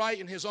whatever was right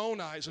in his own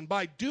eyes. And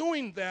by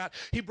doing that,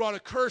 he brought a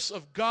curse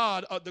of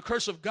God, the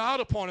curse of God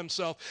upon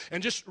himself.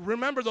 And just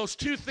remember those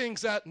two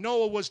things that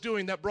Noah was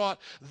doing that brought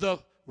the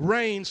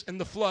rains in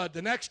the flood.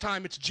 The next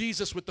time it's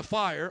Jesus with the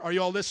fire. Are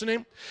you all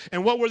listening?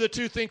 And what were the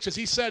two things? As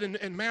he said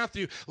in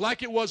Matthew,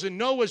 like it was in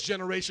Noah's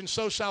generation,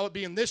 so shall it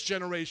be in this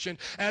generation.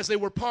 As they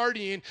were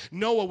partying,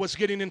 Noah was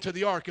getting into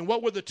the ark. And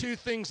what were the two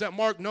things that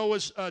marked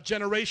Noah's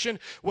generation?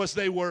 Was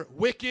they were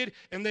wicked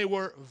and they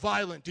were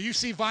violent. Do you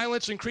see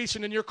violence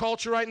increasing in your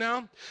culture right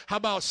now? How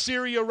about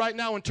Syria right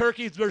now and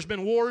Turkey? There's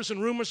been wars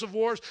and rumors of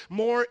wars,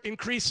 more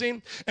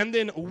increasing. And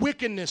then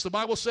wickedness. The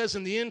Bible says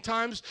in the end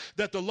times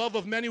that the love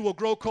of many will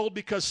grow cold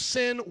because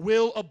sin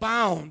will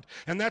abound.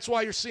 And that's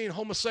why you're seeing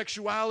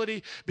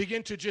homosexuality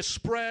begin to just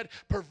spread,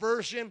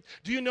 perversion.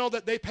 Do you know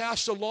that they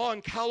passed a law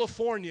in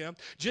California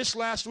just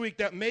last week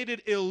that made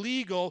it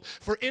illegal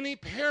for any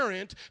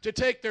parent to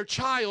take their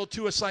child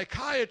to a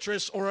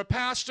psychiatrist or a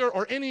pastor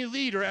or any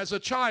leader as a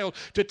child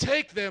to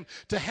take them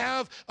to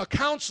have a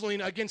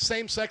counseling against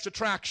same-sex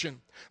attraction?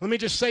 Let me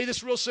just say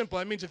this real simple.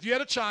 That means if you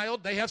had a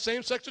child, they have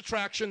same-sex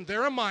attraction,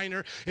 they're a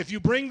minor, if you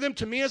bring them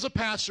to me as a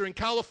pastor in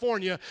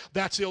California,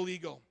 that's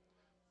illegal.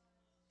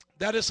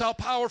 That is how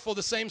powerful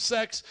the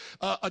same-sex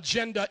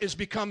agenda is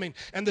becoming.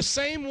 And the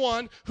same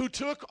one who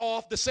took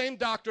off, the same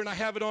doctor, and I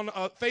have it on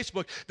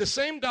Facebook, the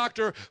same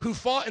doctor who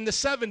fought in the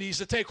 70s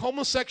to take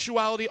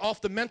homosexuality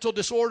off the mental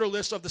disorder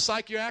list of the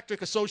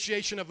Psychiatric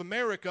Association of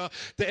America,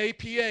 the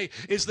APA,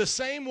 is the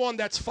same one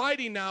that's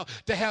fighting now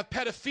to have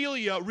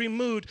pedophilia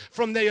removed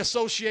from the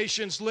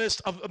association's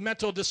list of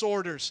mental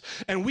disorders.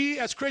 And we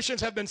as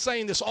Christians have been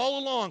saying this all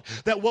along,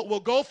 that what will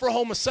go for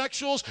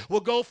homosexuals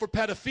will go for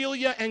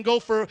pedophilia and go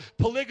for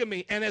polygamy.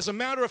 And as a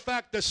matter of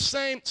fact,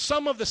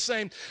 some of the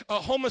same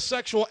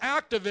homosexual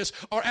activists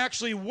are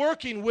actually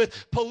working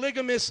with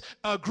polygamous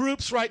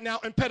groups right now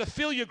and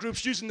pedophilia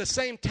groups using the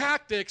same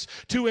tactics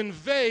to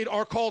invade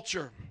our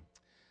culture.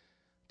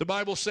 The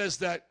Bible says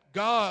that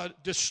God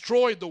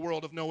destroyed the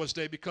world of Noah's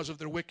day because of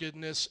their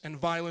wickedness and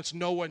violence.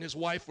 Noah and his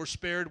wife were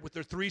spared with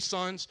their 3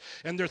 sons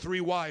and their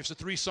 3 wives. The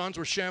 3 sons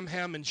were Shem,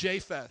 Ham, and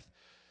Japheth.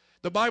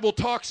 The Bible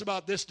talks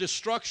about this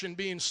destruction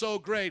being so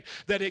great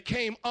that it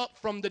came up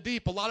from the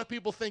deep. A lot of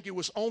people think it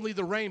was only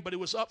the rain, but it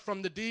was up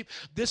from the deep.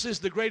 This is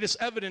the greatest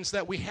evidence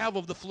that we have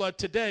of the flood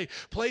today.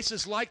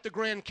 Places like the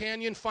Grand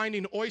Canyon,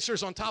 finding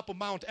oysters on top of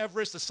Mount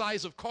Everest the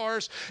size of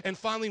cars, and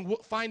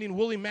finding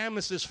woolly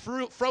mammoths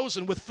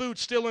frozen with food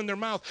still in their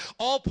mouth,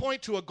 all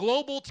point to a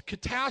global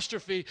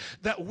catastrophe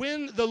that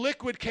when the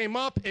liquid came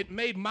up, it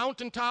made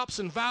mountaintops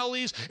and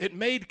valleys, it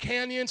made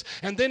canyons,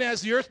 and then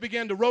as the earth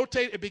began to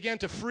rotate, it began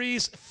to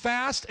freeze fast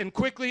and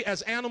quickly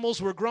as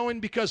animals were growing,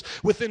 because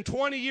within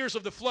 20 years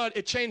of the flood,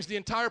 it changed the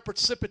entire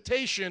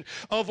precipitation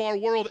of our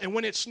world. And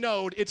when it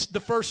snowed, it's the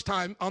first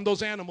time on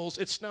those animals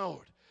it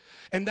snowed.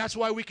 And that's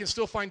why we can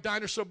still find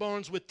dinosaur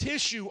bones with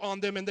tissue on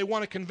them, and they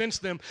want to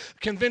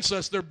convince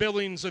us they're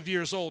billions of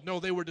years old.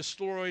 No, they were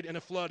destroyed in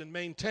a flood and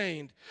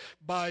maintained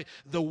by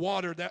the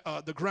water,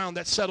 the ground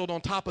that settled on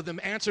top of them.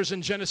 Answers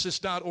in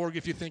Genesis.org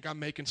if you think I'm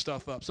making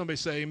stuff up. Somebody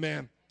say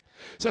amen.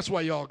 So that's why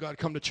y'all got to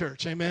come to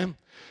church, amen?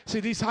 See,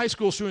 these high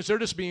school students, they're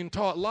just being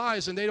taught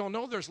lies, and they don't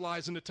know there's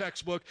lies in the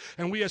textbook,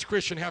 and we as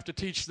Christians have to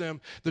teach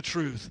them the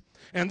truth.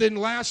 And then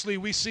lastly,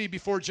 we see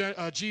before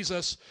Abraham,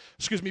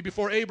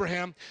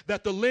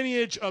 that the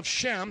lineage of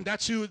Shem,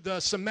 that's who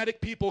the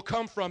Semitic people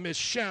come from, is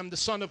Shem, the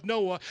son of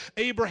Noah.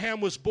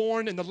 Abraham was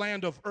born in the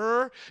land of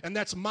Ur, and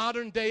that's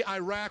modern-day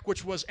Iraq,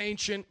 which was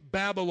ancient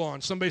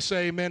Babylon. Somebody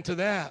say amen to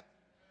that.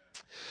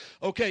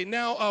 Okay,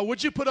 now,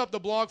 would you put up the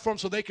blog form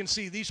so they can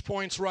see these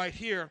points right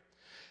here?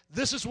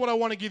 This is what I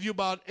want to give you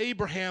about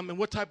Abraham and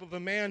what type of a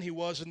man he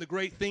was and the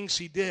great things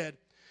he did.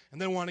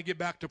 And then I want to get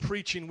back to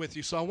preaching with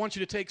you. So I want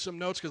you to take some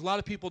notes, because a lot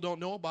of people don't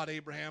know about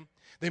Abraham.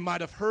 They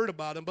might have heard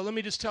about him, but let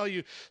me just tell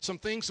you some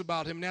things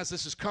about him. And as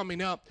this is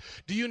coming up,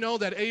 do you know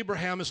that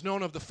Abraham is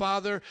known as the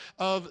father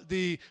of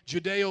the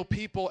Judeo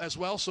people as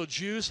well? So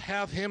Jews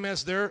have him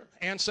as their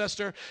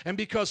ancestor. And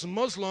because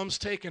Muslims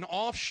take an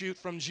offshoot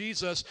from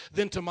Jesus,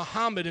 then to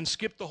Muhammad, and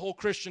skip the whole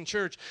Christian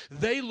church,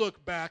 they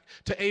look back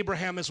to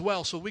Abraham as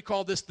well. So we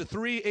call this the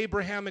 3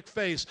 Abrahamic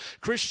faiths: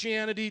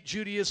 Christianity,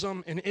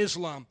 Judaism, and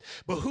Islam.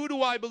 But who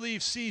do I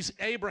believe sees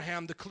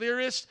Abraham the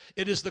clearest?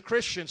 It is the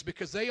Christians,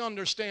 because they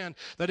understand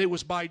that it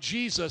was by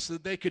Jesus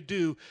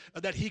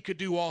that he could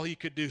do all he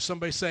could do.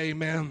 Somebody say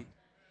amen.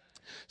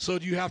 So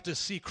you have to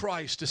see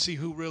Christ to see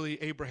who really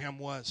Abraham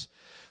was.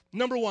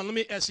 Number one,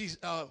 as he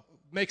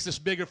makes this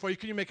bigger for you,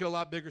 can you make it a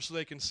lot bigger so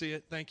they can see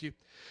it? Thank you.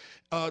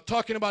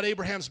 Talking about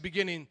Abraham's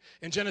beginning,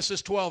 in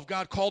Genesis 12,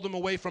 God called him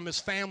away from his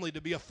family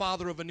to be a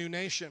father of a new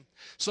nation.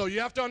 So you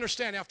have to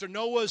understand, after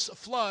Noah's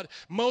flood,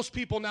 most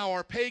people now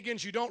are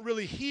pagans. You don't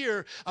really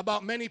hear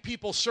about many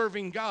people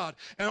serving God.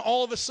 And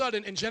all of a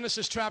sudden, in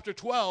Genesis chapter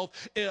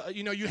 12,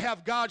 you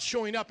have God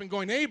showing up and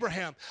going,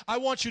 Abraham, I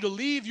want you to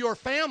leave your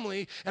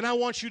family, and I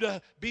want you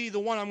to be the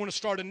one I'm going to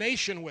start a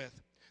nation with.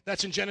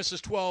 That's in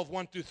Genesis 12,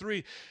 1 through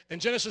 3. In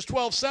Genesis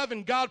 12,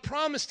 7, God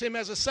promised him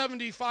as a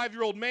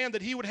 75-year-old man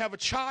that he would have a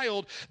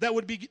child that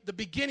would be the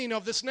beginning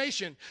of this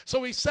nation.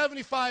 So he's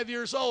 75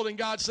 years old, and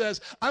God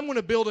says, I'm going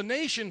to build a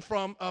nation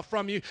from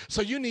you,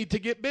 so you need to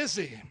get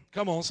busy.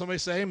 Come on, somebody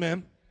say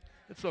amen.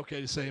 It's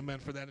okay to say amen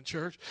for that in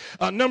church.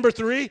 Number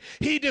 3,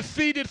 he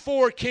defeated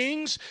 4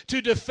 kings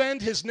to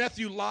defend his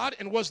nephew Lot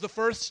and was the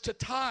first to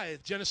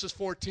tithe. Genesis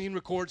 14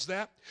 records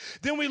that.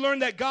 Then we learn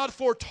that God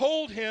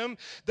foretold him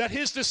that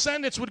his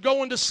descendants would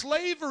go into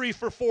slavery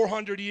for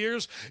 400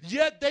 years,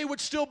 yet they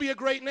would still be a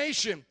great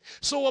nation.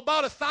 So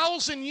about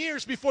 1,000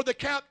 years before the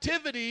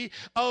captivity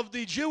of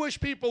the Jewish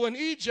people in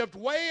Egypt,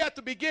 way at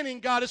the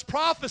beginning, God is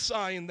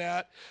prophesying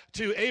that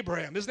to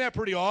Abraham. Isn't that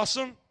pretty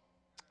awesome?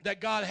 That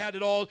God had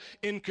it all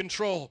in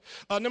control.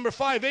 Number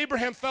 5,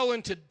 Abraham fell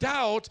into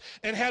doubt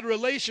and had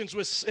relations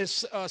with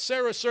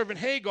Sarah's servant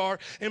Hagar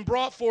and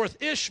brought forth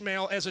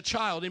Ishmael as a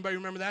child. Anybody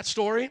remember that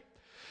story?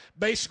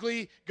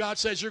 Basically, God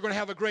says, you're going to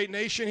have a great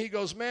nation. He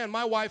goes, man,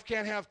 my wife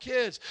can't have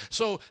kids.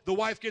 So the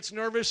wife gets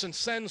nervous and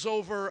sends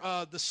over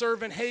the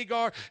servant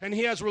Hagar, and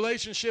he has a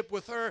relationship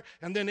with her.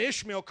 And then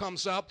Ishmael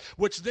comes up,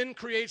 which then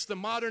creates the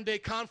modern day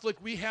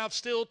conflict we have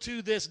still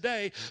to this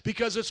day,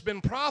 because it's been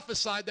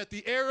prophesied that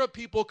the Arab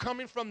people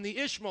coming from the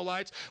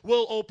Ishmaelites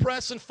will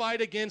oppress and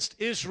fight against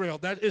Israel.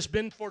 That has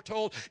been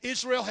foretold.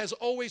 Israel has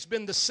always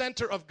been the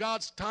center of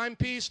God's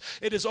timepiece.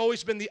 It has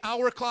always been the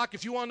hour clock.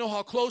 If you want to know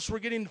how close we're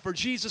getting for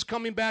Jesus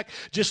coming back,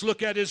 just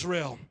look at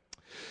Israel.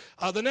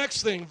 The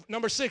next thing,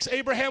 number 6,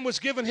 Abraham was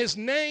given his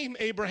name,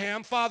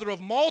 Abraham, father of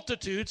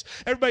multitudes.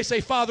 Everybody say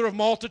father of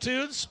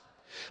multitudes.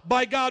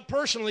 By God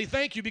personally,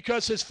 thank you,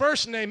 because his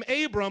first name,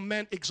 Abram,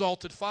 meant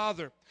exalted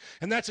father.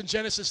 And that's in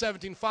Genesis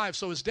 17:5.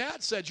 So his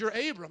dad said, you're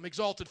Abram,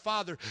 exalted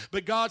father.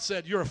 But God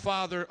said, you're a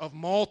father of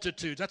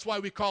multitudes. That's why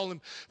we call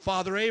him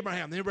Father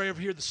Abraham. Anybody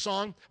ever hear the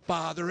song,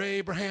 Father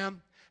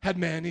Abraham had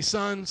many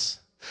sons?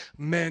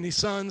 Many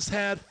sons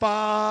had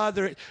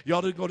father.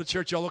 Y'all didn't go to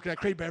church. Y'all looking at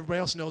crazy, but everybody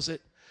else knows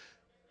it.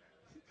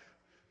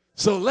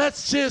 So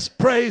let's just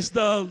praise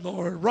the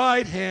Lord.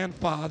 Right hand,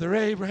 Father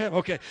Abraham.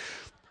 Okay.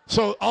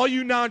 So all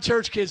you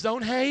non-church kids,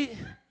 don't hate.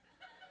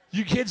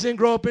 You kids didn't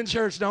grow up in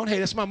church, don't hate.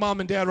 That's my mom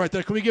and dad right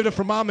there. Can we give it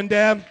for mom and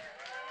dad?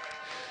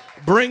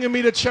 Bringing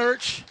me to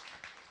church.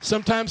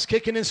 Sometimes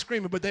kicking and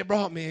screaming, but they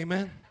brought me.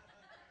 Amen.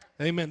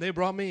 Amen. They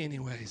brought me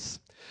anyways.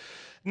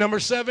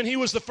 Number 7, he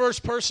was the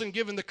first person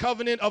given the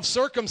covenant of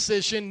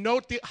circumcision.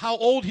 Note how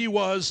old he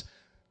was,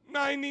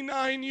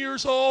 99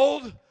 years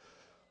old.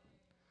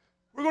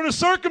 We're going to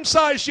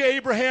circumcise you,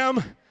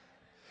 Abraham.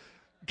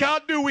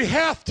 God knew we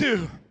have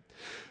to.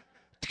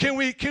 Can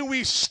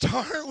we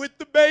start with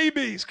the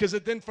babies? Because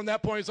then from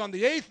that point, it's on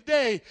the 8th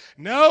day.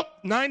 Nope,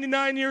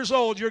 99 years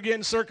old, you're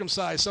getting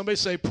circumcised. Somebody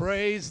say,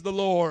 praise the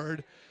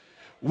Lord.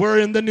 We're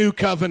in the new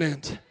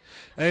covenant.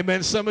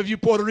 Amen. Some of you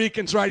Puerto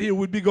Ricans right here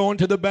would be going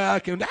to the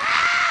back and,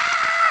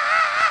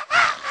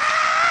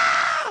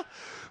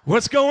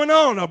 what's going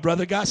on? Our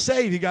brother got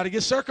saved. He got to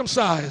get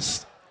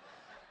circumcised.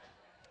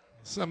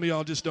 Some of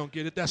y'all just don't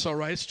get it. That's all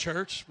right. It's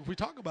church. We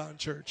talk about it in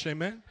church.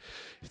 Amen.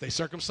 If they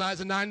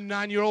circumcise a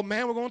 99-year-old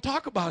man, we're going to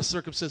talk about a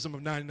circumcision of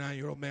a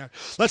 99-year-old man.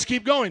 Let's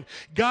keep going.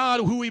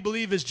 God, who we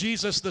believe is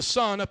Jesus the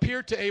Son,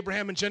 appeared to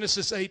Abraham in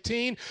Genesis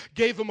 18,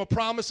 gave him a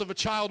promise of a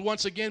child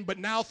once again, but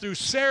now through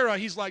Sarah,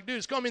 he's like, dude,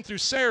 it's coming through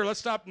Sarah.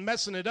 Let's stop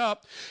messing it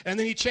up. And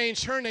then he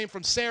changed her name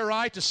from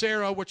Sarai to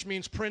Sarah, which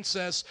means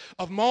princess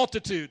of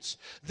multitudes.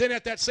 Then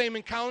at that same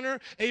encounter,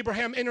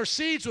 Abraham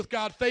intercedes with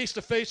God face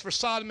to face for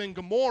Sodom and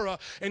Gomorrah,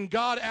 and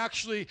God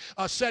actually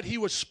said he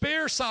would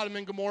spare Sodom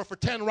and Gomorrah for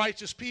 10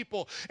 righteous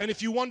people. And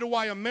if you wonder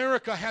why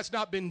America has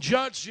not been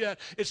judged yet,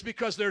 it's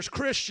because there's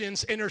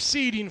Christians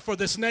interceding for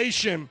this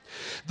nation.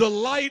 The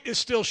light is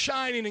still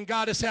shining and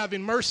God is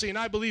having mercy, and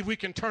I believe we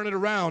can turn it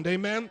around.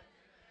 Amen.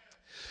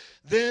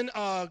 Then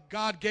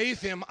God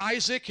gave him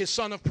Isaac, his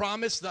son of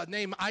promise. The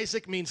name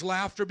Isaac means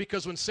laughter,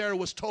 because when Sarah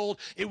was told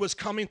it was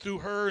coming through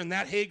her and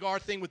that Hagar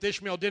thing with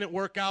Ishmael didn't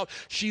work out,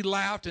 she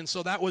laughed, and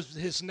so that was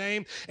his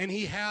name. And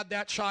he had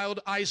that child,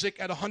 Isaac,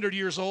 at 100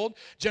 years old,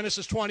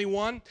 Genesis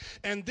 21.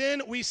 And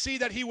then we see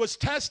that he was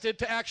tested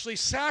to actually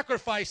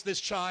sacrifice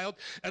this child.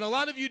 And a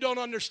lot of you don't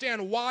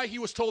understand why he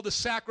was told to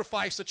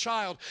sacrifice the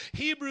child.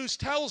 Hebrews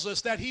tells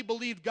us that he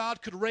believed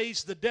God could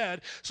raise the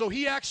dead, so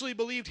he actually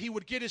believed he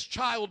would get his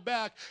child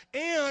back.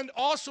 And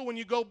also when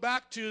you go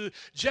back to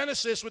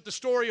Genesis with the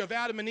story of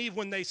Adam and Eve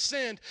when they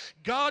sinned,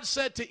 God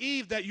said to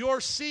Eve that your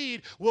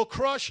seed will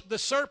crush the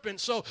serpent.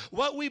 So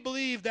what we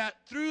believe that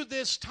through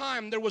this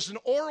time there was an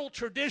oral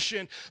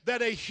tradition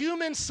that a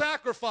human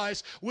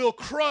sacrifice will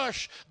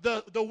crush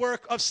the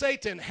work of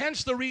Satan.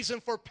 Hence the reason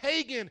for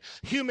pagan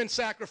human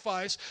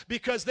sacrifice,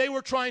 because they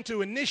were trying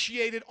to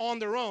initiate it on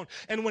their own.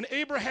 And when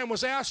Abraham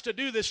was asked to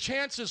do this,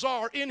 chances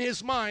are in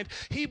his mind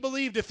he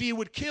believed if he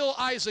would kill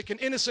Isaac, an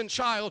innocent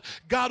child,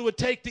 God would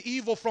take the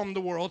evil from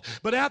the world.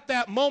 But at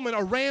that moment,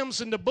 a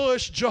ram's in the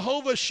bush,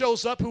 Jehovah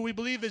shows up, who we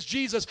believe is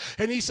Jesus,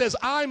 and he says,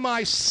 I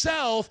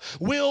myself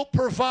will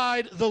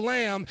provide the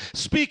lamb,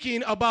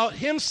 speaking about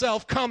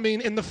himself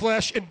coming in the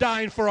flesh and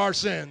dying for our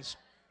sins.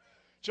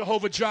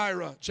 Jehovah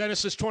Jireh,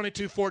 Genesis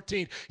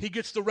 22:14. He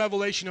gets the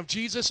revelation of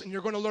Jesus, and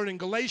you're going to learn in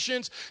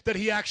Galatians that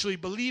he actually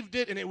believed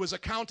it, and it was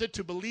accounted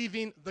to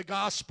believing the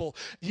gospel.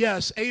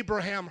 Yes,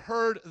 Abraham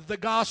heard the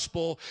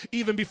gospel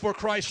even before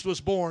Christ was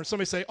born.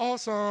 Somebody say,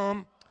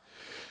 awesome.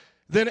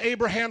 Then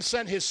Abraham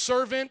sent his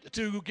servant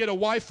to get a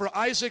wife for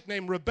Isaac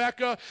named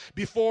Rebekah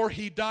before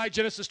he died.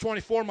 Genesis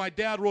 24, my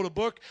dad wrote a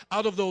book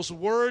out of those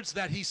words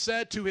that he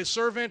said to his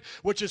servant,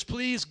 which is,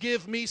 please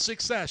give me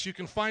success. You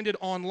can find it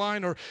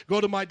online or go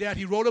to my dad.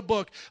 He wrote a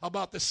book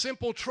about the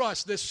simple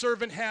trust this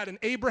servant had in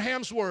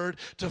Abraham's word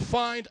to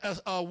find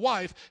a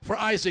wife for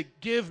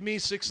Isaac. Give me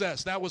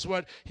success. That was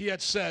what he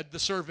had said, the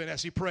servant,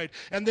 as he prayed.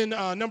 And then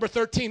number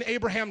 13,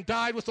 Abraham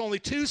died with only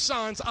 2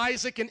 sons,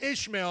 Isaac and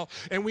Ishmael.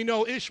 And we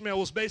know Ishmael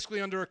was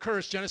basically under a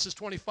curse, Genesis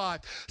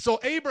 25. So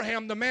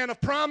Abraham, the man of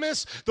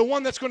promise, the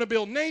one that's going to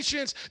build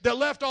nations, that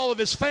left all of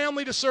his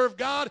family to serve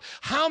God,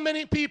 how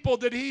many people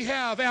did he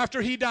have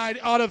after he died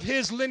out of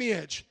his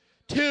lineage?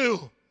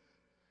 2.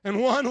 And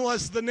one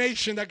was the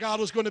nation that God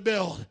was going to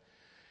build.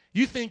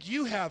 You think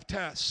you have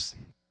tests.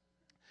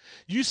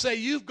 You say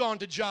you've gone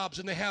to jobs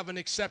and they haven't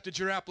accepted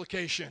your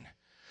application.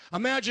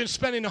 Imagine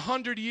spending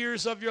 100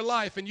 years of your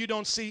life and you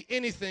don't see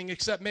anything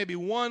except maybe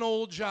one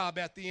old job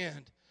at the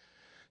end.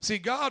 See,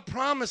 God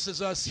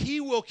promises us he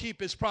will keep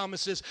his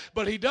promises,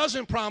 but he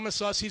doesn't promise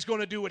us he's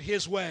going to do it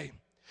his way.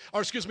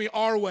 Or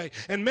our way.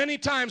 And many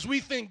times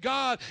we think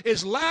God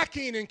is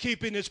lacking in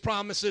keeping his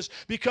promises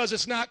because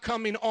it's not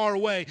coming our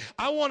way.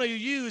 I want to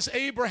use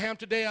Abraham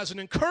today as an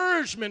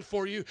encouragement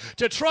for you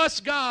to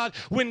trust God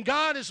when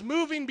God is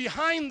moving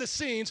behind the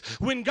scenes,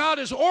 when God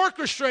is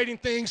orchestrating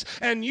things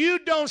and you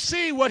don't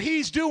see what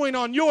he's doing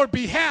on your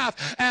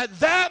behalf. At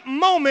that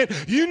moment,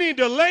 you need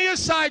to lay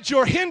aside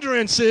your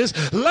hindrances,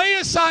 lay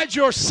aside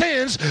your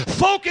sins,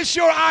 focus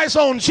your eyes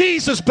on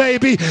Jesus,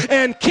 baby,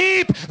 and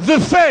keep the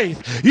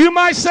faith. You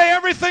might say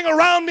everything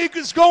around me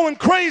is going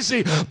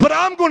crazy, but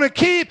I'm going to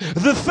keep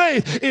the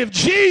faith. If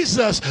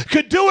Jesus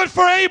could do it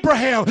for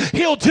Abraham,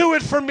 he'll do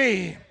it for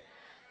me.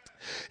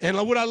 And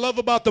what I love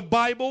about the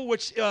Bible,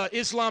 which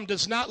Islam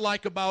does not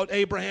like about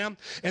Abraham,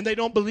 and they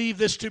don't believe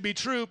this to be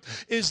true,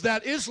 is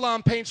that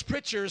Islam paints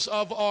pictures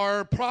of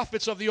our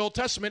prophets of the Old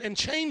Testament and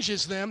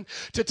changes them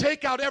to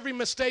take out every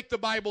mistake the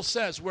Bible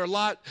says. Where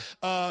Lot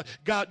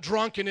got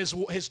drunk and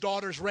his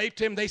daughters raped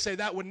him, they say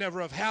that would never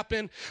have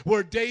happened.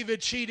 Where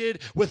David cheated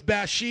with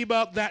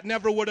Bathsheba, that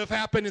never would have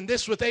happened. And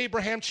this with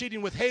Abraham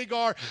cheating with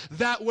Hagar,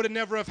 that would have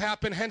never have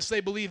happened. Hence they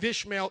believe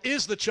Ishmael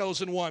is the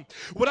chosen one.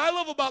 What I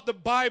love about the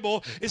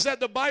Bible is that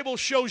the Bible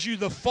shows you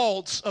the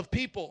faults of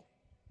people.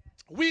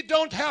 We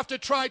don't have to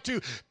try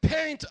to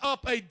paint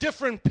up a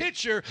different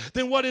picture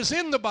than what is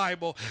in the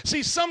Bible.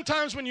 See,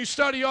 sometimes when you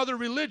study other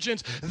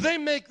religions, they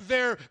make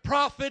their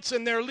prophets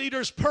and their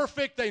leaders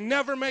perfect. They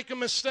never make a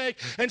mistake.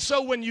 And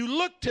so when you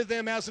look to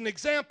them as an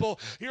example,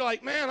 you're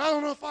like, man, I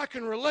don't know if I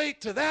can relate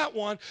to that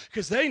one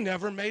because they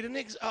never made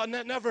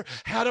never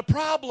had a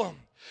problem.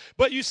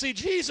 But you see,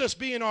 Jesus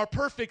being our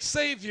perfect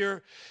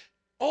Savior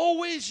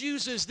always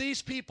uses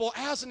these people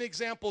as an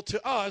example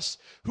to us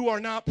who are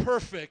not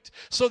perfect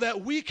so that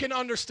we can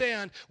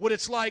understand what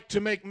it's like to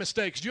make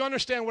mistakes. Do you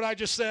understand what I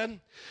just said?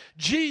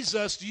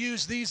 Jesus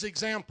used these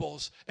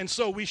examples, and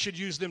so we should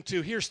use them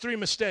too. Here's 3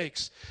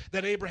 mistakes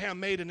that Abraham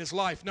made in his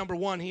life. Number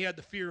 1, he had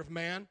the fear of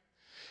man.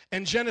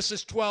 In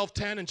Genesis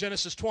 12:10 and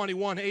Genesis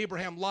 21,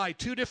 Abraham lied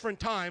 2 different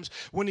times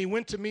when he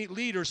went to meet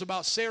leaders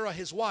about Sarah,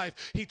 his wife.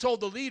 He told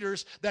the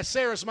leaders that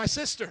Sarah's my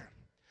sister.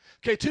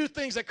 Okay, 2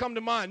 things that come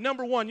to mind.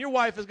 Number 1, your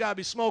wife has got to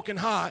be smoking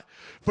hot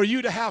for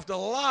you to have to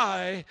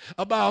lie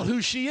about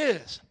who she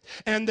is.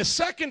 And the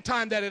second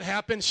time that it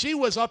happened, she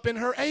was up in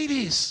her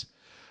 80s.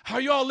 Are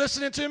you all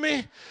listening to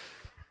me?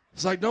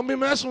 It's like, don't be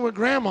messing with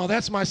grandma.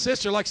 That's my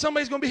sister. Like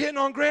somebody's going to be hitting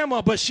on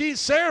grandma, but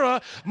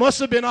Sarah must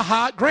have been a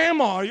hot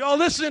grandma. Are you all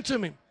listening to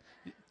me?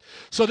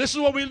 So this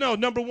is what we know.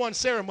 Number 1,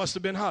 Sarah must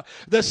have been hot.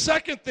 The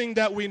second thing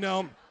that we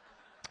know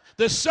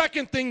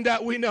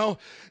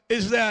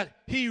is that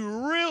he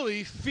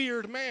really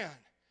feared man.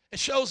 It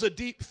shows a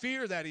deep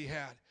fear that he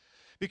had.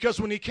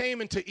 Because when he came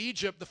into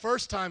Egypt the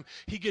first time,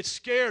 he gets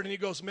scared and he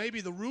goes,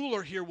 maybe the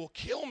ruler here will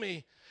kill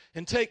me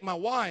and take my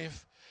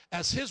wife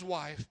as his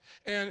wife.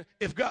 And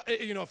if God,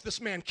 if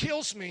this man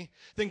kills me,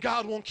 then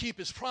God won't keep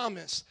his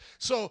promise.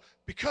 So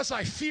because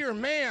I fear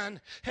man,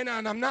 and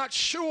I'm not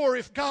sure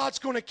if God's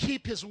going to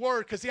keep his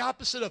word, because the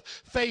opposite of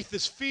faith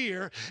is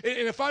fear.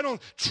 And if I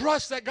don't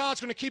trust that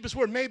God's going to keep his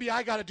word, maybe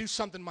I got to do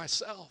something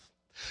myself.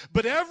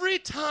 But every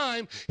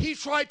time he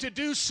tried to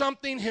do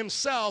something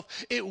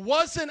himself, it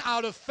wasn't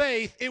out of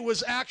faith, it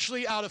was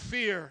actually out of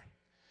fear.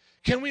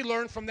 Can we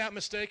learn from that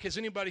mistake? Has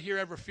anybody here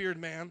ever feared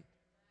man?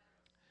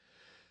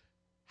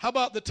 How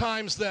about the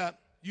times that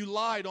you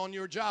lied on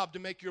your job to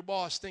make your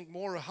boss think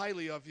more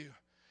highly of you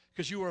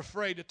because you were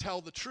afraid to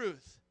tell the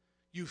truth?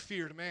 You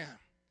feared man.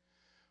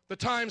 The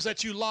times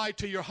that you lied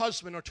to your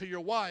husband or to your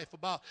wife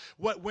about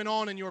what went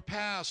on in your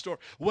past or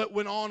what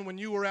went on when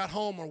you were at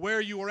home or where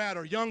you were at,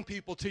 or young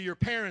people to your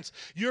parents,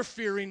 you're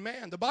fearing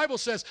man. The Bible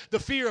says the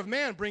fear of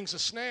man brings a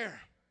snare,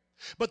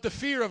 but the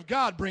fear of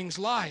God brings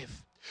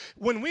life.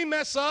 When we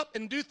mess up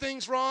and do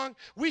things wrong,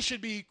 we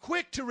should be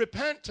quick to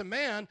repent to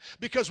man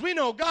because we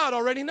know God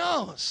already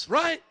knows,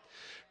 right?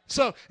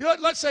 So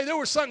let's say there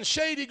was something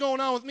shady going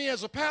on with me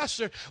as a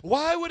pastor.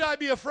 Why would I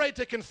be afraid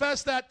to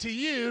confess that to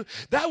you?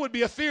 That would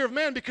be a fear of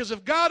man, because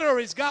if God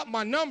already's got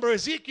my number,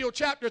 Ezekiel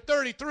chapter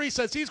 33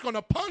 says he's going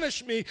to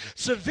punish me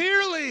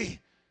severely.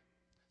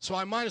 So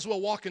I might as well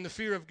walk in the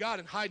fear of God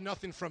and hide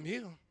nothing from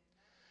you.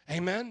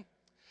 Amen.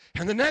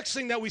 And the next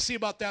thing that we see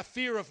about that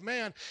fear of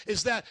man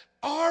is that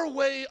our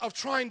way of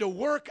trying to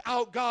work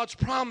out God's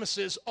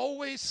promises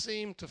always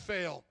seem to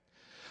fail.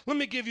 Let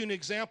me give you an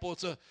example.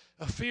 It's a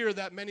fear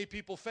that many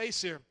people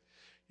face here.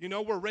 You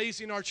know, we're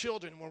raising our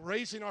children. We're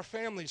raising our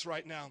families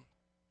right now.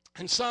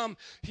 And some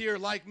here,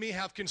 like me,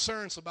 have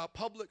concerns about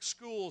public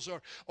schools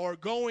or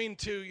going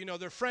to,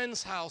 their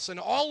friend's house. And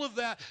all of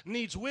that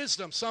needs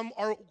wisdom. Some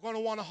are going to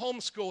want to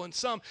homeschool. And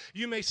some,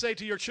 you may say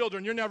to your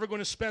children, you're never going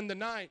to spend the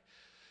night.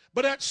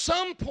 But at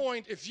some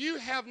point, if you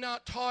have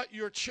not taught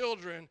your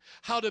children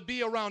how to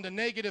be around a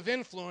negative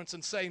influence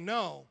and say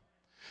no,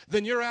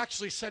 then you're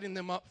actually setting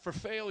them up for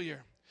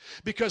failure.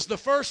 Because the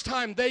first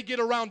time they get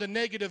around a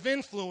negative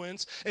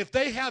influence, if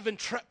they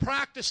haven't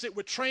practiced it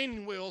with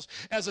training wheels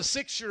as a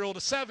 6-year-old, a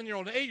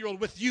 7-year-old, an 8-year-old,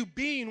 with you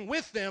being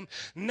with them,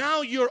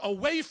 now you're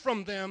away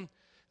from them,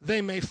 they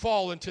may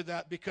fall into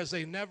that because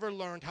they never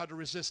learned how to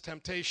resist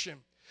temptation.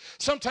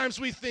 Sometimes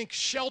we think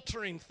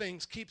sheltering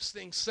things keeps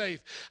things safe.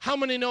 How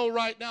many know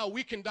right now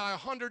we can die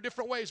 100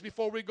 different ways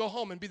before we go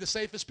home and be the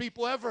safest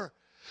people ever?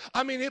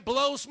 I mean, it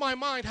blows my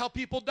mind how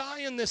people die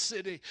in this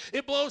city.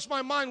 It blows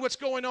my mind what's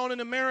going on in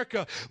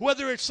America.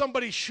 Whether it's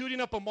somebody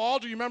shooting up a mall.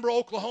 Do you remember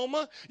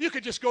Oklahoma? You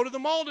could just go to the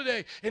mall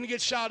today and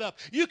get shot up.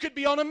 You could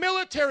be on a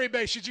military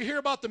base. Did you hear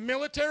about the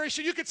military?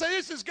 So you could say,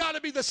 this has got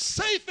to be the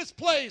safest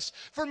place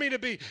for me to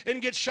be,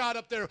 and get shot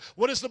up there.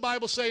 What does the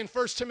Bible say in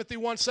 1 Timothy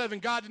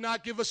 1:7? God did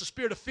not give us a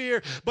spirit of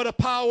fear, but a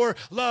power,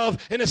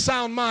 love, and a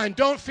sound mind.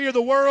 Don't fear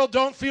the world.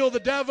 Don't fear the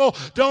devil.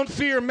 Don't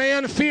fear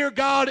man. Fear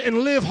God and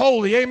live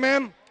holy.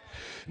 Amen.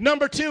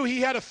 Number 2,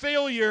 he had a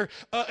failure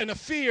and a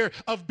fear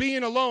of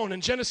being alone. In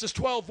Genesis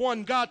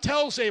 12:1, God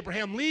tells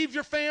Abraham, leave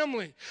your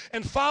family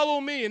and follow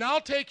me, and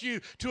I'll take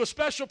you to a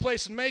special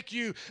place and make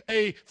you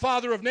a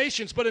father of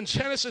nations. But in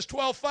Genesis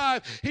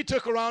 12:5, he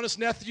took around his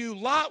nephew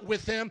Lot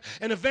with him,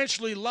 and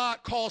eventually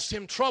Lot caused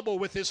him trouble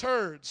with his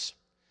herds.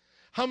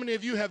 How many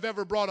of you have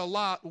ever brought a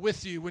lot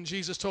with you when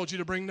Jesus told you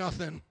to bring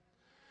nothing?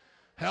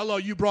 Hello,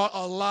 you brought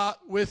a lot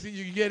with you.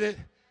 You get it?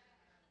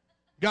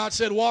 God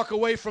said, walk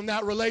away from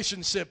that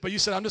relationship. But you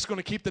said, I'm just going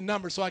to keep the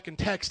number so I can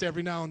text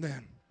every now and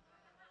then.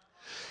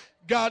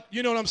 God,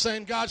 you know what I'm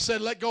saying? God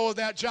said, let go of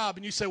that job.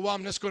 And you say, well,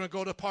 I'm just going to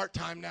go to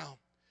part-time now.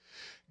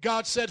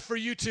 God said for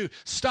you to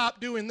stop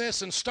doing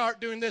this and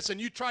start doing this.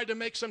 And you tried to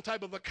make some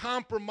type of a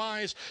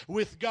compromise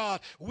with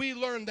God. We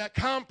learned that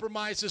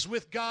compromises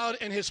with God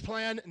and his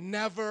plan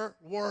never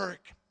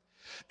work.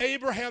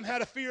 Abraham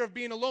had a fear of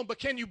being alone, but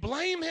can you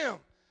blame him?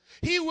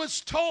 He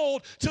was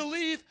told to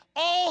leave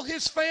all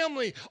his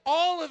family,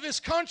 all of his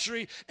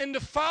country, and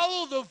to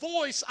follow the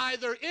voice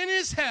either in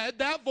his head,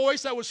 that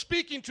voice that was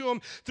speaking to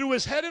him through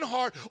his head and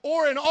heart,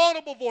 or an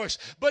audible voice.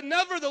 But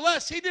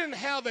nevertheless, he didn't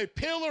have a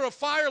pillar of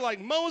fire like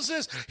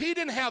Moses. He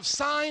didn't have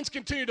signs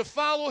continue to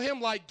follow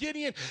him like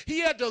Gideon. He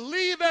had to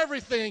leave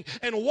everything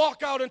and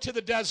walk out into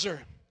the desert.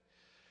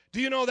 Do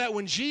you know that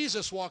when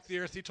Jesus walked the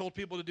earth, he told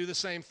people to do the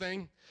same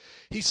thing?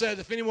 He said,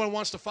 if anyone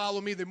wants to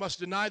follow me, they must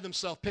deny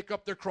themselves, pick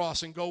up their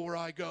cross, and go where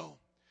I go.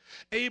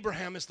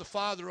 Abraham is the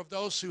father of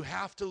those who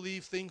have to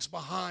leave things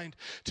behind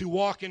to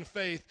walk in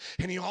faith.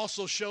 And he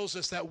also shows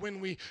us that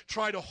when we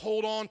try to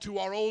hold on to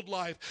our old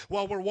life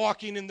while we're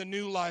walking in the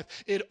new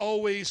life, it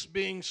always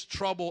brings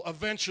trouble.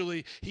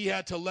 Eventually, he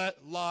had to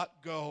let Lot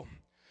go.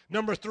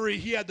 Number 3,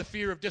 he had the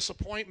fear of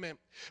disappointment.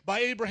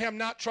 By Abraham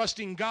not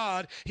trusting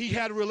God, he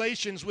had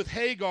relations with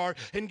Hagar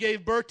and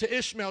gave birth to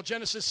Ishmael,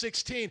 Genesis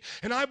 16.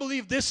 And I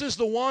believe this is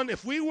the one,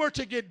 if we were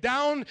to get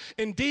down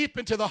and deep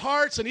into the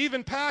hearts and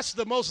even past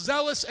the most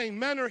zealous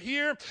amen are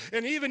here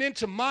and even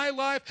into my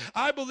life,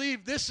 I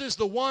believe this is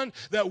the one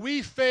that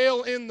we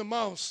fail in the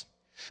most.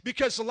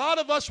 Because a lot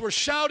of us were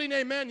shouting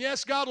amen.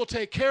 Yes, God will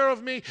take care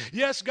of me.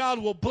 Yes, God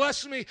will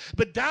bless me.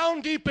 But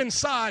down deep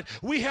inside,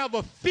 we have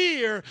a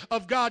fear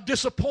of God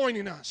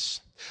disappointing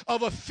us,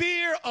 of a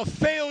fear of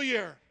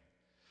failure.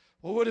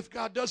 Well, what if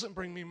God doesn't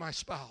bring me my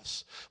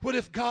spouse? What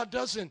if God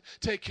doesn't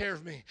take care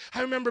of me?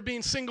 I remember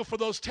being single for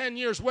those 10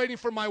 years, waiting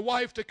for my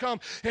wife to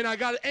come, and I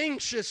got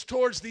anxious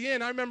towards the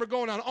end. I remember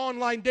going on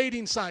online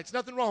dating sites.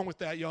 Nothing wrong with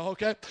that, y'all,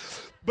 okay?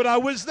 But I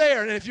was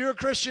there, and if you're a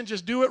Christian,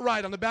 just do it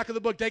right. On the back of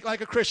the book, Date Like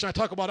a Christian, I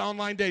talk about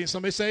online dating.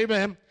 Somebody say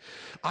amen.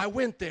 I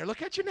went there.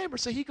 Look at your neighbor.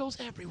 Say, he goes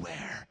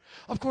everywhere.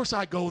 Of course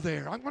I go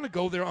there. I'm going to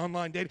go there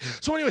online dating.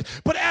 So anyways,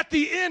 but at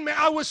the end, man,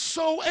 I was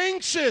so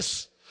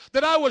anxious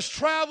that I was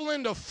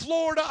traveling to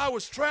Florida. I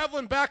was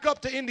traveling back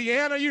up to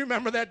Indiana. You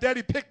remember that?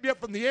 Daddy picked me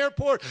up from the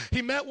airport.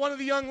 He met one of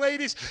the young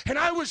ladies, and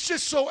I was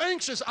just so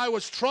anxious. I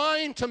was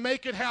trying to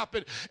make it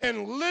happen.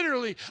 And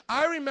literally,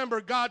 I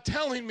remember God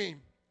telling me,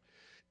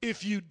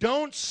 if you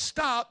don't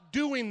stop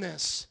doing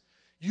this,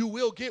 you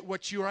will get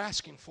what you're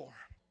asking for.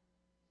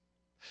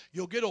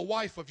 You'll get a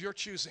wife of your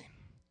choosing.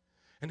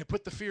 And it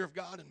put the fear of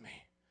God in me.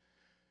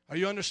 Are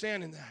you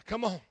understanding that?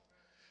 Come on.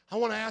 I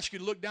want to ask you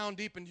to look down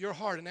deep into your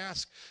heart and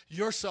ask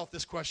yourself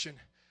this question.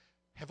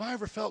 Have I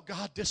ever felt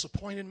God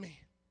disappointed me?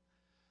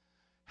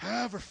 Have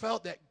I ever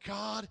felt that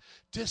God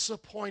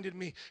disappointed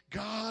me?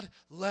 God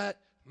let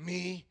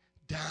me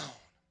down.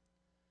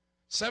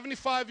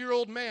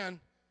 75-year-old man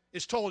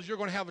is told you're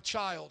going to have a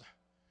child.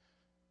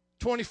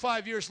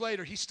 25 years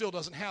later, he still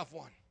doesn't have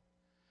one.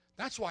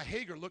 That's why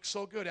Hagar looked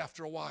so good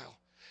after a while.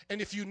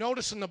 And if you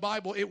notice in the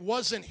Bible, it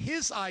wasn't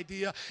his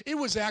idea. It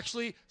was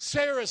actually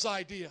Sarah's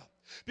idea.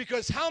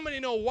 Because how many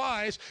know,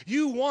 wives,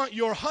 you want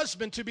your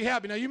husband to be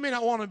happy? Now, you may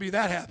not want to be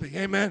that happy.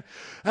 Amen.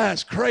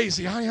 That's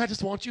crazy. Honey, I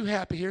just want you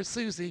happy. Here's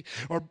Susie.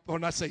 Or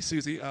not say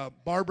Susie.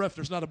 Barbara, if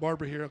there's not a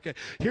Barbara here. Okay.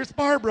 Here's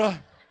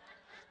Barbara.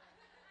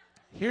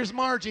 Here's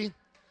Margie.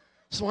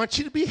 Just want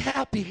you to be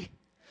happy.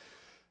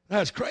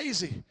 That's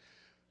crazy.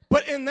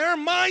 But in their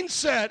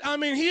mindset, I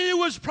mean, he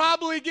was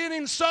probably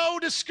getting so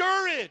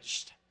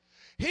discouraged.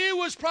 He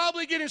was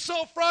probably getting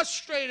so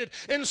frustrated.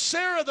 And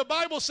Sarah, the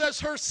Bible says,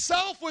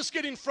 herself was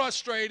getting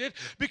frustrated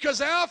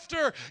because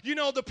after,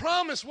 the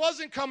promise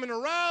wasn't coming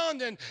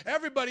around and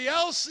everybody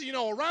else,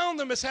 around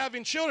them is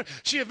having children,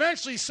 she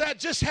eventually said,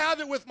 just have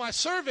it with my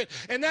servant.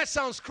 And that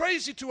sounds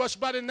crazy to us,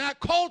 but in that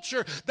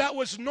culture, that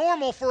was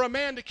normal for a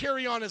man to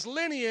carry on his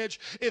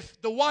lineage.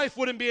 If the wife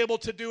wouldn't be able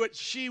to do it,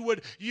 she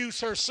would use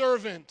her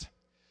servant.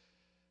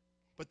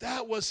 But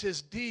that was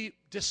his deep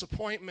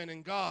disappointment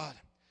in God.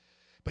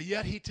 But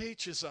yet he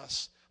teaches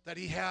us that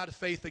he had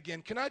faith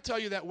again. Can I tell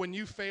you that when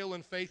you fail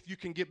in faith, you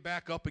can get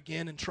back up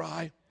again and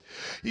try?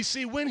 You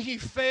see, when he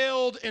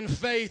failed in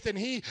faith and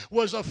he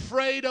was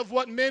afraid of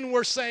what men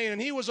were saying and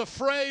he was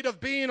afraid of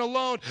being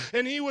alone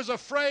and he was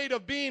afraid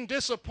of being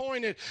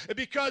disappointed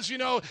because,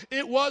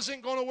 it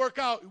wasn't going to work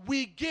out,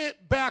 we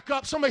get back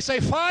up. Somebody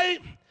say, fight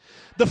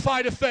the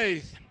fight of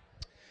faith.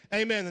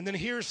 Amen. And then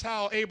here's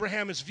how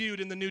Abraham is viewed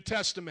in the New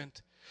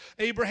Testament.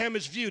 Abraham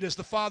is viewed as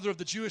the father of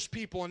the Jewish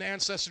people and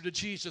ancestor to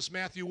Jesus,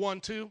 Matthew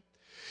 1:2.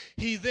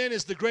 He then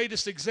is the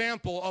greatest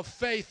example of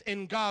faith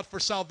in God for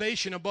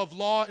salvation above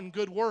law and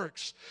good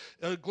works.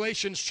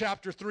 Galatians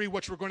chapter 3,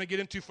 which we're going to get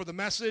into for the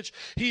message.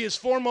 He is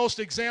foremost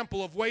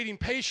example of waiting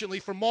patiently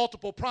for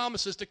multiple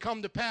promises to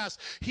come to pass.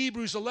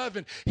 Hebrews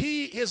 11.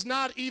 He has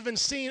not even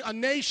seen a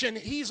nation.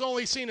 He's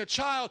only seen a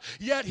child,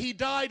 yet he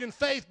died in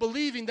faith,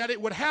 believing that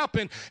it would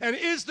happen. And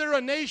is there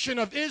a nation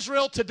of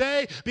Israel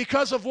today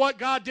because of what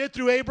God did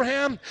through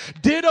Abraham?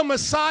 Did a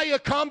Messiah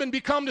come and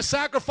become the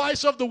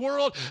sacrifice of the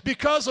world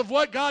because of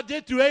what God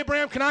did through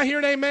Abraham? Can I hear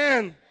an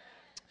amen?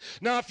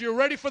 Now, if you're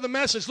ready for the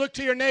message, look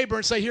to your neighbor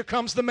and say, here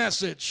comes the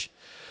message.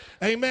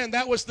 Amen.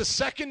 That was the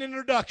second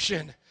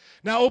introduction.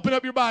 Now, open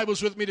up your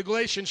Bibles with me to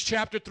Galatians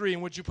chapter 3.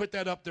 And would you put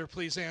that up there,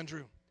 please,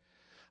 Andrew?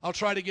 I'll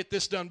try to get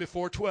this done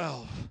before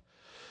 12.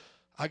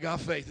 I got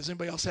faith. Does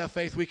anybody else have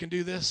faith we can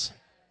do this?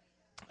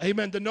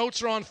 Amen. The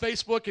notes are on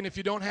Facebook, and if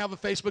you don't have a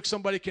Facebook,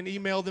 somebody can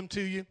email them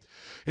to you.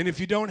 And if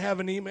you don't have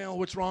an email,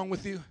 what's wrong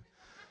with you?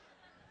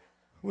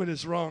 What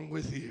is wrong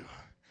with you?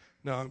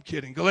 No, I'm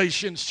kidding.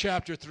 Galatians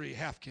chapter 3,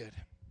 half kid.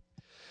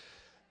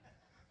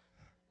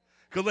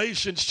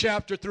 Galatians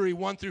chapter 3,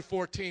 1 through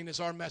 14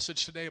 is our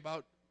message today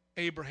about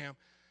Abraham.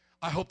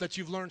 I hope that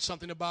you've learned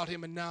something about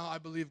him, and now I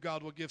believe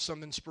God will give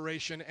some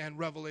inspiration and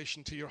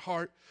revelation to your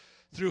heart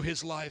through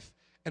his life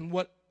and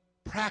what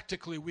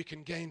practically we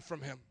can gain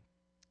from him.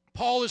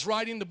 Paul is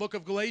writing the book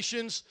of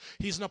Galatians.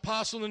 He's an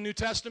apostle in the New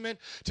Testament.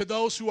 To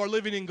those who are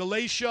living in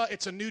Galatia,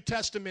 it's a New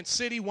Testament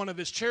city, one of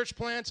his church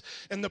plants.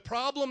 And the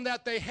problem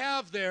that they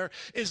have there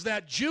is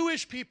that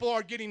Jewish people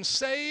are getting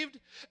saved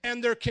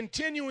and they're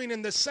continuing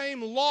in the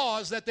same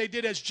laws that they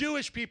did as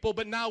Jewish people,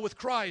 but now with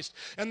Christ.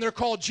 And they're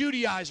called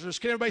Judaizers.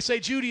 Can everybody say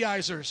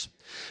Judaizers?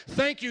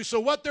 Thank you. So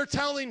what they're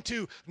telling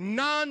to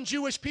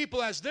non-Jewish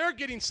people as they're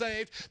getting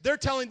saved, they're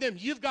telling them,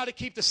 you've got to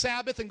keep the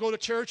Sabbath and go to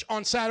church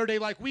on Saturday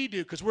like we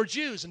do because we're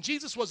Jews and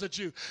Jesus was a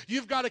Jew.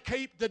 You've got to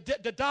keep the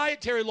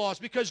dietary laws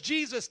because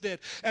Jesus did.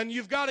 And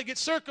you've got to get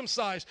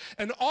circumcised.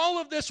 And all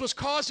of this was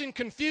causing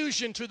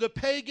confusion to the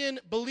pagan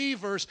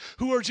believers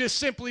who are just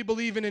simply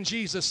believing in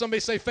Jesus.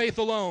 Somebody say faith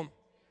alone.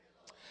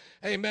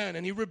 Amen.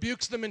 And he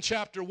rebukes them in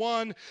chapter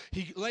 1.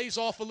 He lays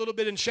off a little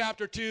bit in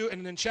chapter 2.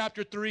 And in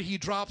chapter 3, he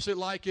drops it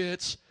like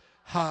it's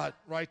hot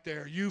right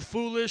there. You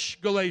foolish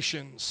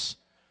Galatians.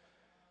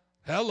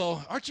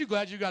 Hello. Aren't you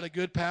glad you got a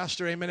good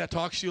pastor, amen, that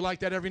talks to you like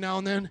that every now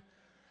and then?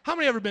 How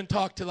many ever been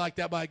talked to like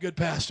that by a good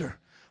pastor?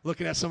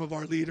 Looking at some of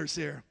our leaders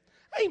here.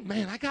 Hey,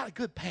 man, I got a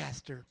good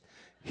pastor.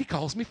 He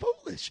calls me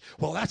foolish.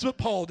 Well, that's what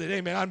Paul did.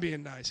 Amen. I'm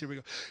being nice. Here we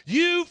go.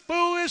 You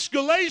foolish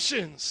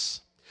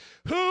Galatians.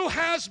 Who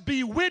has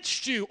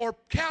bewitched you or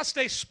cast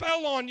a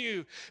spell on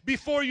you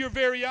before your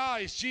very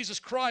eyes? Jesus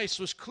Christ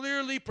was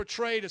clearly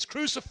portrayed as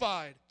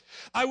crucified.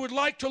 I would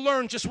like to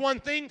learn just one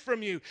thing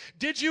from you.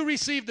 Did you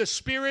receive the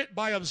Spirit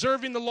by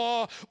observing the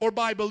law or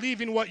by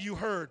believing what you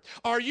heard?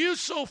 Are you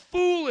so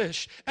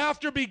foolish?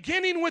 After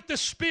beginning with the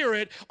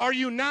Spirit, are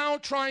you now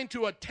trying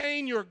to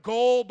attain your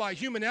goal by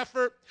human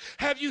effort?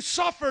 Have you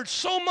suffered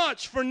so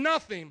much for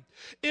nothing?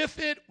 If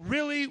it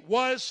really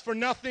was for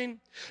nothing,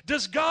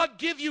 does God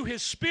give you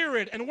His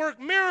Spirit and work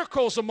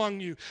miracles among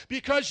you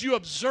because you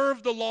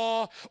observe the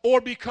law or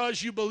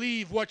because you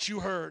believe what you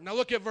heard? Now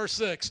look at verse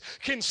 6.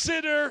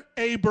 Consider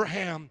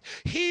Abraham.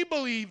 He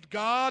believed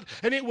God,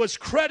 and it was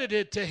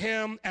credited to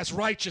him as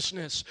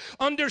righteousness.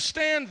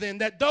 Understand then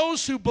that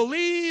those who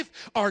believe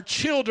are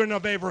children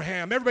of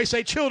Abraham. Everybody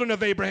say, children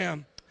of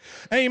Abraham.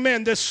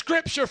 Amen. The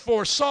scripture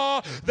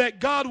foresaw that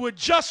God would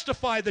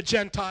justify the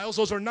Gentiles,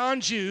 those are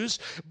non-Jews,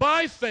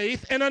 by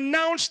faith and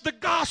announce the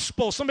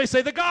gospel. Somebody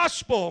say the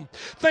gospel.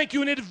 Thank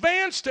you. In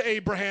advance to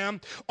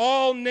Abraham,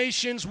 all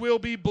nations will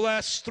be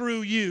blessed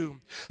through you.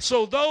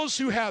 So those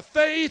who have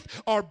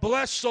faith are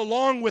blessed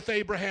along with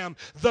Abraham,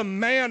 the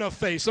man of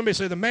faith. Somebody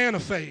say the man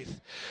of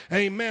faith.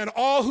 Amen.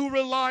 All who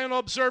rely on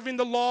observing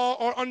the law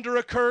are under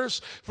a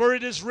curse, for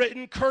it is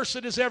written,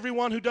 cursed is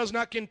everyone who does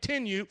not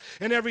continue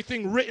in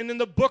everything written in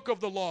the book of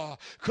the law.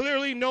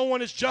 Clearly, no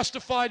one is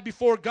justified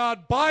before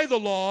God by the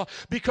law,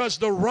 because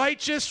the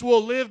righteous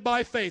will live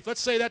by faith.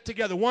 Let's say that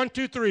together. 1,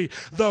 2, 3.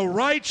 The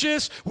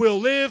righteous will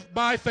live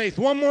by faith.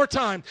 One more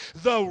time.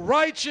 The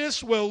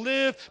righteous will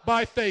live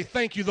by faith.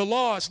 Thank you. The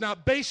law is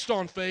not based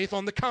on faith.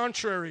 On the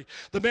contrary,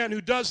 the man who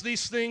does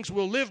these things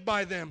will live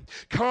by them.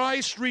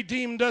 Christ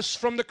redeemed us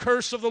from the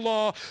curse of the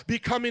law,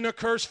 becoming a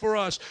curse for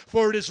us.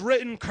 For it is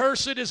written,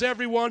 cursed is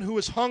everyone who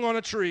is hung on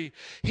a tree.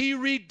 He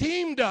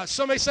redeemed us.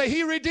 Somebody say,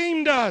 He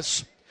redeemed us.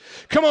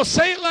 Come on,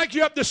 say it like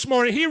you're up this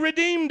morning. He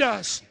redeemed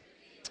us.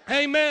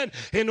 Amen.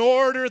 In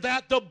order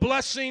that the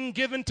blessing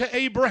given to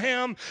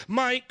Abraham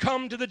might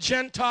come to the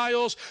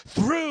Gentiles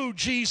through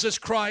Jesus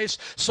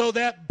Christ, so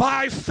that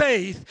by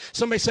faith,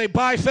 somebody say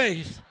by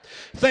faith,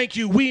 thank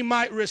you, we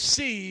might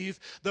receive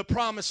the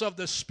promise of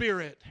the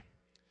Spirit.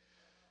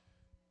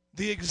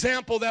 The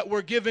example that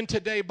we're given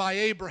today by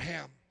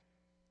Abraham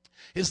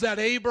is that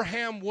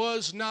Abraham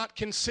was not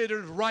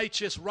considered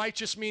righteous.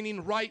 Righteous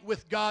meaning right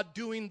with God,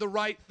 doing the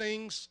right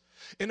things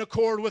in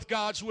accord with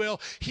God's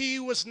will. He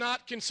was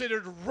not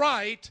considered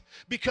right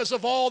because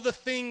of all the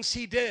things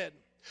he did.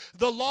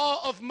 The law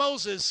of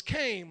Moses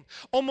came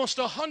almost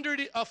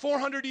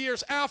 400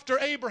 years after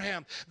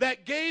Abraham,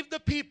 that gave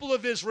the people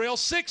of Israel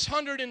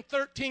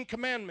 613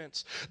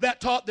 commandments that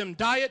taught them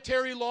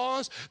dietary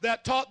laws,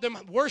 that taught them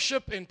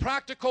worship and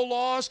practical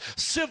laws,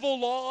 civil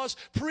laws,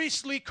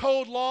 priestly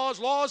code laws,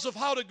 laws of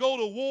how to go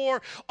to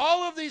war.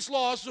 All of these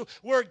laws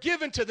were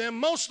given to them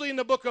mostly in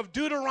the book of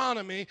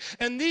Deuteronomy,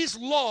 and these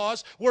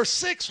laws were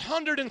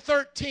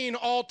 613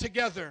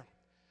 altogether.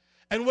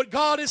 And what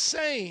God is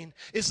saying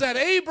is that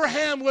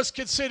Abraham was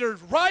considered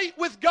right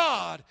with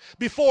God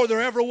before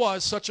there ever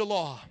was such a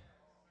law.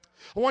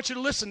 I want you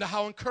to listen to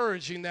how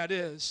encouraging that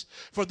is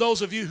for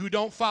those of you who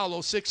don't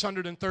follow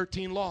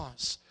 613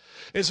 laws.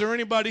 Is there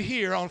anybody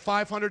here on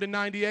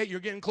 598?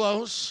 You're getting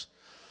close.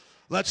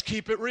 Let's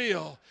keep it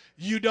real.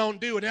 You don't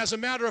do it. As a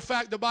matter of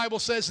fact, the Bible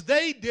says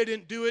they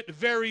didn't do it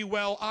very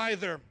well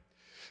either.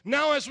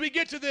 Now, as we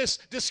get to this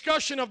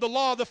discussion of the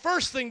law, the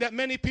first thing that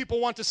many people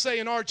want to say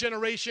in our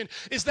generation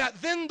is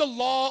that then the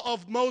law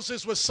of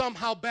Moses was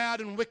somehow bad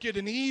and wicked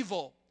and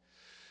evil.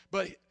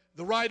 But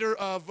the writer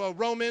of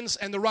Romans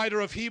and the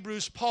writer of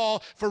Hebrews,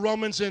 Paul for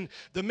Romans and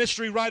the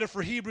mystery writer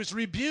for Hebrews,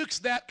 rebukes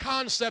that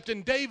concept,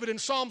 and David in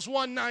Psalms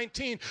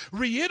 119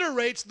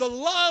 reiterates the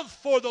love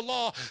for the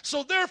law.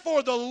 So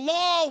therefore, the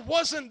law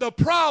wasn't the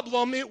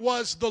problem, it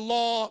was the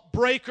law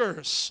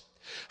breakers.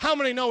 How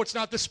many know it's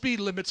not the speed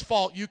limit's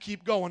fault you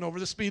keep going over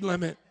the speed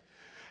limit?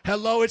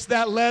 Hello, it's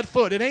that lead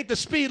foot. It ain't the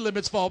speed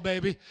limit's fault,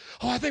 baby.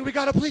 Oh, I think we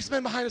got a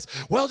policeman behind us.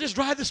 Well, just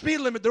drive the speed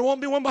limit. There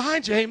won't be one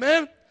behind you,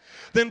 amen?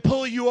 Then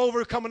pull you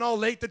over, coming all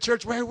late to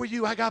church. Where were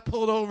you? I got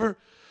pulled over.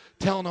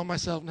 Telling on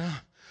myself now.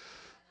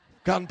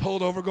 Gotten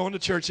pulled over going to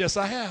church. Yes,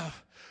 I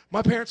have.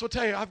 My parents will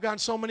tell you, I've gotten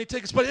so many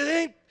tickets. But it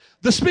ain't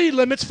the speed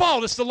limit's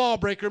fault. It's the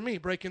lawbreaker, me,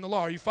 breaking the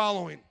law. Are you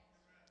following?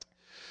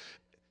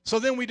 So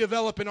then we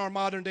develop in our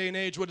modern day and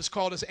age what is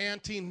called as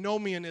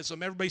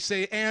antinomianism. Everybody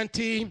say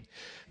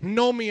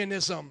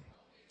antinomianism.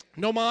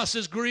 Nomos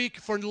is Greek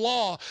for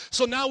law.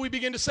 So now we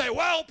begin to say,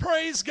 well,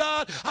 praise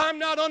God, I'm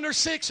not under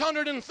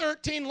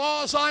 613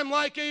 laws. I'm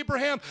like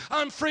Abraham.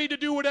 I'm free to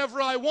do whatever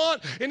I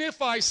want. And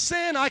if I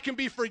sin, I can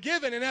be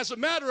forgiven. And as a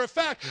matter of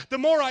fact, the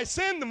more I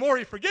sin, the more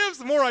he forgives.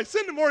 The more I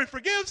sin, the more he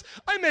forgives.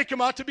 I make him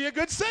out to be a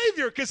good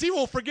Savior because he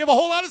will forgive a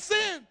whole lot of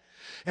sin.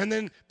 And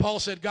then Paul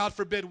said, God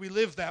forbid we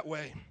live that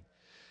way.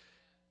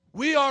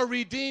 We are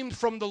redeemed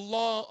from the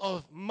law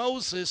of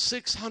Moses,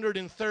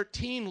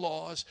 613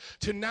 laws,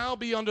 to now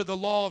be under the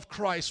law of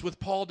Christ, which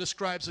Paul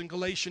describes in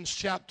Galatians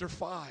chapter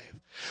 5.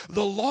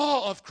 The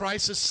law of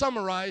Christ is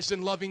summarized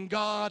in loving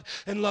God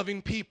and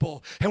loving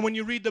people. And when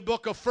you read the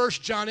book of 1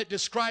 John, it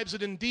describes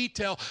it in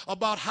detail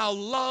about how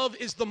love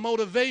is the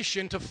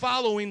motivation to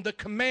following the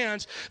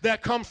commands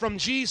that come from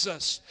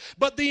Jesus.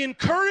 But the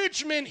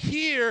encouragement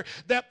here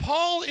that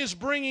Paul is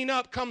bringing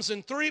up comes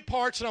in three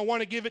parts, and I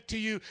want to give it to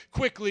you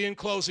quickly in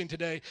closing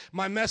today.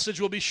 My message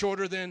will be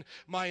shorter than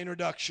my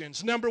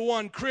introductions. Number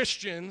one,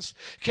 Christians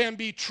can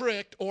be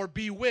tricked or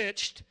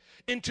bewitched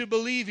into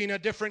believing a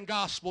different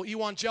gospel.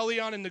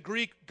 Evangelion in the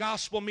Greek,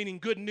 gospel meaning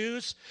good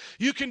news.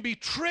 You can be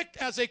tricked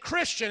as a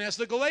Christian, as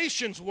the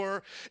Galatians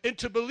were,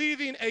 into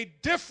believing a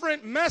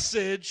different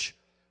message,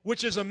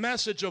 which is a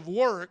message of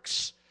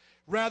works,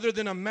 rather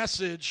than a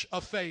message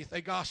of faith,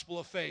 a gospel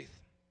of faith.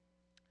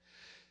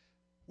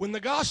 When the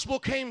gospel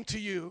came to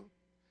you,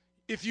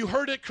 if you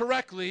heard it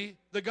correctly,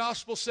 the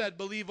gospel said,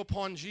 believe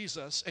upon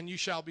Jesus and you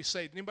shall be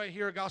saved. Anybody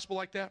hear a gospel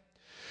like that?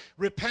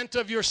 Repent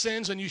of your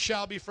sins and you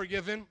shall be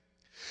forgiven.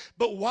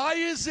 But why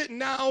is it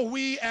now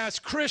we as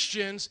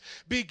Christians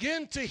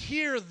begin to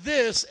hear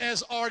this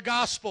as our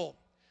gospel?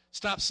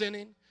 Stop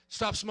sinning,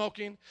 stop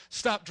smoking,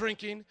 stop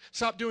drinking,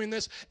 stop doing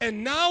this.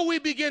 And now we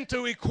begin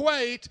to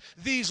equate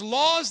these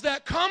laws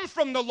that come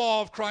from the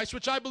law of Christ,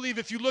 which I believe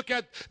if you look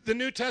at the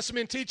New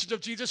Testament teachings of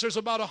Jesus, there's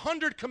about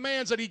 100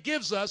 commands that he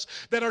gives us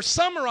that are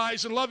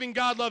summarized in loving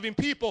God, loving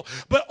people.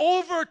 But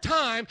over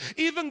time,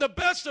 even the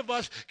best of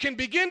us can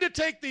begin to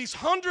take these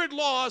 100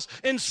 laws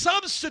and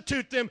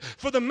substitute them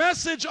for the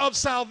message of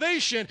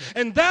salvation.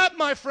 And that,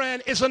 my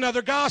friend, is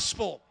another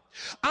gospel.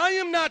 I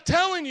am not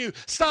telling you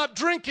stop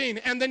drinking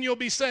and then you'll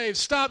be saved.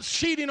 Stop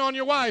cheating on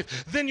your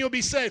wife, then you'll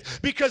be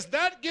saved. Because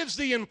that gives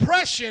the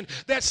impression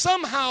that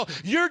somehow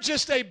you're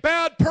just a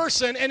bad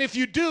person and if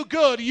you do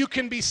good, you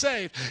can be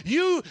saved.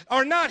 You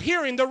are not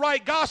hearing the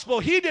right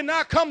gospel. He did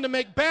not come to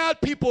make bad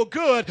people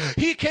good.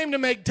 He came to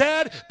make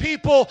dead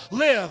people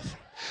live.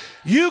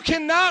 You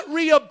cannot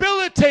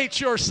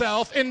rehabilitate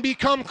yourself and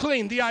become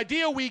clean. The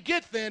idea we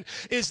get then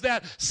is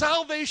that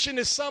salvation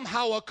is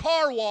somehow a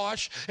car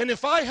wash, and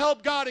if I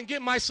help God and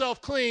get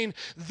myself clean,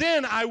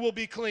 then I will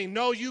be clean.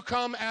 No, you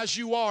come as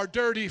you are,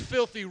 dirty,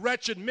 filthy,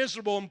 wretched,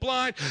 miserable, and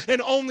blind,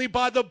 and only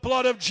by the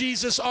blood of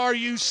Jesus are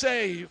you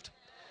saved.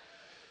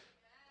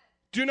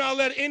 Do not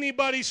let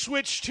anybody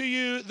switch to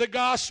you the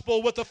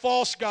gospel with a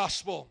false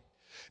gospel.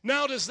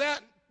 Now, does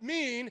that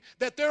mean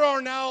that there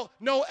are now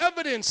no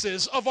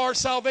evidences of our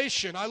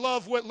salvation? I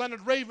love what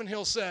Leonard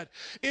Ravenhill said.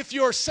 If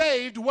you're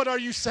saved, what are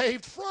you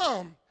saved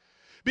from?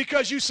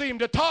 Because you seem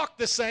to talk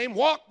the same,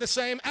 walk the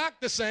same, act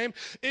the same.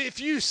 If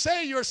you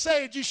say you're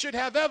saved, you should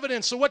have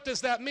evidence. So what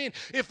does that mean?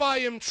 If I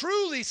am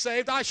truly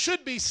saved, I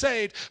should be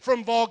saved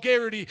from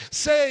vulgarity,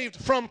 saved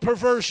from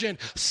perversion,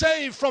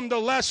 saved from the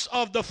lust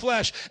of the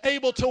flesh,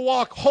 able to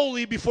walk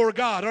holy before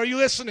God. Are you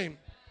listening?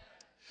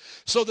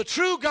 So the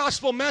true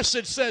gospel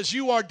message says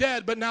you are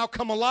dead, but now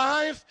come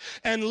alive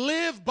and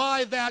live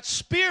by that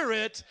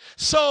Spirit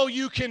so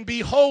you can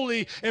be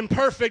holy and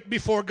perfect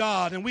before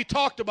God. And we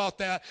talked about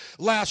that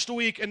last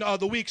week and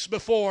the weeks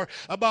before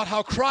about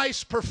how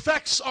Christ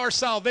perfects our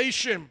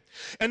salvation.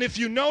 And if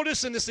you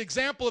notice in this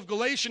example of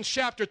Galatians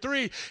chapter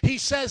 3, he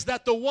says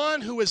that the one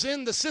who is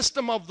in the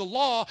system of the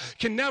law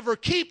can never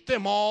keep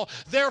them all.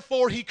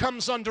 Therefore, he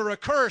comes under a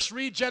curse.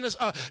 Read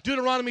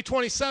Deuteronomy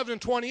 27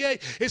 and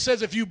 28. It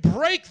says if you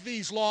break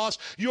these laws,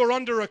 you're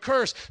under a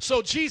curse.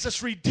 So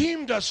Jesus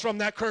redeemed us from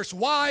that curse.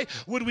 Why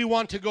would we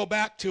want to go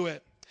back to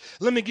it?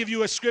 Let me give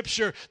you a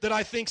scripture that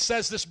I think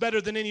says this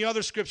better than any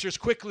other scriptures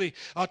quickly.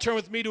 Turn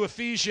with me to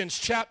Ephesians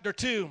chapter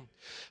 2.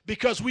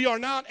 Because we are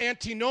not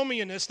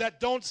antinomianists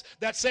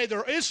that say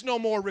there is no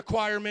more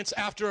requirements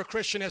after a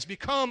Christian has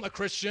become a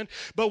Christian.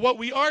 But what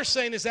we are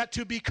saying is that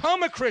to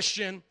become a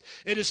Christian,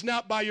 it is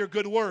not by your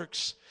good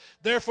works.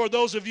 Therefore,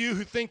 those of you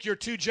who think you're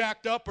too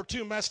jacked up or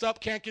too messed up,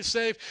 can't get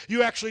saved,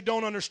 you actually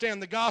don't understand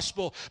the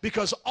gospel,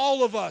 because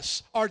all of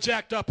us are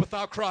jacked up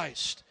without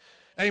Christ.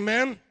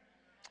 Amen?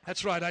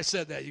 That's right, I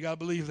said that. You got to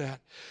believe that.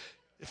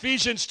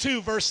 Ephesians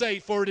 2, verse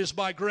 8, for it is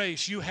by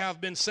grace you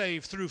have been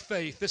saved through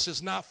faith. This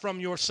is not from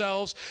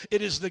yourselves.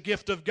 It is the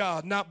gift of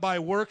God, not by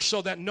works,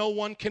 so that no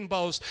one can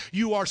boast.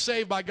 You are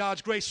saved by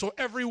God's grace. So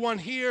everyone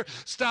here,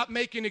 stop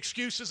making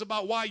excuses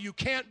about why you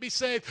can't be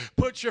saved.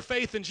 Put your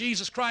faith in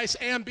Jesus Christ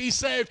and be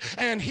saved,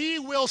 and he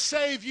will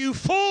save you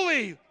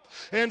fully.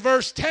 And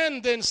verse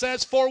 10 then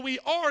says, for we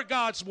are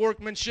God's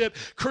workmanship,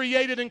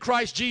 created in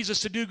Christ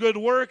Jesus to do good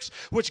works,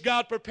 which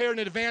God prepared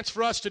in advance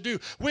for us to do.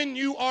 When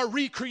you are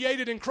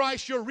recreated in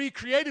Christ, you're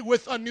recreated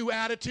with a new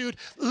attitude.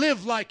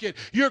 Live like it.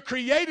 You're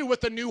created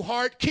with a new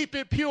heart. Keep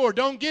it pure.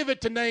 Don't give it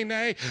to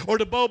Nay or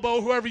to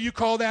Bobo, whoever you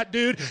call that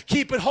dude.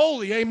 Keep it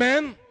holy.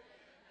 Amen?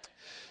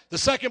 The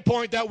second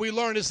point that we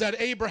learn is that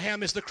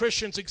Abraham is the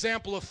Christian's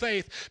example of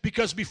faith,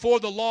 because before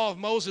the law of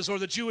Moses or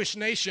the Jewish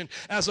nation,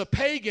 as a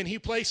pagan, he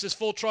placed his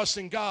full trust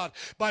in God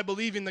by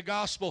believing the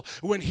gospel.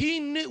 When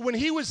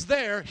he was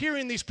there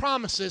hearing these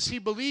promises, he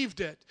believed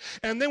it.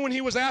 And then when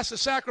he was asked to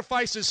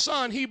sacrifice his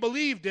son, he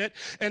believed it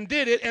and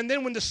did it. And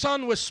then when the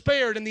son was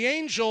spared and the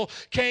angel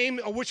came,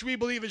 which we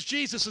believe is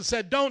Jesus, and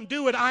said, "Don't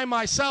do it, I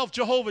myself,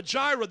 Jehovah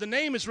Jireh," the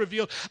name is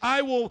revealed,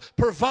 "I will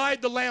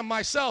provide the lamb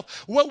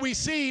myself." What we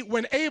see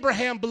when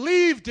Abraham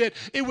believed it,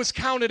 it was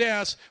counted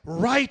as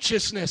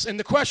righteousness. And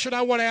the question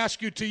I want to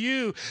ask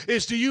you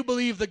is, do you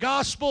believe the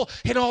gospel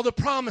and all the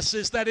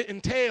promises that it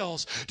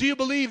entails? Do you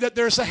believe that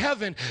there's a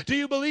heaven? Do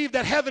you believe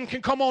that heaven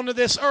can come onto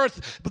this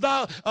earth?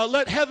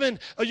 Let heaven,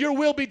 your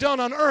will be done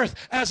on earth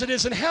as it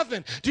is in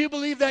heaven. Do you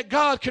believe that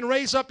God can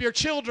raise up your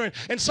children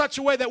in such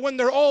a way that when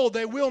they're old,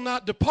 they will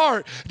not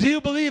depart? Do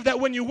you believe that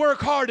when you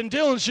work hard and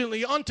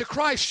diligently unto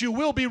Christ, you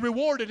will be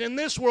rewarded in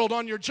this world,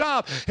 on your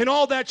job, in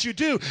all that you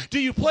do? Do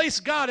you place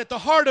God at the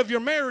heart of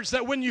your marriage,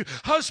 that when you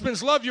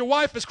husbands love your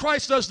wife as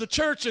Christ does the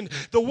church, and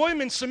the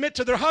women submit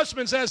to their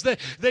husbands as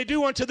they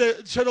do unto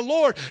the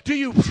Lord? Do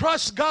you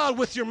trust God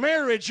with your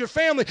marriage, your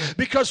family?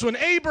 Because when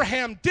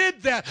Abraham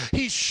did that,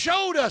 he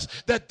showed us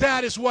that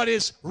that is what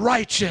is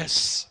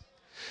righteous.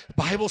 The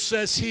Bible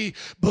says he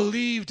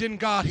believed in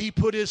God. He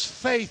put his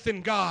faith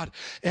in God,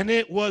 and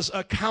it was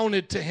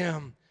accounted to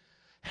him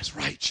as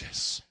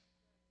righteous.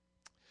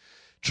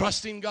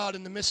 Trusting God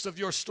in the midst of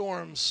your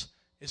storms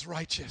is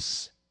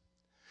righteous.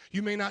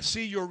 You may not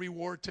see your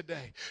reward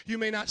today. You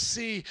may not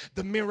see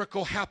the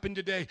miracle happen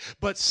today,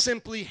 but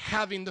simply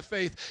having the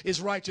faith is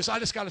righteous. I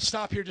just got to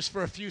stop here just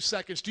for a few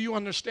seconds. Do you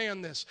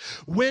understand this?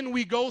 When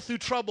we go through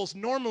troubles,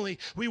 normally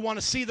we want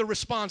to see the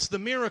response, the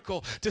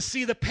miracle, to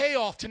see the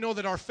payoff, to know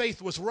that our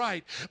faith was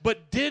right.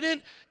 But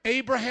didn't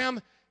Abraham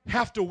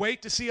have to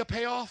wait to see a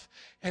payoff?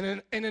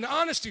 And in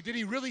honesty, did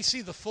he really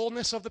see the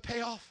fullness of the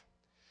payoff?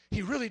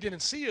 He really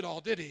didn't see it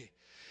all, did he?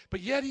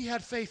 But yet he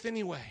had faith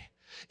anyway.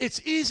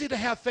 It's easy to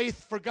have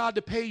faith for God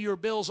to pay your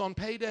bills on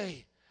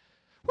payday.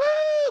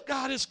 Woo,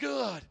 God is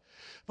good.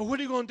 But what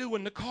are you going to do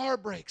when the car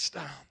breaks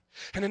down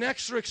and an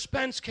extra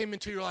expense came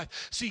into your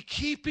life? See,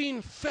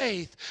 keeping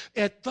faith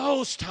at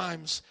those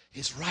times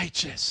is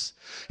righteous.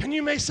 And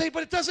you may say,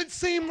 but it doesn't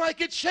seem like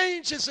it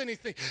changes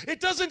anything. It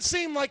doesn't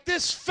seem like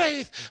this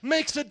faith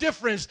makes a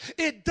difference.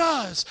 It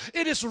does.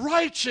 It is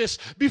righteous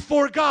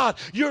before God.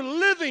 You're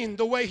living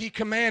the way he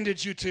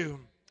commanded you to.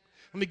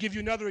 Let me give you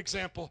another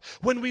example.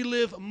 When we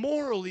live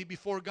morally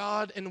before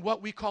God in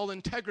what we call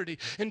integrity.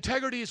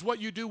 Integrity is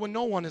what you do when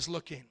no one is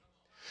looking.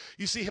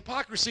 You see,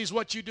 hypocrisy is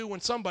what you do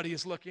when somebody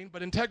is looking,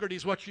 but integrity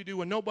is what you do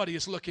when nobody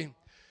is looking.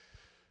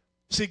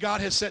 See,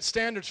 God has set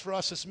standards for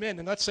us as men.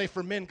 And let's say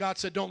for men, God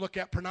said, don't look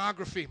at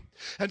pornography.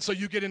 And so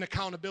you get in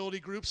accountability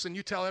groups and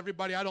you tell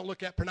everybody, I don't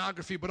look at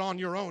pornography, but on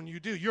your own you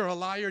do. You're a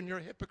liar and you're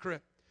a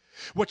hypocrite.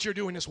 What you're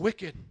doing is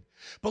wicked.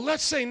 But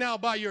let's say now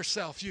by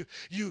yourself,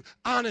 you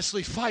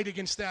honestly fight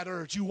against that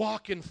urge. You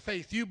walk in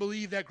faith. You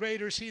believe that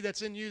greater is he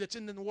that's in you, that's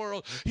in the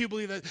world. You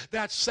believe that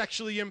that's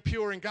sexually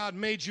impure and God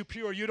made you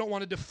pure. You don't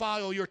want to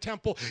defile your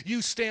temple.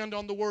 You stand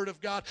on the word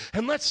of God.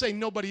 And let's say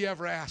nobody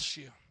ever asks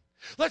you.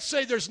 Let's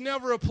say there's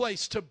never a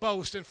place to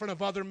boast in front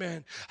of other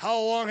men. How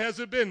long has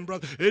it been,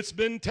 brother? It's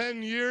been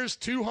 10 years,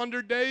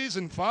 200 days,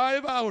 and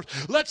 5 hours.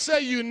 Let's say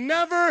you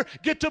never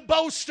get to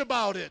boast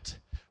about it.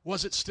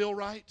 Was it still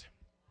right?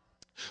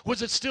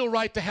 Was it still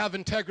right to have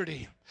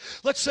integrity?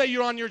 Let's say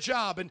you're on your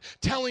job and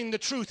telling the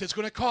truth is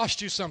going to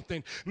cost you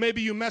something. Maybe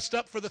you messed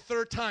up for the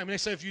third time. And they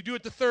say, if you do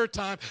it the third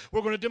time,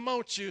 we're going to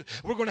demote you.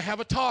 We're going to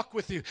have a talk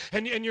with you.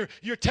 And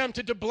you're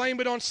tempted to blame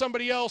it on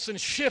somebody else and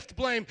shift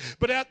blame.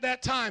 But at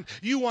that time,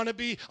 you want to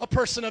be a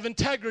person of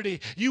integrity.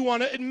 You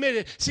want to admit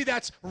it. See,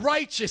 that's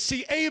righteous.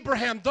 See,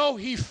 Abraham, though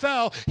he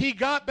fell, he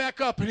got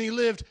back up and he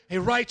lived a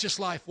righteous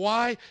life.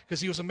 Why? Because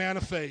he was a man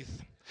of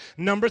faith.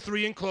 Number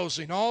 3, in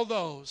closing, all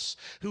those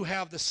who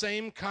have the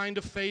same kind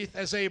of faith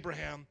as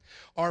Abraham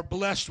are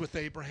blessed with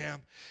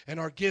Abraham and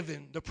are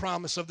given the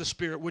promise of the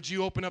Spirit. Would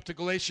you open up to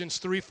Galatians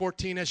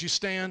 3:14 as you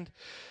stand?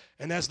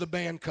 And as the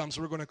band comes,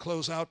 we're going to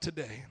close out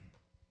today.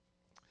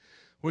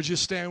 Would you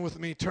stand with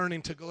me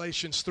turning to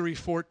Galatians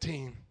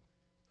 3:14?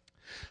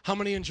 How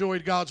many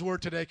enjoyed God's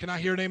word today? Can I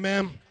hear an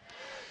amen?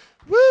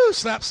 Woo!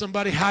 Slap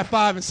somebody, high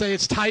five, and say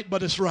it's tight,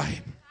 but it's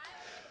right.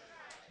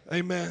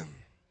 Amen.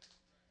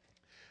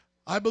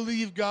 I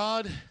believe,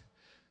 God,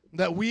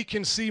 that we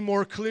can see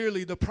more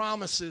clearly the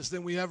promises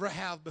than we ever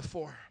have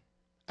before,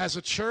 as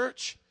a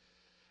church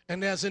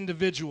and as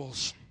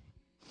individuals.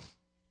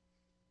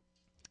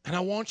 And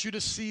I want you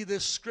to see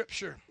this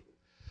scripture.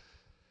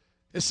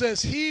 It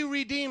says, he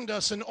redeemed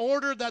us in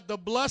order that the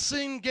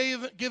blessing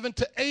given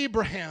to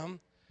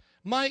Abraham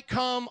might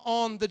come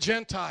on the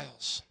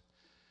Gentiles.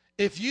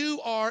 If you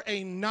are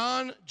a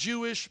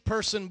non-Jewish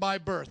person by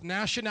birth,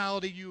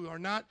 nationality, you are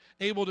not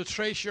able to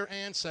trace your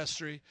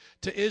ancestry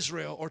to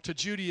Israel or to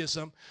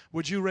Judaism,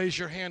 would you raise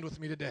your hand with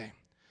me today?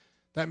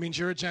 That means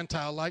you're a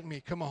Gentile like me.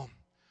 Come on.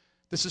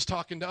 This is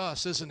talking to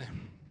us, isn't it?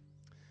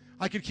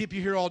 I could keep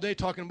you here all day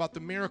talking about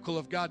the miracle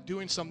of God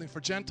doing something for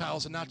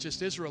Gentiles and not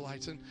just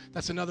Israelites, and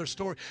that's another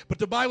story. But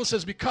the Bible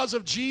says because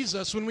of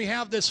Jesus, when we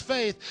have this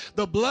faith,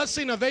 the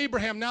blessing of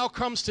Abraham now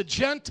comes to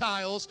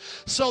Gentiles,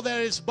 so that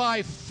it's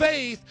by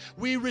faith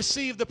we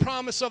receive the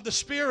promise of the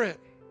Spirit.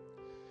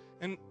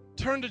 And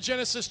turn to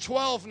Genesis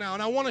 12 now,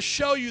 and I want to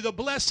show you the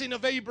blessing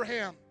of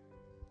Abraham,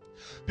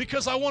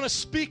 because I want to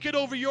speak it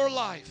over your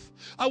life.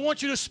 I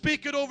want you to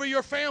speak it over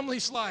your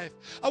family's life.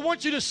 I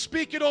want you to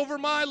speak it over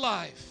my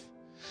life.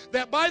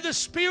 That by the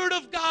Spirit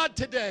of God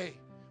today,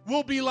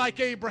 we'll be like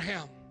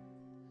Abraham.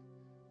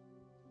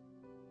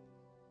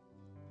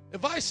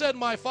 If I said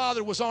my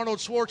father was Arnold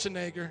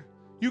Schwarzenegger,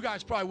 you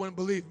guys probably wouldn't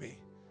believe me.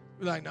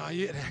 Be like,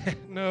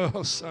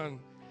 no, son,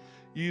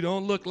 you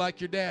don't look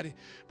like your daddy.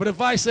 But if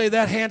I say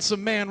that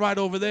handsome man right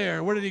over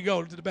there, where did he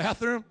go? To the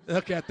bathroom?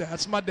 Look at that.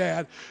 That's my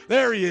dad.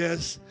 There he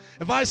is.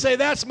 If I say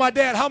that's my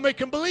dad, how many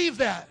can believe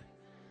that?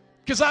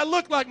 Because I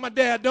look like my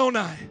dad, don't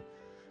I?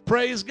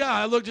 Praise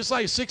God. I look just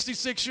like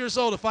 66 years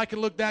old. If I can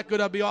look that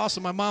good, I'd be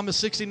awesome. My mom is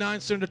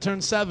 69, soon to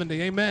turn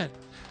 70. Amen.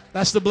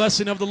 That's the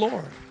blessing of the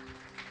Lord.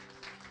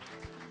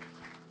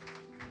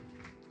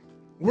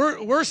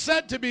 We're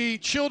set to be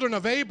children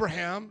of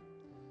Abraham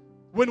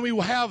when we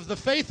will have the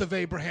faith of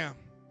Abraham.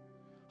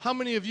 How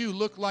many of you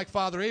look like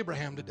Father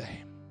Abraham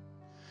today?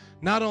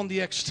 Not on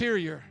the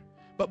exterior,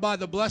 but by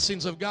the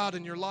blessings of God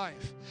in your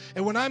life.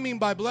 And when I mean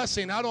by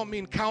blessing, I don't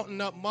mean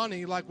counting up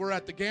money like we're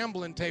at the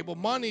gambling table.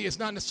 Money is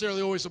not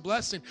necessarily always a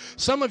blessing.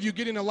 Some of you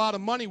getting a lot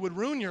of money would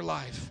ruin your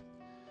life.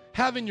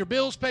 Having your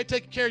bills paid,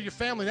 taking care of your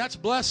family, that's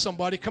bless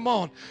somebody. Come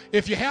on.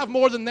 If you have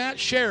more than that,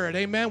 share it.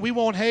 Amen. We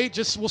won't hate,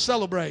 we'll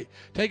celebrate.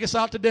 Take us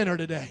out to dinner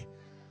today.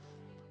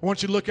 I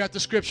want you to look at the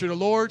scripture. The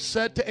Lord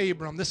said to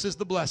Abram, this is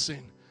the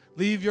blessing.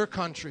 Leave your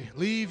country,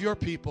 leave your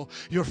people,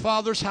 your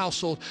father's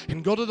household,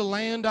 and go to the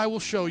land I will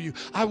show you.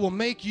 I will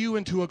make you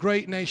into a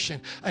great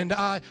nation, and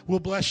I will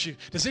bless you.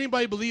 Does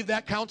anybody believe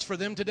that counts for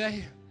them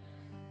today?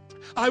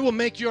 I will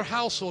make your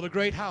household a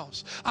great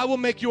house. I will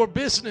make your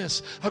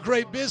business a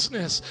great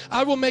business.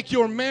 I will make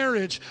your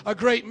marriage a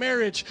great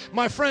marriage.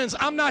 My friends,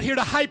 I'm not here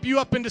to hype you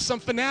up into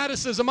some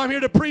fanaticism. I'm here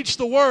to preach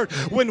the word.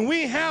 When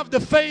we have the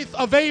faith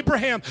of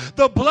Abraham,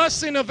 the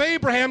blessing of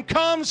Abraham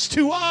comes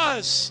to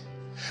us.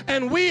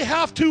 And we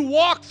have to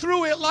walk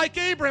through it like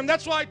Abraham.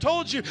 That's why I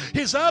told you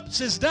his ups,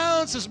 his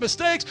downs, his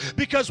mistakes,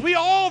 because we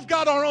all have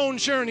got our own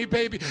journey,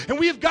 baby. And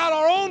we've got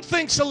our own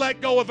things to let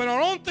go of and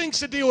our own things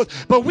to deal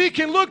with. But we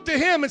can look to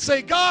him and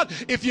say, God,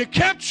 if you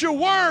kept your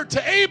word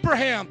to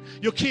Abraham,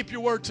 you'll keep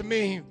your word to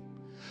me.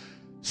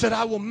 Said,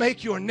 I will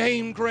make your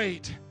name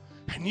great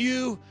and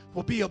you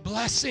will be a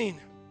blessing.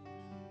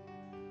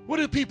 What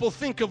do people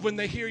think of when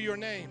they hear your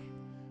name?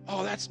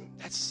 Oh, that's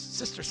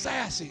Sister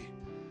Sassy.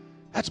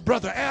 That's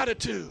Brother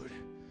Attitude.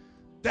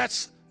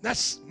 That's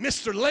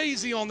Mr.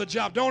 Lazy on the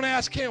job. Don't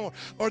ask him.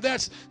 Or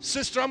that's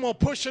Sister, I'm going to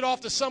push it off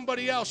to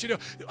somebody else. You know,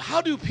 how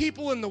do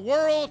people in the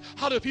world,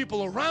 how do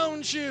people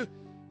around you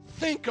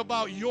think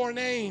about your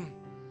name?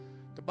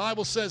 The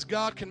Bible says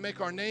God can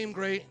make our name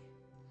great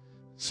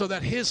so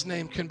that his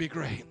name can be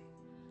great.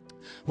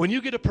 When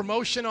you get a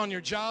promotion on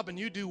your job and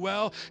you do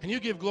well and you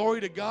give glory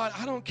to God,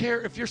 I don't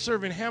care if you're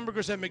serving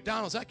hamburgers at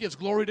McDonald's, that gives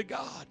glory to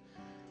God.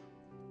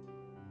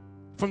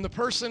 From the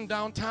person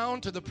downtown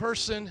to the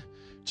person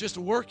just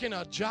working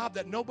a job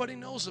that nobody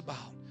knows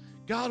about,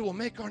 God will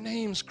make our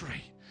names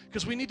great.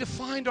 Because we need to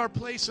find our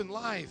place in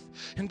life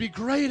and be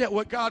great at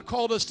what God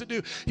called us to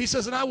do. He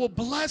says, and I will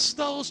bless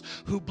those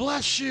who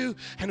bless you,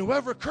 and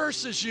whoever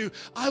curses you,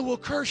 I will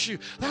curse you.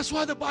 That's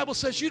why the Bible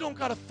says you don't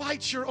got to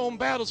fight your own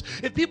battles.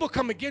 If people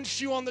come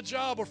against you on the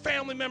job or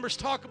family members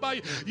talk about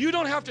you, you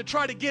don't have to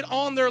try to get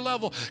on their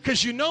level.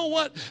 Because you know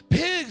what?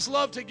 Pigs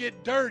love to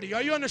get dirty.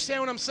 Are you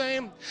understand what I'm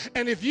saying?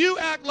 And if you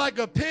act like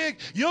a pig,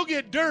 you'll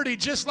get dirty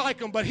just like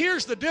them. But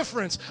here's the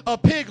difference. A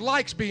pig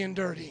likes being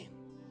dirty.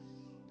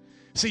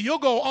 See, you'll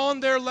go on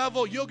their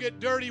level, you'll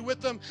get dirty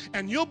with them,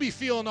 and you'll be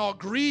feeling all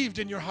grieved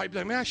in your heart.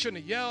 Like, man, I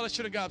shouldn't have yelled, I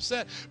shouldn't have got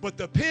upset. But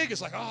the pig is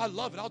like, oh, I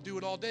love it, I'll do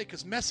it all day,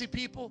 because messy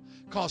people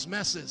cause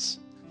messes.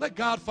 Let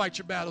God fight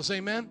your battles,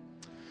 amen?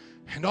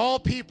 And all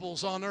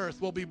peoples on earth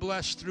will be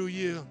blessed through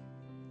you.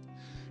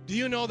 Do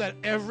you know that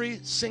every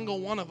single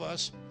one of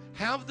us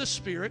have the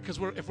Spirit, because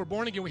if we're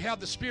born again, we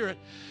have the Spirit,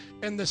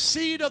 and the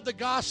seed of the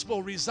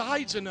gospel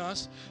resides in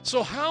us.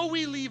 So how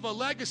we leave a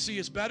legacy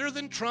is better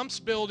than Trump's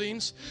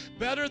buildings,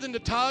 better than the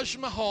Taj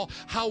Mahal.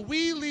 How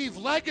we leave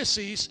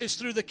legacies is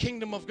through the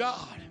kingdom of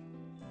God.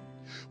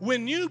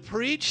 When you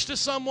preach to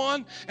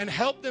someone and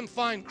help them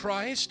find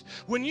Christ,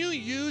 when you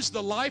use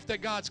the life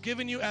that God's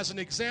given you as an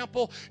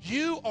example,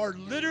 you are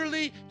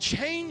literally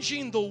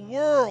changing the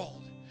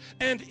world.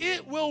 And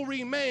it will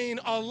remain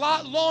a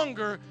lot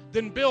longer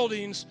than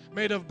buildings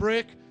made of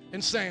brick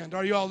and sand.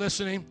 Are you all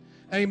listening?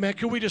 Amen.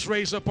 Can we just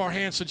raise up our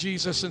hands to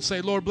Jesus and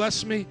say, Lord,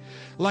 bless me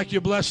like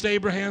you blessed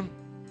Abraham?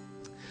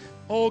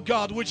 Oh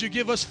God, would you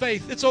give us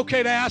faith? It's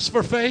okay to ask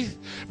for faith,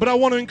 but I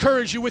want to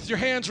encourage you with your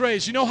hands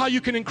raised. You know how you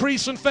can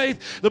increase in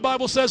faith? The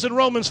Bible says in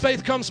Romans,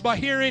 faith comes by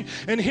hearing,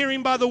 and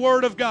hearing by the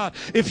word of God.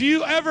 If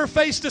you ever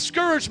face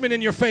discouragement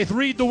in your faith,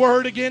 read the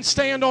word again,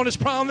 stand on his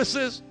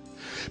promises.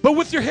 But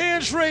with your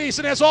hands raised,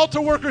 and as altar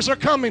workers are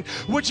coming,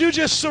 would you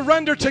just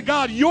surrender to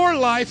God your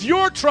life,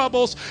 your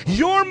troubles,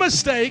 your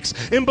mistakes,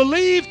 and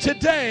believe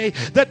today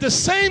that the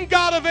same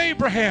God of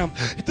Abraham,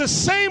 the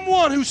same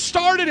one who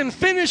started and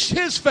finished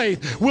his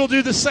faith, will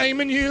do the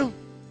same in you?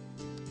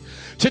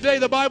 Today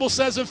the Bible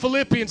says in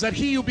Philippians that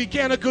he who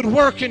began a good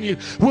work in you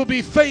will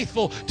be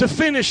faithful to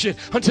finish it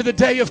unto the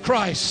day of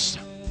Christ.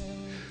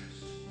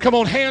 Come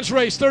on, hands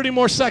raised, 30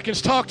 more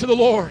seconds. Talk to the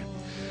Lord.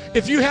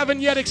 If you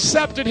haven't yet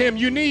accepted him,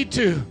 you need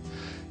to.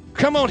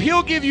 Come on,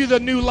 he'll give you the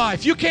new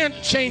life. You can't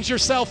change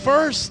yourself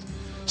first.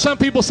 Some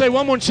people say, well,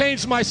 I'm going to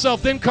change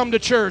myself, then come to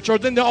church, or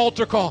then the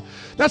altar call.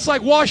 That's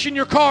like washing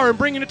your car and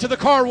bringing it to the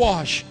car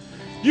wash.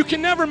 You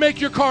can never make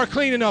your car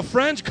clean enough,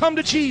 friends. Come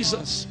to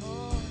Jesus.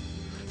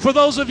 For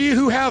those of you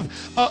who have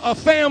a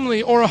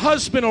family or a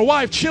husband or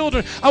wife,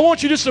 children, I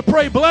want you just to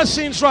pray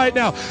blessings right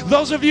now.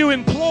 Those of you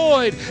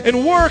employed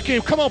and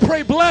working, come on,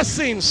 pray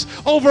blessings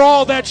over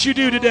all that you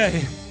do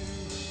today.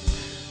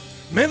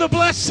 May the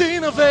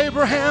blessing of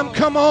Abraham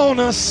come on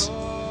us.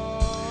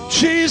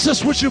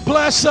 Jesus, would you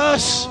bless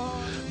us?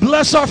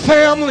 Bless our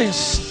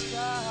families.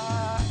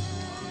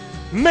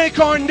 Make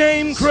our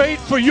name great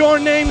for your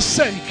name's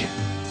sake.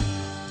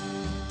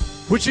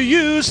 Would you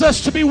use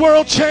us to be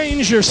world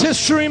changers,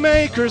 history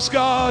makers,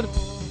 God?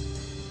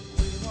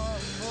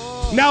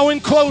 Now in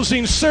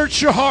closing,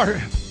 search your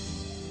heart.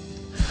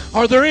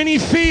 Are there any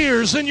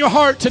fears in your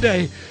heart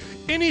today?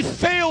 Any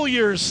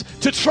failures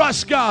to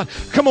trust God?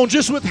 Come on,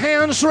 just with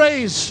hands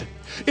raised.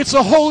 It's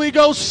a Holy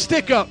Ghost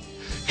stick up.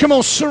 Come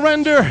on,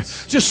 surrender.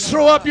 Just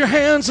throw up your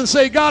hands and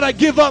say, God, I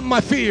give up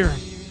my fear.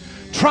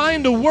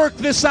 Trying to work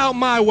this out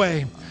my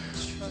way.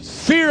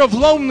 Fear of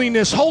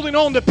loneliness, holding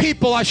on to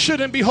people I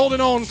shouldn't be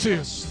holding on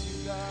to.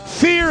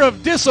 Fear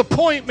of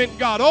disappointment,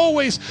 God,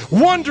 always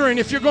wondering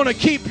if you're going to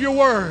keep your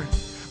word.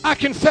 I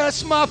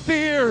confess my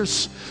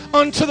fears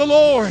unto the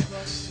Lord.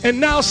 And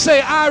now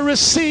say, I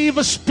receive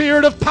a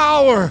spirit of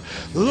power,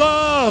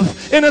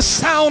 love, and a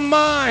sound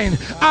mind.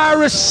 I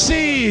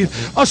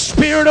receive a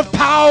spirit of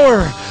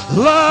power,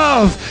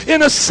 love,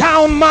 and a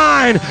sound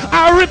mind.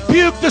 I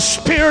rebuke the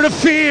spirit of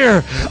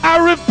fear. I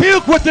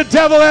rebuke what the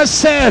devil has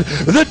said.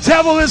 The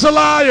devil is a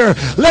liar.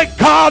 Let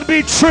God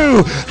be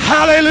true.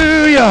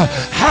 Hallelujah.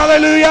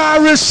 Hallelujah. I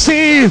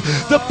receive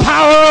the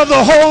power of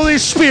the Holy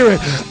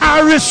Spirit. I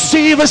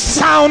receive a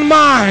sound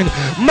mind.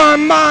 My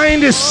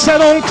mind is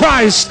set on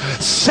Christ,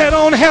 set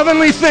on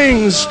heavenly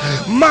things.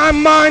 My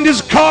mind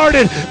is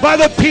guarded by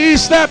the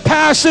peace that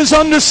passes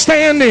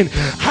understanding.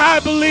 I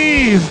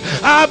believe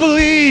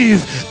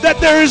that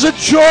there is a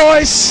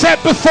joy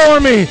set before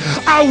me.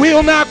 I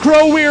will not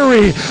grow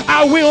weary.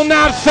 I will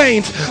not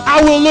faint.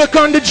 I will look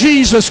unto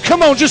Jesus.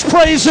 Come on, just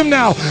praise him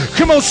now.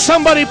 Come on,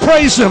 somebody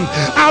praise him.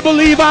 I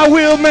believe I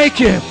will make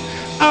it.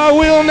 I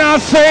will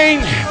not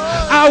faint.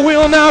 I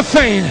will not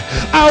faint.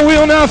 I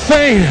will not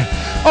faint.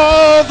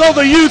 Oh, though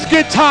the youth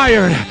get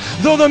tired,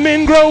 though the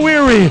men grow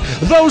weary,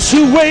 those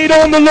who wait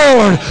on the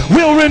Lord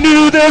will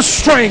renew their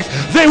strength.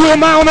 They will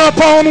mount up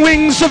on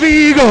wings of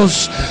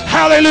eagles.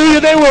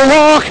 Hallelujah. They will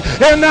walk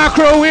and not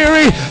grow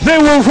weary. They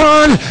will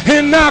run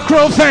and not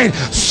grow faint.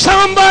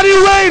 Somebody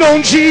wait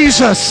on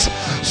Jesus.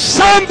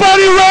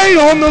 Somebody wait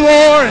on the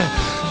Lord.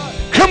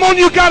 Come on,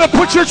 you got to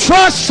put your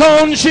trust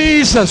on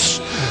Jesus.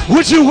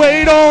 Would you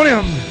wait on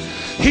him?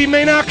 He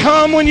may not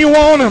come when you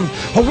want him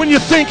or when you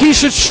think he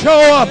should show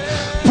up,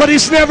 but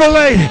he's never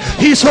late.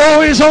 He's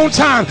always on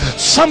time.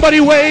 Somebody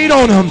wait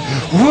on him.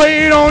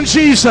 Wait on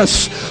Jesus.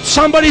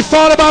 Somebody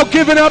thought about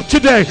giving up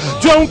today.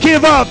 Don't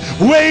give up.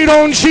 Wait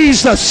on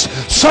Jesus.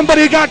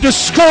 Somebody got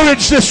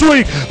discouraged this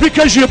week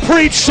because you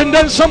preached and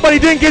then somebody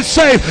didn't get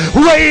saved.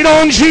 Wait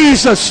on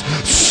Jesus.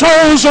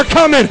 Souls are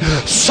coming.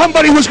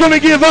 Somebody was going to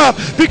give up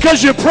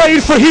because you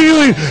prayed for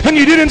healing and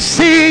you didn't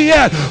see it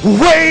yet.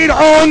 Wait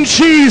on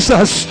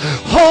Jesus.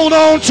 Hold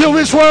on to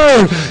his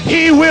word.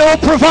 He will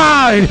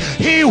provide.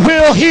 He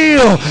will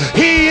heal.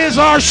 He is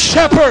our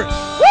shepherd.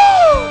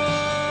 Woo!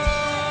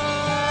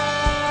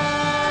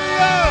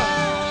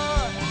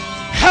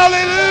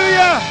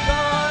 Hallelujah.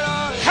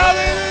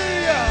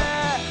 Hallelujah.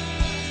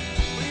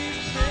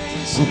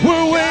 So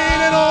we're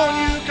waiting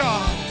on you,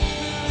 God.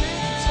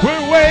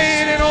 We're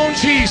waiting on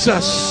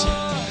Jesus.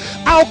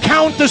 I'll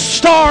count the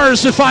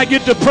stars if I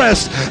get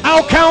depressed.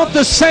 I'll count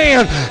the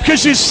sand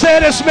because you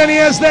said as many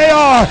as they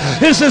are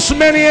is as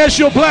many as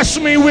you'll bless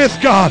me with,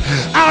 God.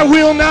 I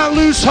will not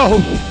lose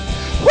hope.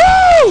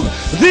 Woo!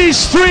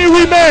 These three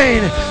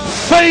remain: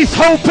 faith,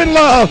 hope, and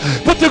love.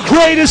 But the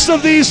greatest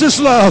of these is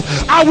love.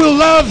 I will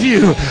love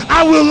you.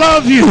 I will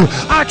love you.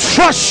 I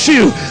trust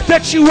you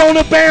that you won't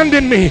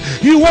abandon me.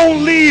 You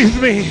won't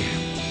leave me.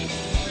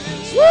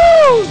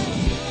 Woo!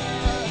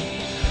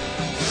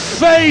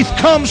 Faith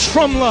comes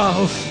from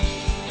love.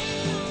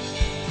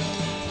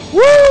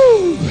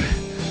 Woo!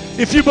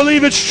 If you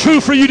believe it's true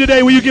for you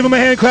today, will you give him a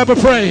hand clap of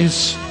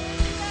praise?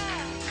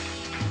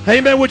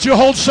 Amen. Would you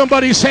hold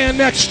somebody's hand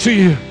next to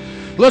you?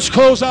 Let's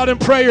close out in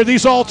prayer.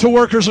 These altar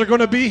workers are going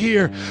to be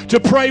here to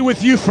pray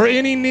with you for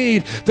any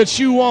need that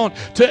you want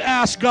to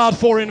ask God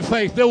for in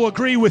faith. They'll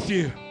agree with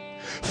you.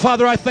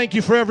 Father, I thank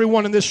you for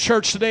everyone in this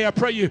church today. I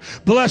pray you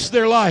bless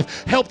their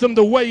life. Help them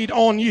to wait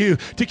on you,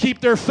 to keep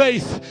their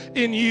faith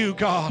in you,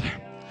 God.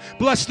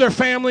 Bless their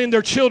family and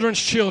their children's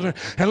children.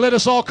 And let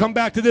us all come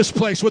back to this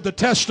place with the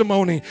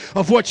testimony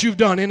of what you've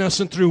done in us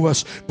and through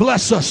us.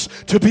 Bless us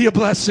to be a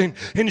blessing.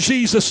 In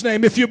Jesus'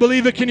 name. If you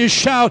believe it, can you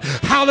shout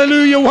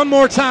hallelujah one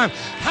more time?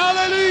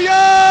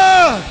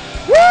 Hallelujah!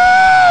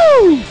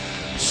 Woo!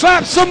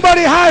 Slap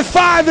somebody high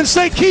five and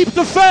say, keep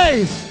the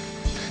faith.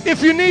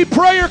 If you need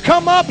prayer,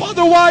 come up.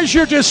 Otherwise,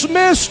 you're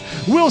dismissed.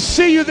 We'll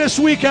see you this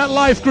week at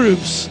Life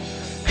Groups.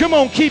 Come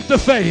on, keep the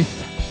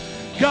faith.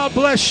 God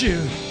bless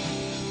you.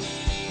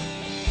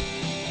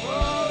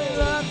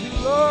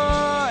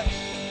 Lord,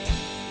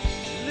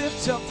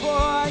 lift our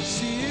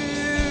voice to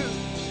you.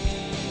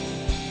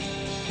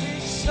 We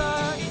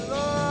sing,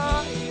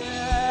 Lord,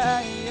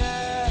 yeah,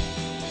 yeah.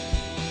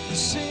 We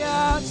sing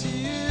out to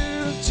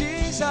you,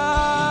 Jesus,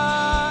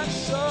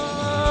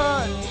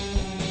 Lord.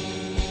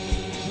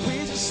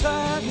 We just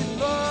love you,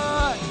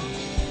 Lord.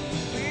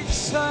 We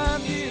just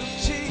love you,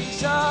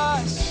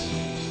 Jesus.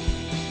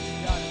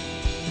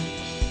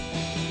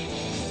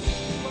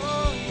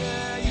 Oh,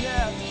 yeah,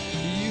 yeah.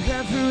 You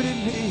have rooted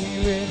me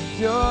with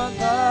your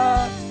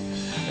love,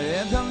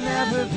 and I'll never